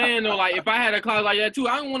just saying though, like if I had a closet like that too,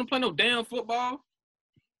 I don't want to play no damn football.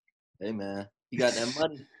 Hey man, he got that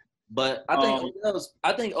money. But I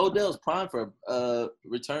think Odell's prime for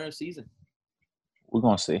return season. We're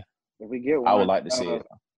gonna see. If we get one, I would like to see it.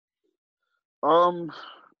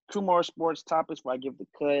 2 more sports topics before I give the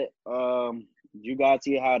cut. Did you guys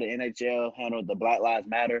see how the NHL handled the Black Lives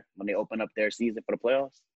Matter when they opened up their season for the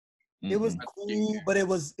playoffs? It was cool, but it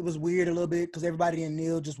was weird a little bit because everybody didn't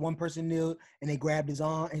kneel. Just one person kneeled, and they grabbed his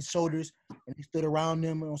arm and shoulders, and they stood around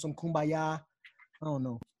him on some kumbaya. I don't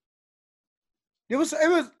know. It was.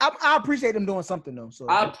 I appreciate them doing something though. So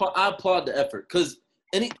I applaud the effort because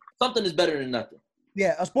something is better than nothing.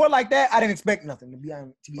 Yeah, a sport like that, I didn't expect nothing to be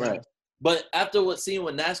honest. Right. But after seeing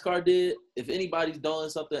what NASCAR did, if anybody's doing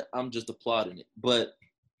something, I'm just applauding it. But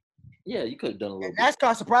yeah, you could have done a little bit.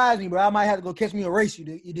 NASCAR surprised me, bro. I might have to go catch me a race. You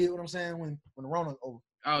did what I'm saying when the Rona's over.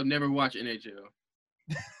 I'll never watch NHL.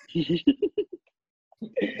 If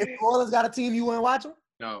New Orleans got a team, you wouldn't watch them?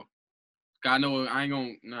 No. I know I ain't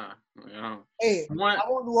gonna Hey, I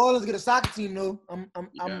want New Orleans to get a soccer team though.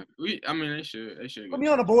 They should. Put me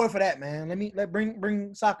on the board for that, man. Let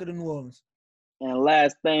bring soccer to New Orleans. And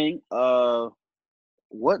last thing,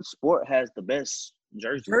 what sport has the best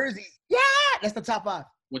jersey? Jersey. Yeah, that's the top 5.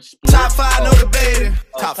 Which sport? Top 5, no debating.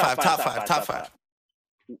 Top five.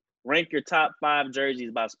 Rank your top 5 jerseys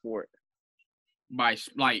by sport. By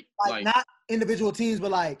like not individual teams, but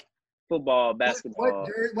like football, basketball.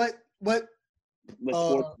 What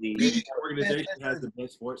sports league? Organization has the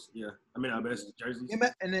best sports. Yeah, I mean our best jerseys.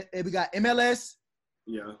 And then we got MLS.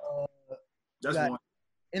 Yeah, that's one.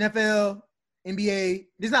 NFL, NBA.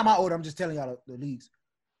 This is not my order. I'm just telling y'all the leagues.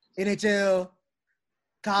 NHL,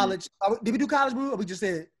 college. Did we do college, bro? Or we just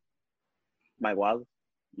said Mike Wallace?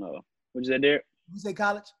 No. What'd you say, Derek? You say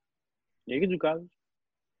college? Yeah, you can do college.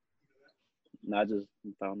 No, I just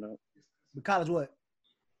found out. But college what?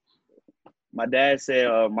 My dad said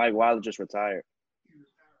Mike Wallace just retired.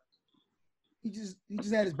 He just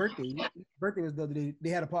had his birthday. His birthday was the other day. They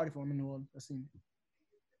had a party for him in New Orleans. I seen.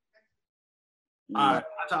 All right,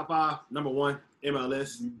 my top 5. Number 1,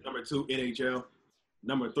 MLS. Number 2, NHL.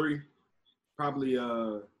 Number 3, probably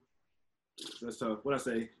what I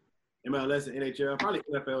say, MLS and NHL. Probably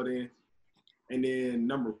NFL then. And then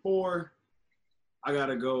number 4, I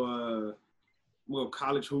gotta go. We'll go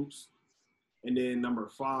college hoops. And then number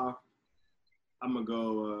 5, I'm gonna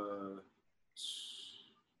go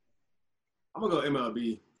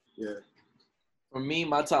MLB. Yeah. For me,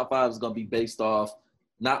 my top 5 is gonna be based off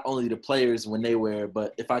not only the players when they wear it,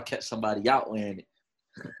 but if I catch somebody out wearing it.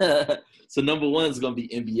 So number 1 is gonna be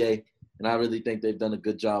NBA, and I really think they've done a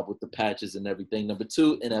good job with the patches and everything. Number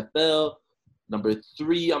 2, NFL. Number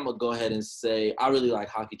 3, I'm gonna go ahead and say I really like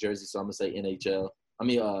hockey jerseys, so I'm gonna say NHL.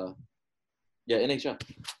 NHL.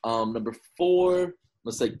 Number 4, I'm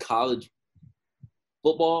gonna say college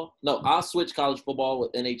football. No, I'll switch college football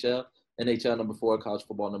with NHL. NHL number 4, college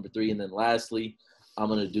football number 3, and then lastly, I'm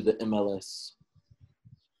gonna do the MLS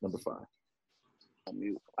number 5.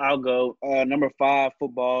 I'll go number 5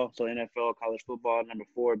 football, so NFL, college football. Number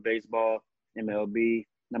 4 baseball, MLB.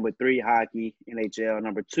 Number 3 hockey, NHL.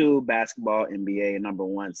 Number 2 basketball, NBA. And number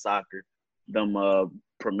 1 soccer, them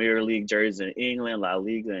Premier League jerseys in England, La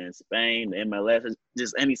Liga in Spain, the MLS.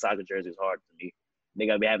 Just any soccer jersey is hard to me. They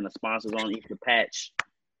gotta be having the sponsors on each of the patch.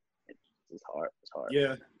 It's hard. It's hard.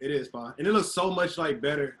 Yeah, it is fine. And it looks so much like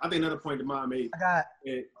better. I think another point Demond made. I got.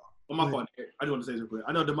 My fault. I just want to say something quick.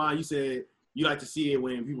 I know Demond, you said you like to see it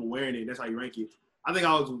when people wearing it. That's how you rank it. I think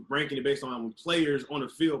I was ranking it based on when players on the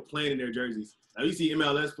field playing in their jerseys. Now you see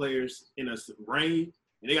MLS players in a rain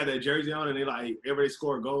and they got that jersey on and they like every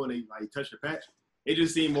score a goal and they like touch the patch. It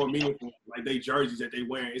just seemed more meaningful. Like they jerseys that they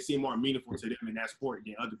wearing, it seemed more meaningful to them in that sport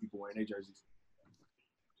than other people wearing their jerseys.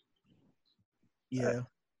 Yeah.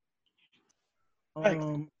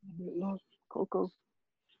 Coco.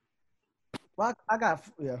 Well, I got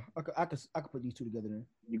I could put these two together then.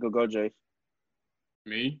 You go, Jay.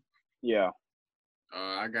 Me? Yeah.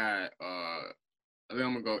 I got I think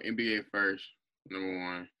I'm gonna go NBA first, number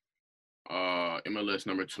one. MLS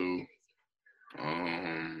number two. I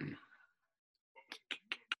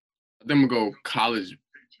think I'm gonna go college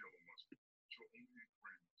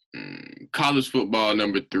football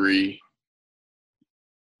number three.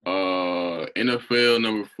 NFL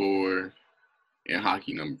number four, and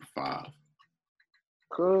hockey number five.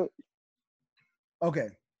 Cool. Okay.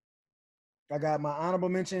 I got my honorable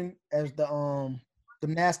mention as the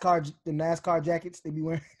NASCAR jackets they be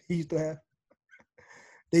wearing. They used to have.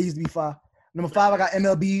 They used to be fire. Number 5, I got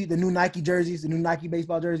MLB, the new Nike jerseys, the new Nike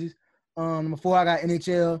baseball jerseys. Number 4, I got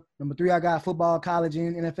NHL. Number 3, I got football, college,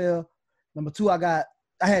 and NFL. Number 2, I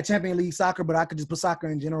had Champion League soccer, but I could just put soccer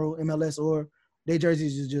in general, MLS, or their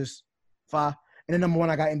jerseys is just fire. And then number 1,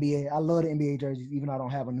 I got NBA. I love the NBA jerseys, even though I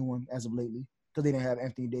don't have a new one as of lately because they didn't have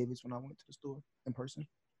Anthony Davis when I went to the store in person.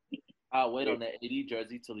 I'll wait on that AD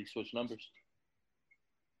jersey till he switch numbers.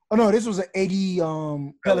 Oh no, this was an 80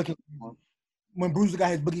 Pelican when Bruce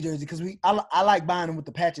got his boogie jersey because I like buying them with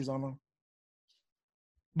the patches on them.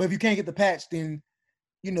 But if you can't get the patch, then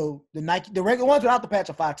the regular ones without the patch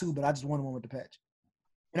are fire too. But I just want one with the patch.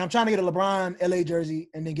 And I'm trying to get a LeBron LA jersey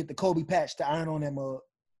and then get the Kobe patch to iron on that mug.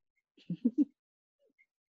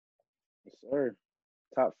 Yes, sir.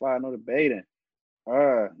 Top 5, no debating.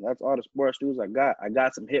 That's all the sports news I got. I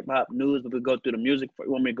got some hip hop news. We go through the music.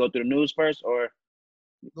 You want me to go through the news first, or?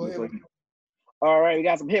 Go ahead. All right, we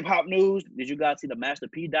got some hip hop news. Did you guys see the Master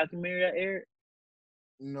P documentary that aired?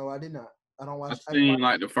 No, I did not. I don't watch. I seen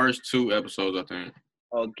like the first 2 episodes, I think.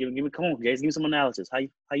 Oh, give me, come on, guys, give me some analysis. How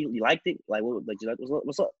you liked it? Like,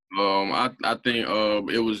 what's up? I think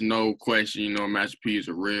it was no question. Master P is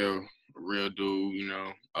a real dude.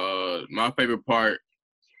 My favorite part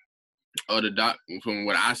of the doc, from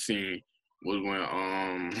what I seen, was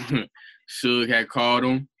when Suge had called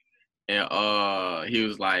him, and he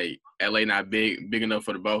was like, "LA not big enough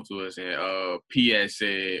for the both of us," and P had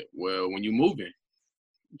said, "Well, when you moving,"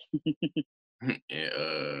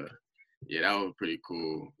 and yeah, that was pretty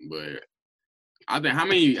cool. But I think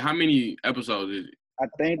how many episodes is it? I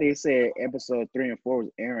think they said episode 3 and 4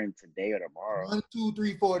 was airing today or tomorrow. 1, 2,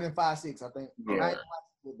 3, 4, then 5, 6. I think. Yeah.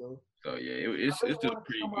 So yeah, it's still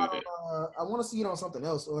pretty good. I want to see it on something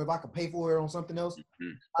else, or if I could pay for it on something else.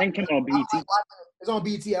 Mm-hmm. I think it on BET. It's on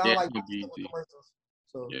BET. I don't like BET. commercials.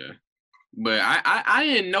 So Yeah, but I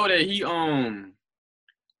didn't know that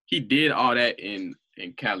he did all that in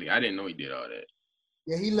Cali. I didn't know he did all that.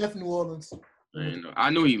 yeah, he left New Orleans. I didn't know. I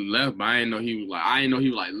knew he left, but I didn't know he was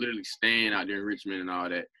like literally staying out there in Richmond and all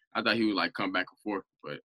that. I thought he would like come back and forth,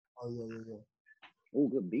 but Oh yeah. Oh,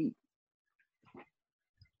 good beat.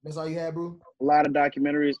 That's all you had, bro? A lot of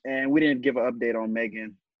documentaries, and we didn't give an update on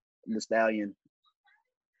Megan Thee Stallion.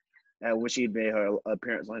 When she made her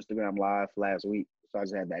appearance on Instagram Live last week, so I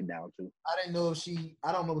just had that down too. I don't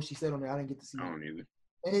know what she said on there. I didn't get to see I it. don't either.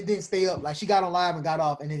 And it didn't stay up. Like she got on live and got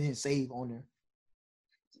off, and it didn't save on there.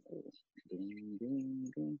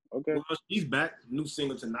 Okay. Well, she's back. New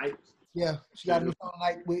single tonight. Yeah, she got a new song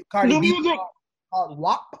like with Cardi B. music. Called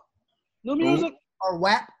WAP New music. or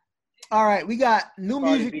WAP. All right, we got new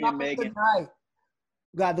Cardi music B and dropping Megan. tonight.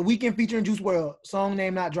 We got The Weeknd featuring Juice WRLD. Song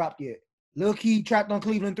name not dropped yet. Lil Key Trapped on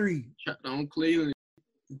Cleveland 3. Trapped on Cleveland.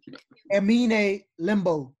 Amine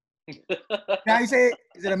Limbo. How you say it?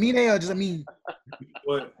 Is it Amine or just Amin?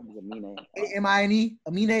 What? A-M-I-N-E?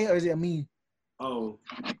 Amine or is it Amin? Oh,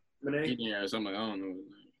 Renee? Yeah, something like I don't know.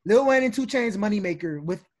 Lil Wayne and 2 Chainz Moneymaker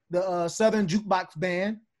with the Southern Jukebox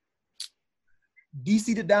Band.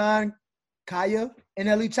 DC the Don, Kaya,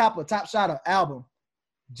 NLE Chopper, Top Shotter album.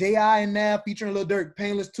 J.I. and Nav featuring Lil Durk,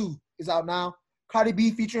 Painless 2 is out now. Cardi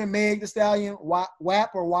B featuring Meg Thee Stallion, WAP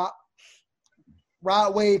or WAP.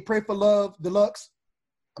 Rod Wave, Pray for Love, Deluxe.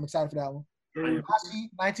 I'm excited for that one. Hashi,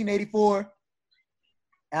 1984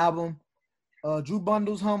 album. Drew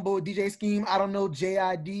Bundles, Humble, DJ Scheme, I don't know,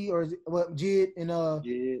 JID or what Jid and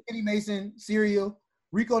Kenny Mason, Serial.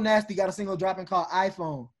 Rico Nasty got a single dropping called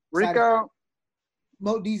iPhone. Rico.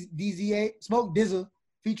 Smoke DZA, Smoke Dizza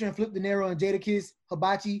featuring Flip De Niro and Jada Kiss,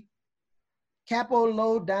 Hibachi. Capo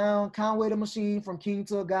Low Down, Conway the Machine from King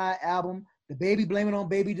to a God album. The Baby Blame It on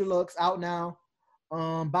Baby Deluxe out now.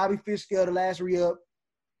 Bobby Fish Scale, The Last Re-Up.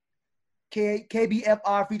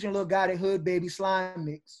 KBFR featuring Lil Gotti, Hood Baby Slime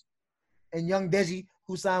Mix. And Young Deji,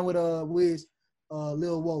 who signed with Wiz,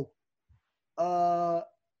 Lil Woe.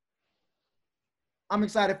 I'm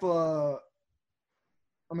excited for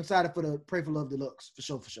the Pray for Love Deluxe, for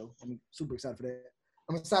sure. I'm super excited for that.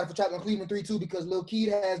 I'm excited for Trap on Cleveland 3 too because Lil Keed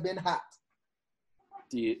has been hot.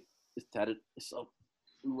 See it. It's tatted. It's up.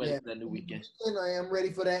 We waiting for that new weekend. I am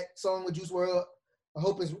ready for that song with Juice WRLD. I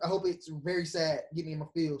hope it's very sad. Get me in my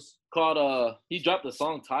feels. Called he dropped a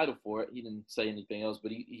song title for it. He didn't say anything else,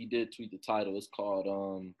 but he did tweet the title. It's called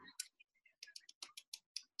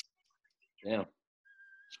damn.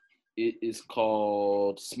 It is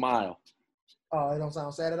called Smile. Oh, it don't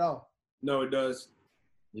sound sad at all. No, it does.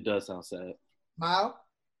 It does sound sad. Smile?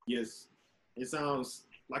 Yes. It sounds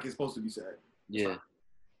like it's supposed to be sad. Yeah.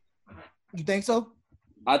 You think so?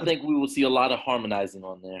 I think we will see a lot of harmonizing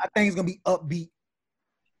on there. I think it's gonna be upbeat.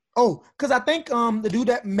 Oh, because I think the dude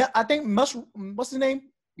that what's his name?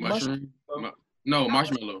 Mushroom? No,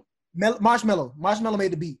 Marshmello. Marshmello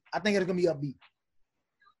made the beat. I think it's gonna be upbeat.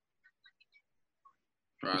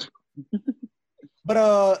 Right.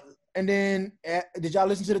 But and then did y'all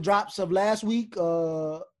listen to the drops of last week?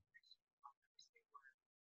 What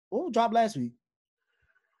dropped last week?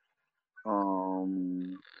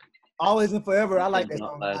 Always and Forever. I like that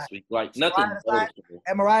song. Last week, like nothing.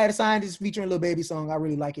 And Mariah the Scientist featuring Lil Baby song. I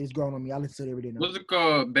really like it. It's grown on me. I listen to it every day now. What's it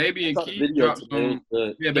called? Baby and Key dropped on.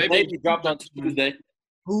 Yeah, Baby dropped on Tuesday.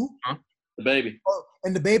 Who? Huh? The Baby. Oh,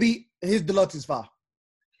 and the Baby, his deluxe is fire.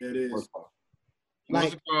 It is.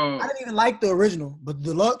 Like, I didn't even like the original, but the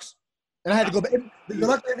deluxe, and I had to go back. The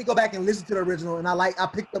deluxe made me go back and listen to the original, and I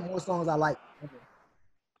picked up more songs I like.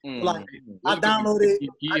 Like I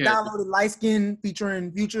downloaded Light Skin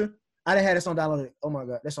featuring Future. I didn't have that song downloaded. Oh my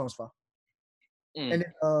god, that song's fire. And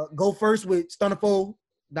then Go First with Stunnerful,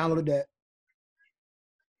 downloaded that.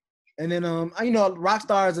 And then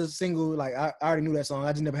Rockstar is a single. Like I already knew that song.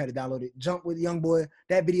 I just never had to download it. Jump with Youngboy.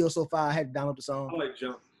 That video so far, I had to download the song. I like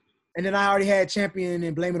Jump. And then I already had Champion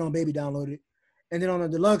and Blame It on Baby downloaded. And then on the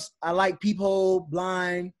deluxe, I like Peephole,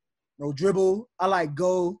 Blind, No Dribble. I like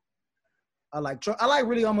Go. I like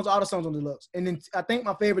really almost all the songs on the deluxe. And then I think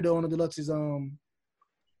my favorite though on the deluxe is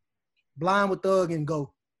Blind with Thug and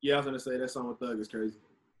Go. Yeah, I was gonna say that song with Thug is crazy.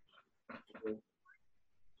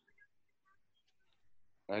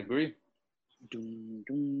 I agree. Got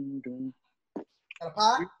a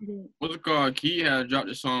pie? What's it called? Key has dropped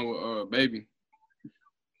a song with Baby.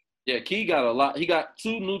 Yeah, Key got a lot. He got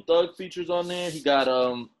 2 new Thug features on there. He got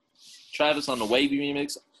Travis on the Wavy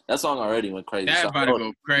remix. That song already went crazy. That about to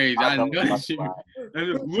go crazy. I know that shit. I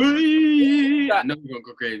know it's gonna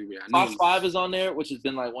go crazy. Fox 5 is on there, which has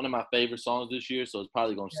been like one of my favorite songs this year, so it's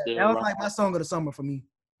probably gonna still. That was like my song of the summer for me.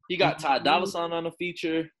 He got Ty Dolla $ign on the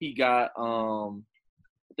feature. He got I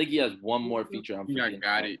think he has one more feature.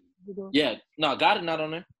 Got it. Yeah, no, Got It not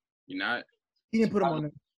on there. You not? He didn't put him on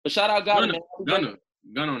there. But shout out Got It, man.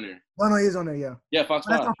 Gun on there. Gunna is on there, yeah. Yeah, Fox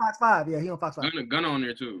 5. That's on Fox 5. Yeah, he on Fox 5. Gunna on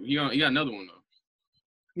there too. He got another one though.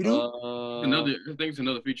 You do? I think it's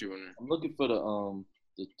another feature on there. I'm looking for the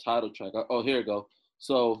title track. Oh, here we go.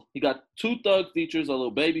 So he got 2 Thug features, a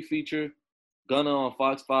Lil Baby feature, Gunna on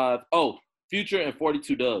Fox 5. Oh, Future and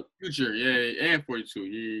 42 Dugg. Future, yeah, and 42,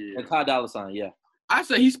 yeah. And Ty Dolla $ign, yeah. I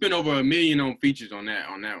say he spent over $1 million on features on that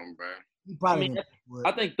one, bro. He probably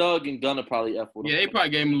I think Thug and Gunna probably F with him. Yeah, they probably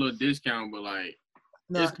gave him a little discount, but like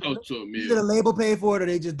it's close to $1 million. Either the label paid for it or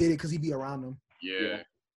they just did it because he be around them. Yeah.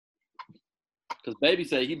 Because Baby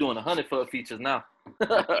said he doing 100-foot features now.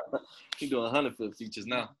 He doing 100-foot features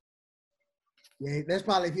now. Yeah, that's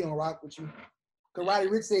probably if he don't rock with you. Because Roddy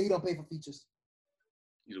Ricch said he don't pay for features.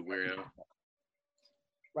 He's a weirdo.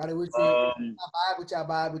 Roddy Ricch said, I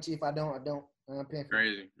vibe with you. If I don't, I don't. I'm paying for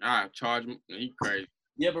crazy. Charge him. He crazy.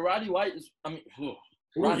 Yeah, but Roddy White is,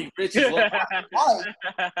 Roddy Ricch is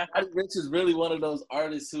Roddy Ricch is really one of those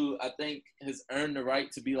artists who I think has earned the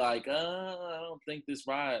right to be like, I don't think this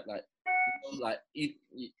right.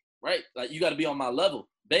 Right? Like, you got to be on my level.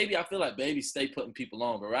 Baby, I feel like Baby stay putting people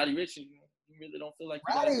on, but Roddy Ricch, you really don't feel like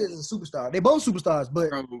Roddy is a superstar. They both superstars, but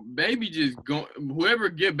bro, Baby just going. Whoever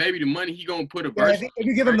give Baby the money, he gonna put a verse. If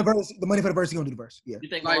you give him the money for the verse, he gonna do the verse. Yeah. You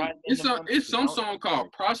think like it's some song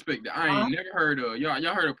called Prospect that I ain't never heard of.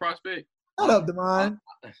 Y'all heard of Prospect? Shut up, Demond.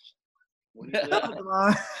 What he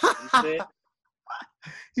said?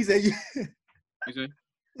 He said, You say?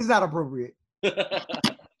 it's not appropriate.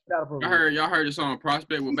 Not appropriate. Y'all heard the song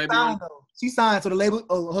Prospect with She Baby on signed, it? though. She signed to the label.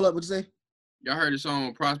 Oh, hold up. What'd you say? Y'all heard the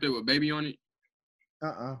song Prospect with Baby on it?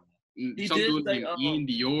 He Some did dude say, named Ian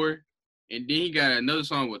Dior. And then he got another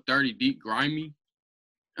song with 30 Deep Grimy.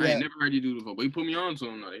 I ain't never heard you do before, but he put me on to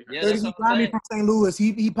him though. Yeah, that's what I'm saying. from St. Louis.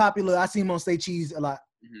 He popular. I see him on Stay Cheese a lot.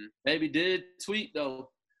 Mm-hmm. Baby did tweet though.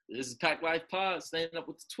 This is Pack Life Pod, staying up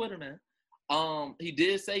with the Twitter, man. He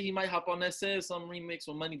did say he might hop on that Says Something remix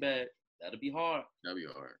with Moneybag. That'll be hard. That'd be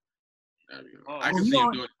hard. Oh, I can see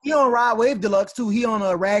him doing it. He on Ride Wave Deluxe too. He on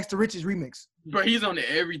a Rags to Riches remix. Bro, he's on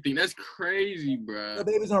everything. That's crazy, bro. The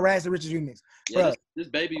Baby's on Rags to Riches remix. Yeah, Bro, this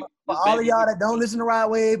baby. for all of y'all that don't listen to Ride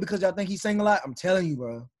Wave because y'all think he sing a lot, I'm telling you,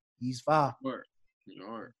 bro, he's fire. Hard.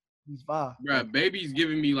 He's fire. Bro, Baby's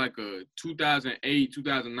giving me like a 2008,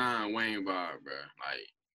 2009 Wayne vibe, bro. Like,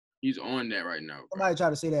 he's on that right now, bro. Somebody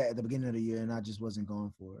tried to say that at the beginning of the year, and I just wasn't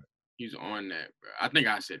going for it. He's on that, bro. I think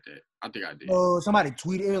I said that. I think I did. Oh, somebody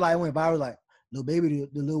tweeted it, like, it went viral, like, Lil Baby,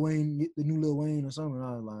 the Lil Wayne, the new Lil Wayne or something.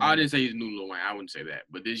 I was like, I didn't say he's new Lil Wayne. I wouldn't say that.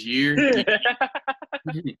 But this year,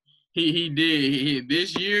 he did.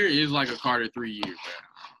 This year is like a Carter 3 years, bro.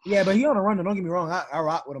 yeah, but he on a run. Don't get me wrong. I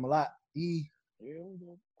rock with him a lot.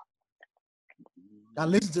 I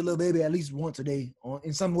listen to Lil Baby at least once a day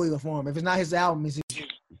in some way or form. If it's not his album, it's his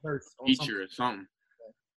verse. Feature or something.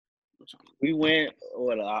 We went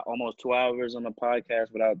almost 2 hours on the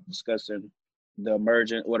podcast without discussing the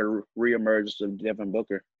emergence or the reemergence of Devin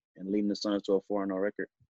Booker and leading the Suns to a 4-0 record.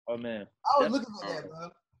 Oh man, I was looking at that, bro.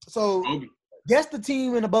 So, guess the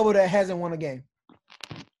team in the bubble that hasn't won a game.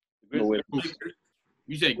 The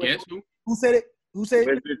You said guess who? Who said it? Who said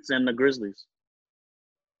it? Wizards and the Grizzlies.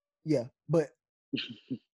 Yeah, but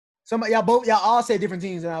y'all all said different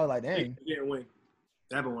teams, and I was like, dang. Didn't win.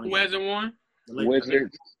 Who hasn't won?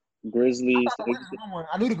 Wizards, Grizzlies.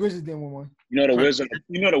 I knew the Grizzlies didn't win one. You know the Wizards.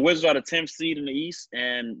 You know the Wizards are the 10th seed in the East,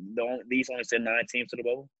 and the East only sent 9 teams to the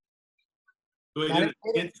bubble. So They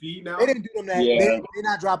didn't do them that. Yeah. They're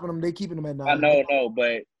not dropping them. They keeping them at 9. I know,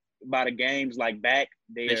 but by the games like back,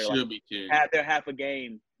 They they're should like, be 10. they're half a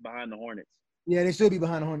game behind the Hornets. Yeah, they should be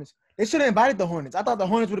behind the Hornets. They should have invited the Hornets. I thought the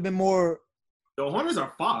Hornets would have been more. The Hornets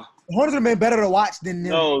are far. The Hornets would have been better to watch than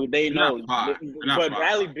them. No, they They're know. not far. They're not But far.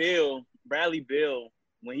 Bradley Beal,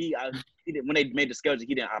 when when they made the schedule,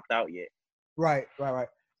 he didn't opt out yet. Right.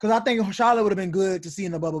 Because I think Charlotte would have been good to see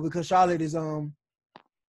in the bubble because Charlotte is I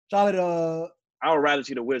would rather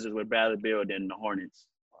see the Wizards with Bradley Beal than the Hornets.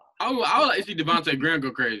 I would like to see Devontae Graham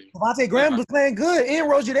go crazy. Devontae Graham was playing good. And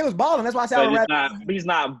Rozier, they was balling. That's why I said I would rather. He's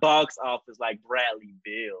not box office like Bradley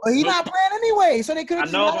Beal. But he's not playing anyway, so they could. I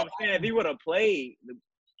know what I'm saying. If he would have played,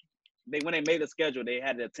 when they made the schedule, they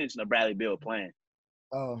had the attention of Bradley Beal playing.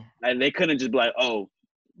 Oh. Like they couldn't just be like, "Oh,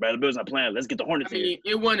 Bradley Beal's not playing. Let's get the Hornets I mean,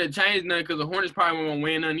 it wouldn't have changed nothing because the Hornets probably won't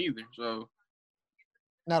win none either. So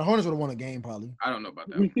Now the Hornets would have won a game probably. I don't know about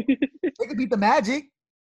that. They could beat the Magic.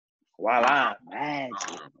 Voila,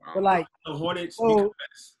 Magic. But like The Hornets. So,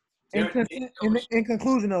 in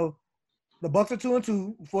conclusion, though, the Bucks are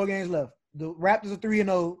 2-2, 4 games left. The Raptors are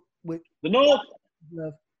 3-0 with the North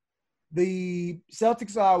left. The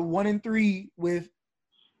Celtics are 1-3 with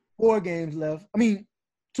 4 games left. I mean,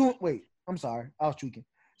 I'm sorry, I was tweaking.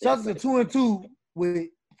 Celtics are 2-2 with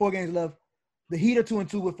 4 games left. The Heat are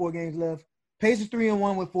 2-2 with 4 games left. Pacers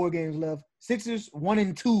 3-1 with 4 games left. Sixers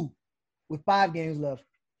 1-2 with 5 games left.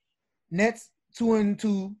 Nets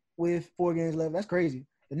 2-2 with 4 games left. That's crazy.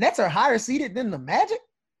 The Nets are higher seeded than the Magic.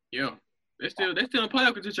 Yeah, they're still in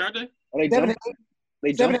playoff contention, aren't they? Are they 7 and 8.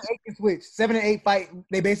 They 7 and 8 can switch. 7 and 8 fight.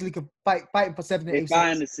 They basically could fighting for 7 and 8. They're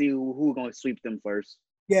trying to see who's going to sweep them first.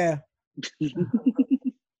 Yeah.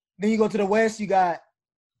 Then you go to the West. You got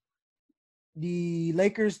the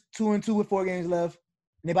Lakers 2-2 with 4 games left.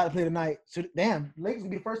 And they about to play tonight. So damn, Lakers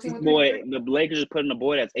will be the first team. The Lakers just put in a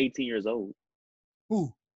boy that's 18 years old.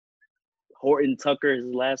 Who? Horton Tucker is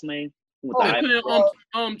his last name.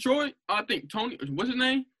 Troy. I think Tony. What's his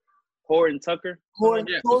name? Horton Tucker. Horton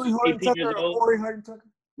Tucker. Tucker.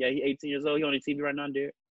 Yeah, he's 18 years old. He on the TV right now,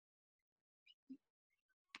 Derek.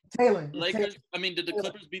 Taylor. Lakers. I mean, did the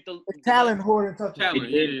Clippers beat the? It's Talon Horton Tucker. They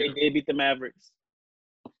did beat the Mavericks.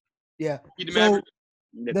 Yeah. The Mavericks.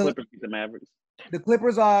 The Clippers beat the Mavericks. The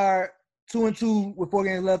Clippers are 2-2 with 4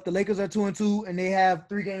 games left. The Lakers are 2-2, and they have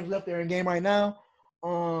 3 games left. They're in game right now.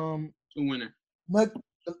 2 winner. The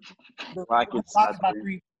Rockets by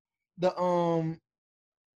 3. The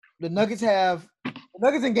Nuggets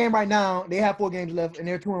in game right now. They have 4 games left, and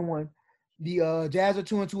they're 2-1. The Jazz are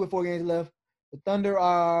 2-2 with 4 games left. The Thunder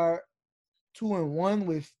are 2-1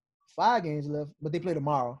 with 5 games left, but they play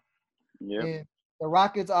tomorrow. Yeah. And the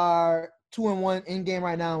Rockets are 2-1 in game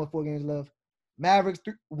right now with 4 games left. Mavericks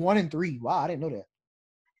 1-3. Wow, I didn't know that.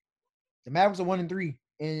 The Mavericks are 1-3,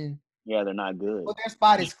 and Yeah, they're not good. their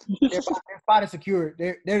spot is secured.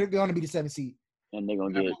 They're going to be the 7th seed. And they're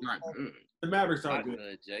gonna get Not good. The Mavericks are Not good.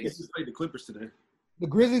 good, They Jace. just played the Clippers today. The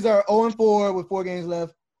Grizzlies are 0-4 with 4 games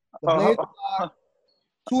left. The Blazers are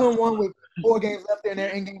 2-1 with 4 games left in their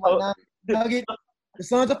in game right now. Nuggets, the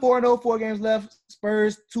Suns are 4-0, 4 games left.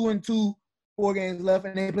 Spurs 2-2, 4 games left,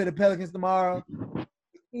 and they play the Pelicans tomorrow. The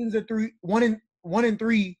Kings are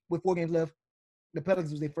 1-3 with 4 games left. The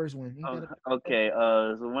Pelicans was their first win. okay.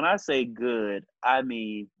 So when I say good, I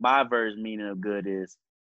mean my meaning of good is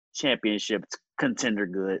championship contender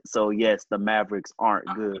good. So yes, the Mavericks aren't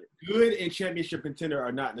good. Good and championship contender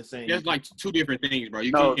are not the same. There's like two different things, bro.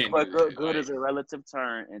 You No, can't. but do that. good Like, is a relative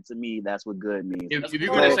term, and to me, that's what good means. if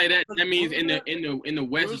you're gonna say that, that means in the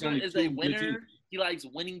West, it's Bruiser only is two a good winner. teams. He likes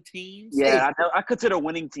winning teams. Yeah, I consider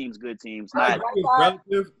winning teams good teams. Right, Not, it's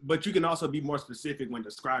relative, but you can also be more specific when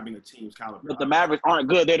describing a team's caliber. but the Mavericks aren't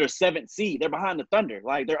good. They're the 7th seed. They're behind the Thunder.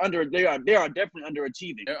 Like they are definitely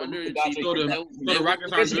underachieving. They're So we underachieving. gotta So make- the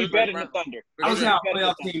Rockets They aren't should be good. better than the Thunder. I was saying our Better than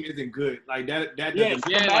playoff the Thunder. team isn't good. Like that Yes,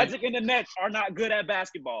 doesn't. Yeah, the like- Magic and the Nets are not good at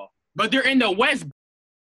basketball. But they're in the West.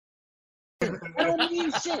 That don't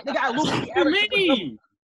mean shit. They got Luka. What do you mean?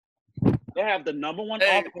 They have the number 1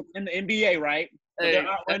 Hey. offense in the NBA, right? But Hey, they're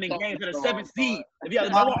not that's winning all- games. They're the that's all 7th I'm seed. If you have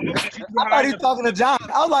the number 1 offense, you I thought he was talking to John.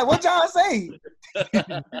 I was like, what John say?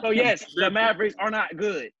 So yes, the Mavericks are not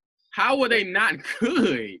good. How are they not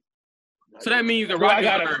good? So that means the So I Rockets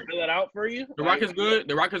gotta are fill it out for you. the Rockets good.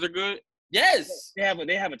 The Rockets are good. Yes. They have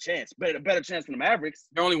a chance, but a better chance than the Mavericks.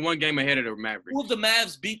 They're only 1 game ahead of the Mavericks. Who the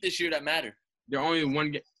Mavs beat this year that matter? They're only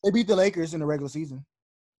 1 game. They beat the Lakers in the regular season.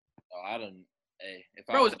 Oh, I don't. Hey, if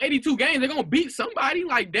Bro, I it's 82 games. They're gonna beat somebody.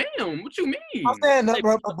 Like, damn, what you mean? I'm saying that,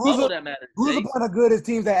 bro. bubble that matters. Bruiser Jace. point of good is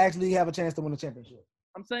teams that actually have a chance to win the championship.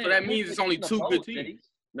 I'm saying So that means it's only in the 2 bubble, good teams. Jace.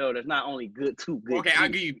 No, there's not only two good. Okay, I'll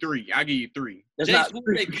give you 3. I'll give you 3. There's Jace, not who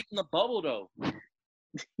did they beat in the bubble though?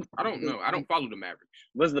 I don't know. I don't follow the Mavericks.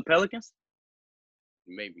 Was the Pelicans?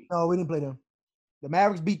 Maybe. No, we didn't play them. The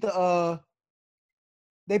Mavericks beat the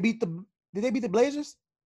did they beat the Blazers?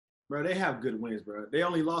 Bro, they have good wins, bro. They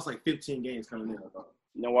only lost like 15 games coming in. Bro.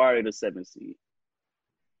 No, why are the 7th seed?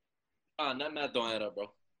 That math don't add up, bro.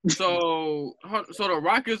 So the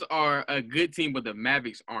Rockets are a good team, but the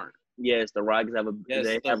Mavericks aren't. Yes, the Rockets have a. Yes,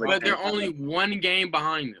 they the have a But they're chance. only 1 game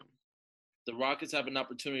behind them. The Rockets have an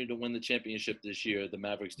opportunity to win the championship this year. The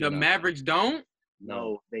Mavericks do The not. Mavericks don't.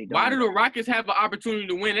 No, they don't. Why do the Rockets have an opportunity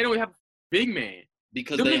to win? They don't have a big man.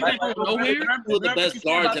 Because Them they niggas have ain't going nowhere. two of the Remember best what you said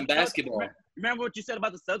guards about in the Celtics? basketball. Remember what you said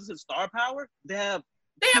about the Celtics and star power? They have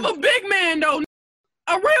They have a big man though,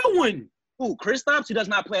 a real one. who? Kristaps, who does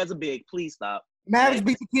not play as a big. Please stop. Mavericks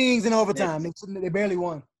beat the Kings in overtime. They barely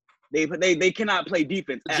won. They cannot play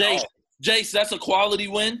defense at Jace, all. Jace, that's a quality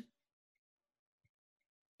win.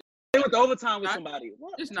 They went to overtime with somebody.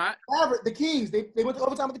 What? It's not. The Kings, they went to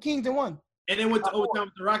overtime with the Kings and won. And then went to overtime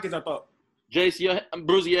with the Rockets, I thought. Jace,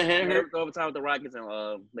 Bruiser, your head They hurt. went to overtime with the Rockets and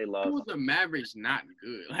they Who lost. was the Mavericks not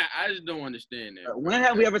good? Like, I just don't understand that. When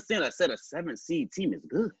have we ever seen a 7th seed team is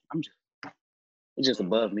good? It's just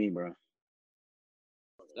above me, bro.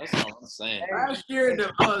 That's all I'm saying. Last year,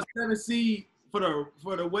 the 7th seed for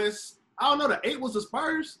the West, I don't know, the 8 was the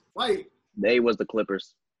Spurs. Like, The 8 was the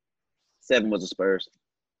Clippers. 7 was the Spurs.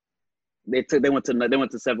 They went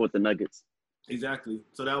to 7 with the Nuggets. exactly.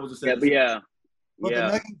 So that was the Yeah, 7th but yeah. But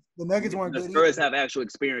Yeah. the Nuggets weren't The good. Spurs either. have actual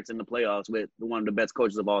experience in the playoffs with one of the best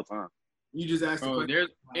coaches of all time. You just asked the Bro, question.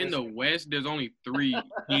 there's in the West. There's only 3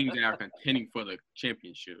 teams that are contending for the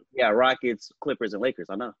championship. Yeah, Rockets, Clippers, and Lakers.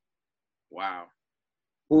 I know. Wow.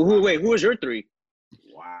 Who was your 3?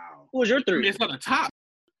 Wow. Who was your 3? It's on the top.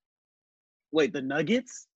 Wait, the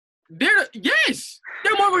Nuggets? They're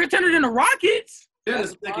more of a contender than the Rockets. They're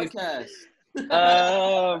That's the a second.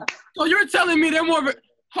 podcast. So you're telling me they're more of a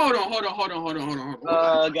hold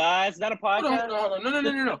on. Guys, is that a podcast? Hold on.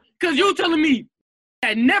 No. Because you're telling me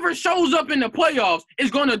that never shows up in the playoffs is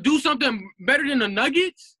going to do something better than the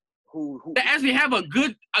Nuggets Who? that actually have a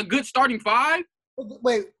good starting 5?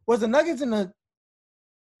 Wait, was the Nuggets in the?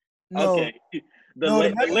 No, Okay. The No, the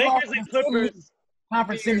Lakers Nuggets and lost Clippers.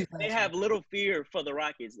 conference They semis. have little fear for the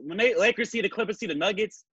Rockets. When they Lakers see the Clippers see the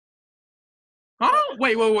Nuggets, Huh?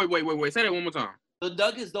 Wait. Say that one more time. The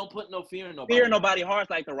Nuggets don't put no fear in nobody. fear nobody hearts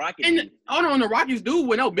like the Rockets. And do. the Rockets do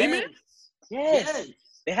with no big man. Yes.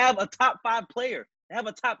 They have a top 5 player. They have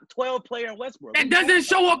a top 12 player in Westbrook. That doesn't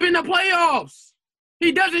show up in the playoffs.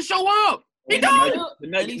 He doesn't show up. He The don't.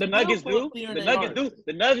 Nuggets, the Nuggets do. The Nuggets do.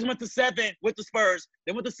 The Nuggets went to 7 with the Spurs.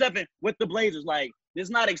 They went to 7 with the Blazers. Like This is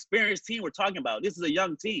not an experienced team we're talking about. This is a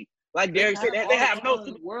young team. Like Derek said, they have no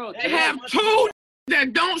in the world. They have two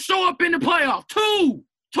that don't show up in the playoffs. Two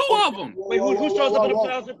of them. Wait, who shows up in the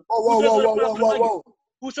playoffs? Whoa.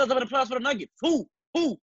 Who shows up in the playoffs for the Nuggets? Who?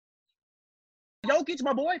 Jokic,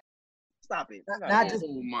 my boy. Stop it. Not just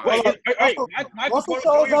Oh my. Wait, Russell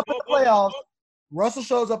shows up in the playoffs. Russell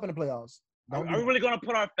shows up in the playoffs. Are we really gonna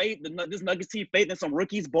put our faith, this Nuggets team, faith in some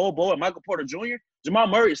rookies, Bo and Michael Porter Jr.? Jamal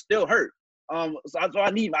Murray is still hurt. So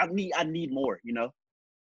I need more. You know.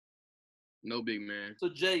 No big man. So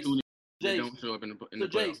Jace, They don't show up in the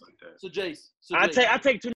playoffs like that. So Jace. I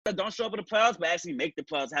take two that don't show up in the playoffs, but actually make the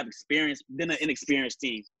playoffs, have experience, then an inexperienced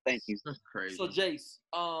team. Thank you. That's crazy. So Jace,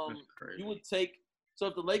 That's crazy. you would take. So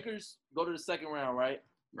if the Lakers go to the second round, right?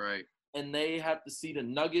 Right. And they have to see the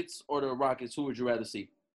Nuggets or the Rockets, who would you rather see?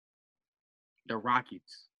 The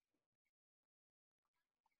Rockets.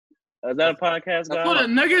 Is that a podcast, guy? So the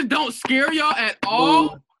Nuggets don't scare y'all at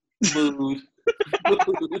all? Mood.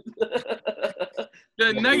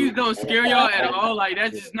 The Nuggets don't scare y'all at all? Like,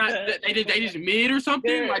 that's just not – they just mid or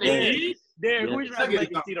something? Like, they mid? Derek, who would you rather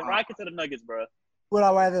see, the Rockets or the Nuggets, bro? Would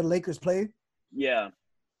I rather the Lakers play? Yeah.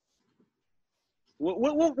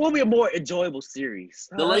 What will be a more enjoyable series?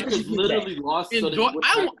 The Lakers literally lost. I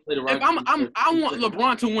want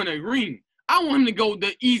LeBron to win a ring. I want him to go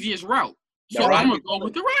the easiest route. So I'm going to go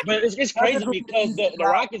with the Rockets. But it's crazy because the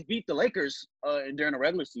Rockets beat the Lakers during the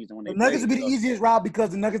regular season. When the Nuggets would be the easiest route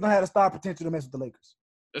because the Nuggets don't have the star potential to mess with the Lakers.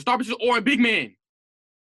 The star potential or a big man.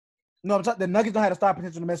 No, the Nuggets don't have the star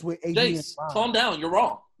potential to mess with AD. Jace, calm down. You're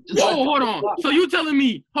wrong. Whoa, hold on. So you telling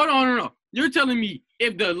me – hold on, no. You're telling me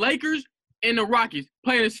if the Lakers and the Rockets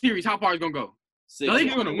play in a series, how far is going to go? The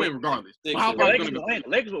Lakers are going to win regardless. How far is going to go? The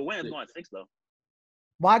Lakers will win. It's going 6, though.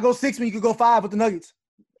 Why go 6 when you could go 5 with the Nuggets?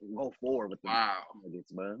 Go 4 with the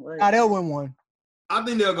Nuggets, man. Nah, they'll win 1. I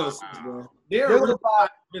think they'll go 6, bro. They'll go 5.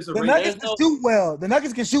 The Nuggets can shoot well. The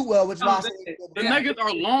Nuggets can shoot well, which is why I say the Nuggets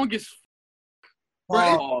are long as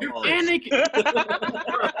and they can.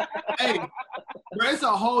 Hey, bro, it's a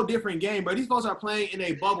whole different game, bro. These folks are playing in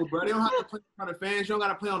a bubble, bro. They don't have to play in front of fans. You don't got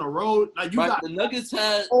to play on the road. Like you got the Nuggets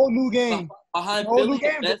had whole new game. Behind whole Philly, new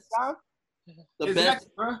game. the best.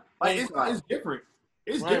 Bro. Like it's different.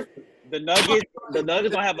 It's different. The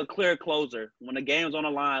Nuggets don't have a clear closer. When the game's on the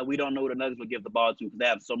line, we don't know who the Nuggets will give the ball to because they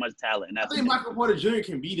have so much talent. And that's I think Michael Porter Jr.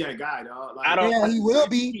 can be that guy, dog. Like, yeah, he will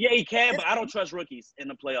be. Yeah, he can, but I don't trust rookies in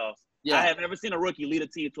the playoffs. Yeah. I have never seen a rookie lead a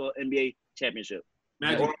team to an NBA championship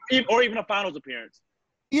or even a finals appearance.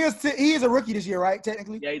 He is a rookie this year, right?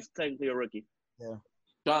 Technically. Yeah, he's technically a rookie. Yeah.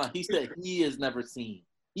 John, he said he has never seen.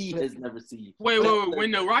 He has never seen. Wait. When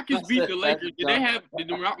the Rockets beat the Lakers, when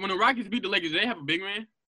the Rockets beat the Lakers, did they have a big man?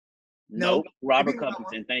 No. Robert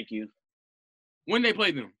Covington, thank you. When they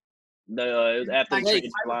played them? It was after the trade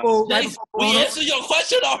deadline. We answered your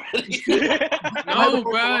question already.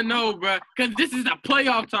 No, bro. Because this is a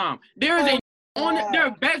playoff time. There is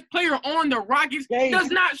their best player on the Rockets does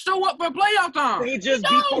not show up for playoff time. They just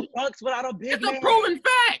beat the Bucks without a big man. It's a proven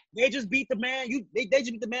fact. They just beat the man. They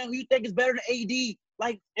just beat the man who you think is better than AD.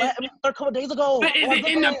 Like a couple of days ago. But is it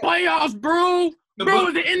in the playoffs, bro? Bro,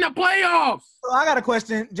 is it in the playoffs? So I got a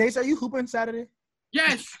question. Jace, are you hooping Saturday?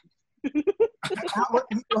 Yes.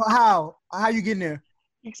 How you getting there?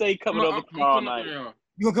 You say coming over tomorrow night. You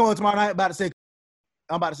gonna come over tomorrow night? I'm about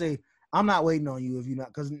to say, I'm not waiting on you if you're not,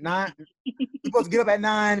 because 9. You're supposed to get up at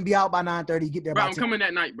 9 and be out by 9:30. Get there. Bro, by I'm 10. coming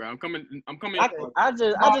that night, bro. I'm coming. I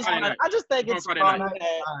just think it's fun that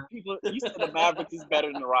people. You said the Mavericks is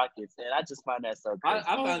better than the Rockets, and I just find that so crazy.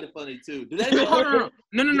 I find it funny too.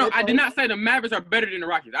 No. I did not say the Mavericks are better than the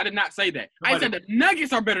Rockets. I did not say that. I said the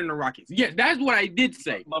Nuggets are better than the Rockets. Yes, that's what I did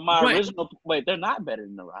say. But original wait, they're not better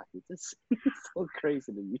than the Rockets. It's so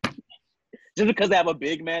crazy to me. Just because they have a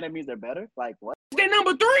big man, that means they're better. Like what? They're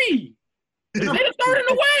number 3. They're the 3rd in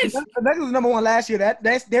the West. The Nuggets was number 1 last year.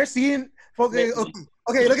 That's they're seeing. Okay,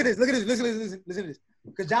 look at this. Listen to this.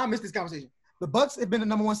 Because John missed this conversation. The Bucks have been the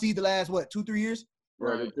number 1 seed the last 2-3 years.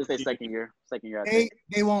 Right. This is second year.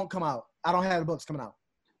 They won't come out. I don't have the Bucks coming out.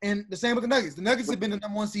 And the same with the Nuggets. The Nuggets have been the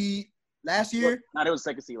number 1 seed last year. No, they was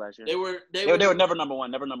second seed last year. They were never number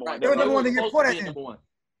 1. Never number 1. They were number 1 the year before that.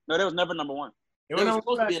 No, they was never number 1. They were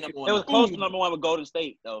supposed to be number 1. It was close to number 1 with Golden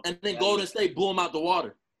State though. And then Golden State blew them out the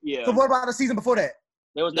water. Yeah. So what about the season before that?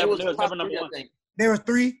 They was never number 1. They were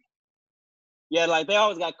 3. Yeah, like they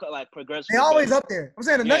always got progressive. They always up there. I'm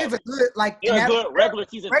saying the Nuggets are good. Like they're a good regular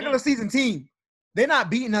season team. They're not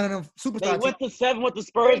beating none of them superstars. They went to 7 with the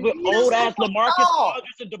Spurs with old ass LaMarcus Aldridge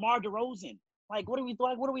and DeMar DeRozan. Like, what are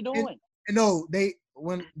we doing? No,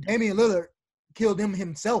 when Damian Lillard killed him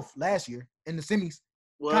himself last year in the semis.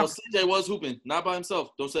 Well, CJ was hooping, not by himself.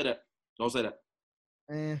 Don't say that.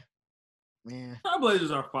 Man.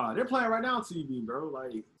 Trailblazers are fine. They're playing right now on TV, bro.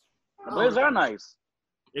 Like, The Blazers are nice.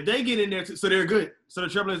 if they get in there, so they're good. So the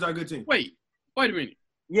Trailblazers are a good team. Wait a minute.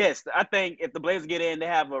 Yes, I think if the Blazers get in, they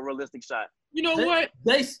have a realistic shot. You know what?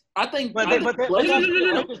 I think. But No.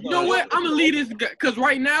 You know what? I'm gonna leave this because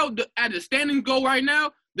right now, as the standings go right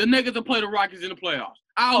now, the niggas will play the Rockets in the playoffs.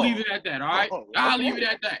 I'll leave it at that. All right. I'll leave it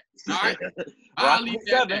at that. All right. I'll leave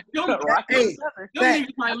it at that. Them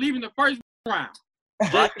niggas might leave in the first round.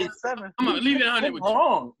 Rockets 7. I'm gonna leave it 100 with you.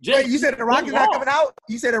 Wrong. Wait, you said the Rockets not coming out?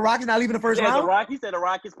 You said the Rockets not leaving the first Yeah, round? he said the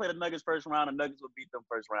Rockets play the Nuggets first round. The Nuggets will beat them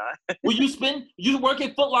first round. Will you spend? You work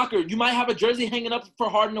at Foot Locker. You might have a jersey hanging up for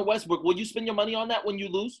Harden or Westbrook. Will you spend your money on that when you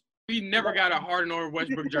lose? We never got a Harden or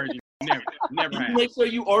Westbrook jersey. Never You had. make sure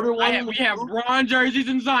you order one. We have Braun jerseys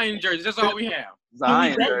and Zion jerseys. That's all we have.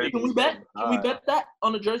 Zion. Can we bet? Can we bet that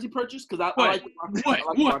on a jersey purchase? Because I like the Rockets. I like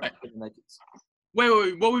the What? Rockets and the Nuggets.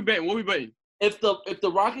 Wait. What we betting? What we betting? If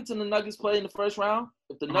the Rockets and the Nuggets play in the first round,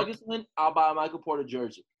 if the Nuggets win, I'll buy a Michael Porter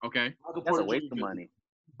jersey. Okay. Michael That's Porter a waste jersey. of money.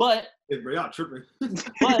 But Bro, y'all tripping.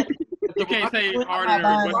 You can't say Harden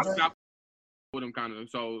buying or Rockets. Westbrook with them kind of.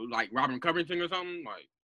 So like Robin Covington or something like.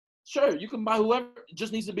 sure, you can buy whoever. It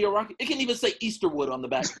just needs to be a Rocket. It can even say Easterwood on the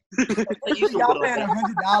back. Y'all paying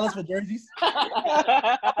 $100 for jerseys?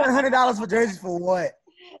 $100 for jerseys for what?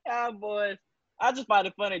 Ah, boy. I just find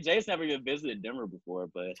it funny. Jason never even visited Denver before,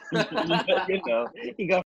 but he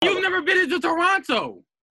go. You've never been to Toronto.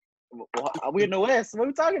 Well, we in the West. What are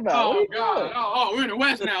we talking about? What are Oh you God! doing? Oh, we're in the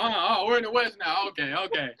West now, huh? Oh, we're in the West now. Okay.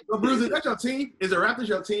 So, Bruce, is that your team? Is the Raptors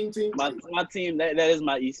your team? My team. That is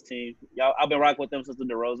my East team. Y'all, I've been rocking with them since the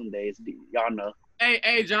DeRozan days. Y'all know.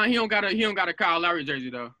 Hey, John. He don't got a Kyle Lowry jersey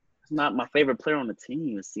though. It's not my favorite player on the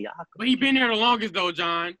team. It's Siakam. But he been there the longest though,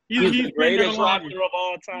 John. He's He's the been there the greatest longest. rocker of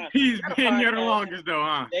all time. He's been there the longest though,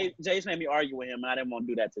 huh? Jason made me argue with him, and I didn't want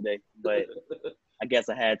to do that today, but I guess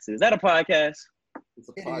I had to. Is that a podcast? It's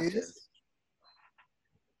a It podcast. is.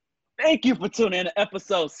 Thank you for tuning in to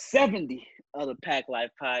episode 70 of the Pack Life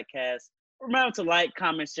Podcast. Remember to like,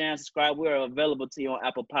 comment, share, and subscribe. We are available to you on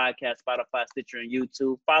Apple Podcasts, Spotify, Stitcher, and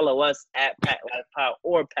YouTube. Follow us at Pack Life Pod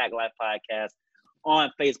or Pack Life Podcast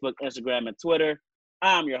on Facebook, Instagram, and Twitter.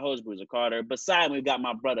 I'm your host, Bruiser Carter. Beside me, we got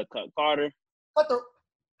my brother, Cut Carter.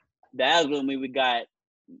 That's with me. We got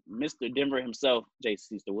Mr. Denver himself,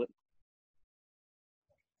 Jason Easterwood.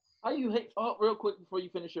 How you hate? Oh, real quick before you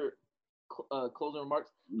finish your closing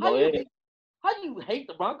remarks. Go ahead. How do you hate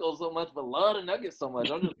the Broncos so much but love the Nuggets so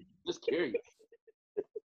much? I'm just curious.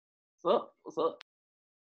 What's up?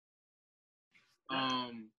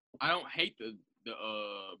 I don't hate the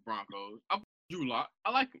Broncos. You lot.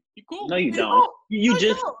 I like him. He cool. No, you don't. You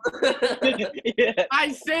just. Yeah.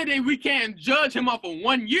 I said that we can't judge him off of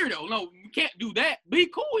 1 year though. No, we can't do that. But he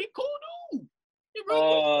cool. He cool dude. He really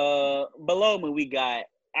cool. Below me, we got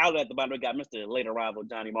out at the bottom. We got Mr. Late Arrival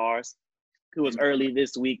Johnny Mars, who was early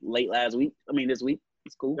this week, late last week. I mean, this week.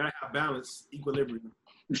 It's cool. Gotta have balance, equilibrium.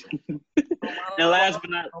 And last but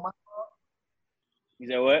not, you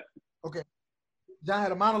said what? John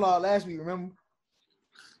had a monologue last week, remember?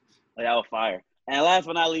 Oh, that was fire. And last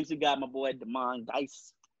but not least, we got my boy Damon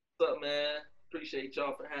Dice. What's up, man? Appreciate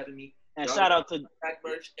y'all for having me. And Y'all shout out to Pack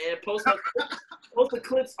merch and post the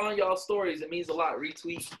clips on y'all stories. It means a lot.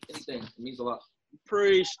 Retweet anything. It means a lot.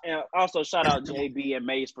 Preach, and also shout out JB and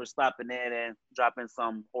Mace for stopping in and dropping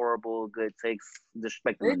some horrible good takes,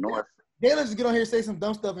 disrespecting the North. They let's just get on here, say some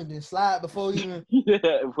dumb stuff, and then slide before even.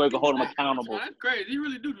 Before we can hold them accountable. That's crazy. He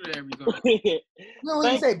really do that every time. You don't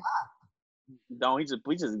even say bye. Don't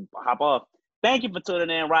we just hop off. Thank you for tuning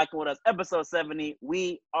in, rocking with us. Episode 70.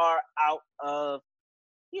 We are out of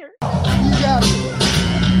here. You got it.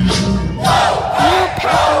 New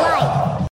Pack Life.